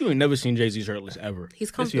 Shirtless? You ain't never seen Jay-Z shirtless ever.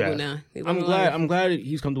 He's comfortable have. now. I'm glad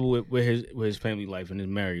he's comfortable with his family life and is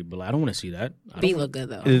married. But I don't want to see that. B look good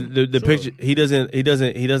though. The picture. He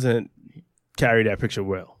doesn't carry that picture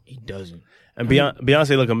well. He doesn't. And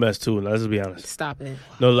Beyonce look a mess too. Let's just be honest. Stop it.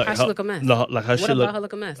 No, like How she look a mess? No, like her What shit about her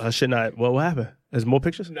look a mess? Her shit not. What happened? There's more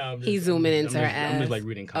pictures. No, He's zooming into her ass. I'm just like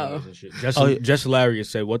reading comments and shit. Oh, Jess Hilarious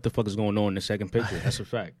said, "What the fuck is going on in the second picture?" That's a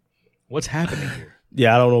fact. What's happening here?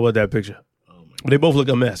 Yeah, I don't know what that picture. But they both look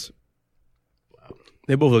a mess.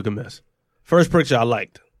 They both look a mess. First picture I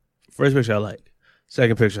liked.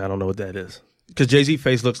 Second picture I don't know what that is. Because Jay-Z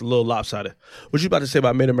face looks a little lopsided. What you about to say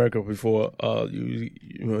about Made America before you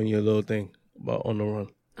and your little thing about On the Run?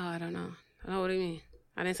 Oh, I don't know. What do you mean?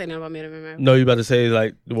 I didn't say nothing about Made in America. No, you about to say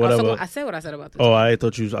like whatever. I said what I said about this. Oh, I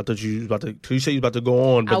thought you was about to. You said you was about to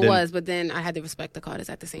go on. But but then I had to respect the Carters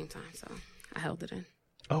at the same time, so I held it in.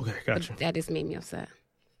 Okay, got you. That just made me upset.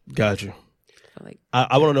 Got you. So like,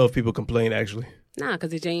 I want to know if people complain actually. nah,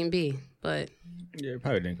 because it's J and B, but Yeah,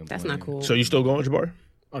 probably didn't complain. that's not cool. So you still going, Jabari?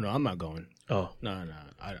 Oh no, I'm not going. Oh, No.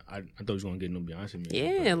 I thought he was gonna get new Beyonce music.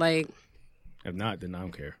 yeah, like but if not, then I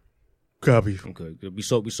don't care. copy. I'm good. We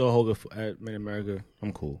saw Hov at Made in America.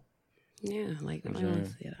 I'm cool. yeah, like I'm nobody wants saying.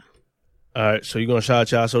 to see that. All right, so you gonna shout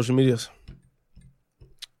out y'all social medias?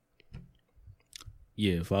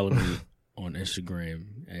 Yeah, follow me on Instagram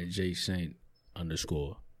at jsaint_.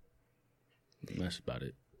 That's about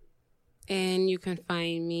it. And you can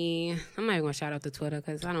find me, I'm not even going to shout out the Twitter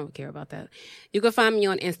because I don't care about that. You can find me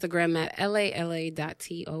on Instagram at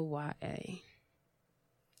lala.toya.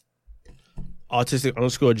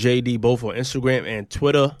 Autistic_JD, both on Instagram and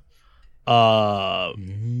Twitter. Go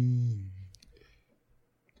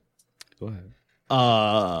ahead.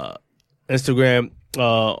 Instagram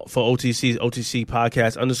for OTC's OTC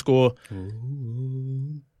podcast _.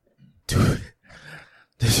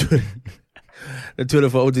 The Twitter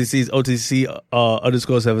for OTC's OTC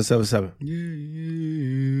 _777.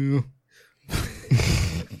 Yeah.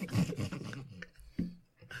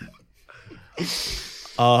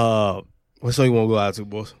 What song you want to go out to,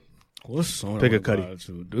 boss? What song? Pick a I wanna Cudi. go out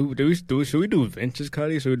to? Should we do vintage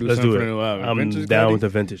Cudi? Should we do Let's something do it. from the I'm vintage down Cudi? with the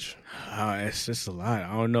vintage. It's just a lot.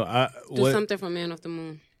 I don't know. Do something from Man of the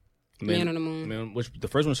Moon. Man on the Moon. Man, which the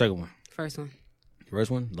first one, or second one? First one.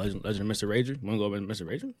 First one, Legend of Mr. Rager. Want to go with Mr.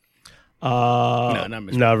 Rager? No, not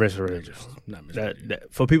Mr. Not Mr. Rager. Not Mr. That, Rager.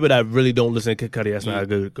 that for people that really don't listen to Kid Cudi, that's not a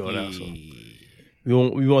good going out. So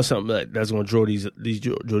we want something that's gonna draw these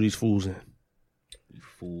fools in. You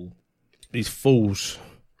fool. These fools.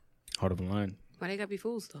 Heart of a Lion. Why they gotta be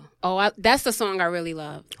fools though? Oh, that's the song I really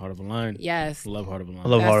love. Heart of a Lion. Yes, I love Heart of a Lion. I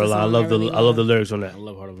love That's Heart of the Line. I song love I the really I love the love. lyrics on that. I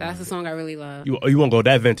love Heart of a that's the Lion. song I really love. You want to go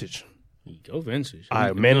that vintage? Go vintage. All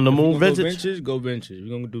right, Man on the Moon If we gonna vintage? Go vintage. We're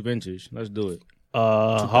going to do vintage. Let's do it.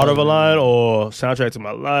 Heart of a Lion or Soundtrack to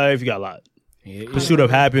My Life? You got a lot. Yeah, Pursuit of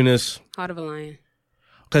Happiness. Heart of a Lion.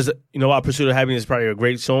 Because you know what, Pursuit of Happiness is probably a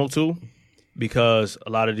great song too. Because a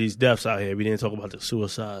lot of these deaths out here, we didn't talk about the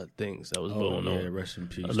suicide things that was going yeah, on. rest in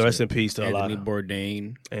peace. Rest in peace to a lot Anthony of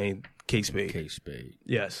Bourdain. and Kate Spade. K Spade.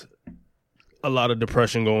 Yes, a lot of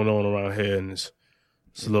depression going on around here, and it's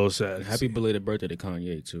a little sad. Happy belated birthday to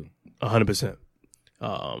Kanye too. 100%.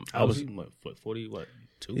 I was. What 40? What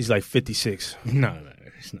 2? He's like 56. No,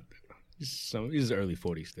 it's not. He's early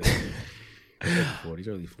 40s still. Early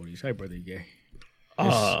 40s. Happy birthday, gay.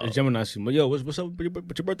 It's Gemini season. But yo, what's up with your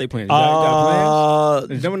birthday plans? You got plans?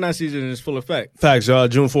 The Gemini season is full effect. Facts.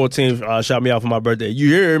 June 14th. Shout me out for my birthday. You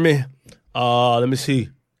hear me? Let me see.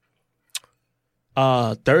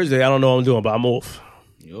 Thursday, I don't know what I'm doing, but I'm off.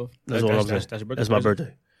 Yo, That's what I'm saying. That's your birthday. That's my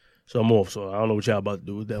birthday. So I'm off. So I don't know what y'all about to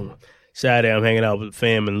do with that one. Saturday, I'm hanging out with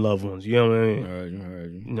fam and loved ones. You know what I mean? Heard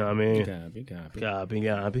you. You know what I mean?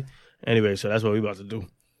 Happy. Anyway, so that's what we about to do.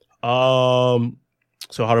 So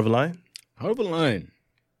Heart of a Lion? Heart of a Lion.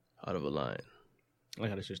 Heart of a Lion. I like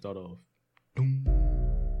how this shit start off.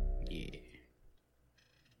 Yeah.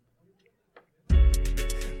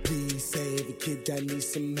 Please save a kid that needs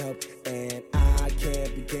some help. And I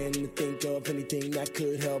can't begin to think of anything that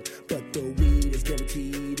could help. But the weed is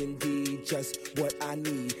guaranteed indeed just what I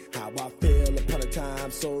need. How I feel upon a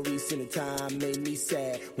time so recent in time made me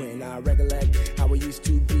sad. When I recollect how I used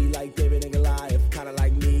to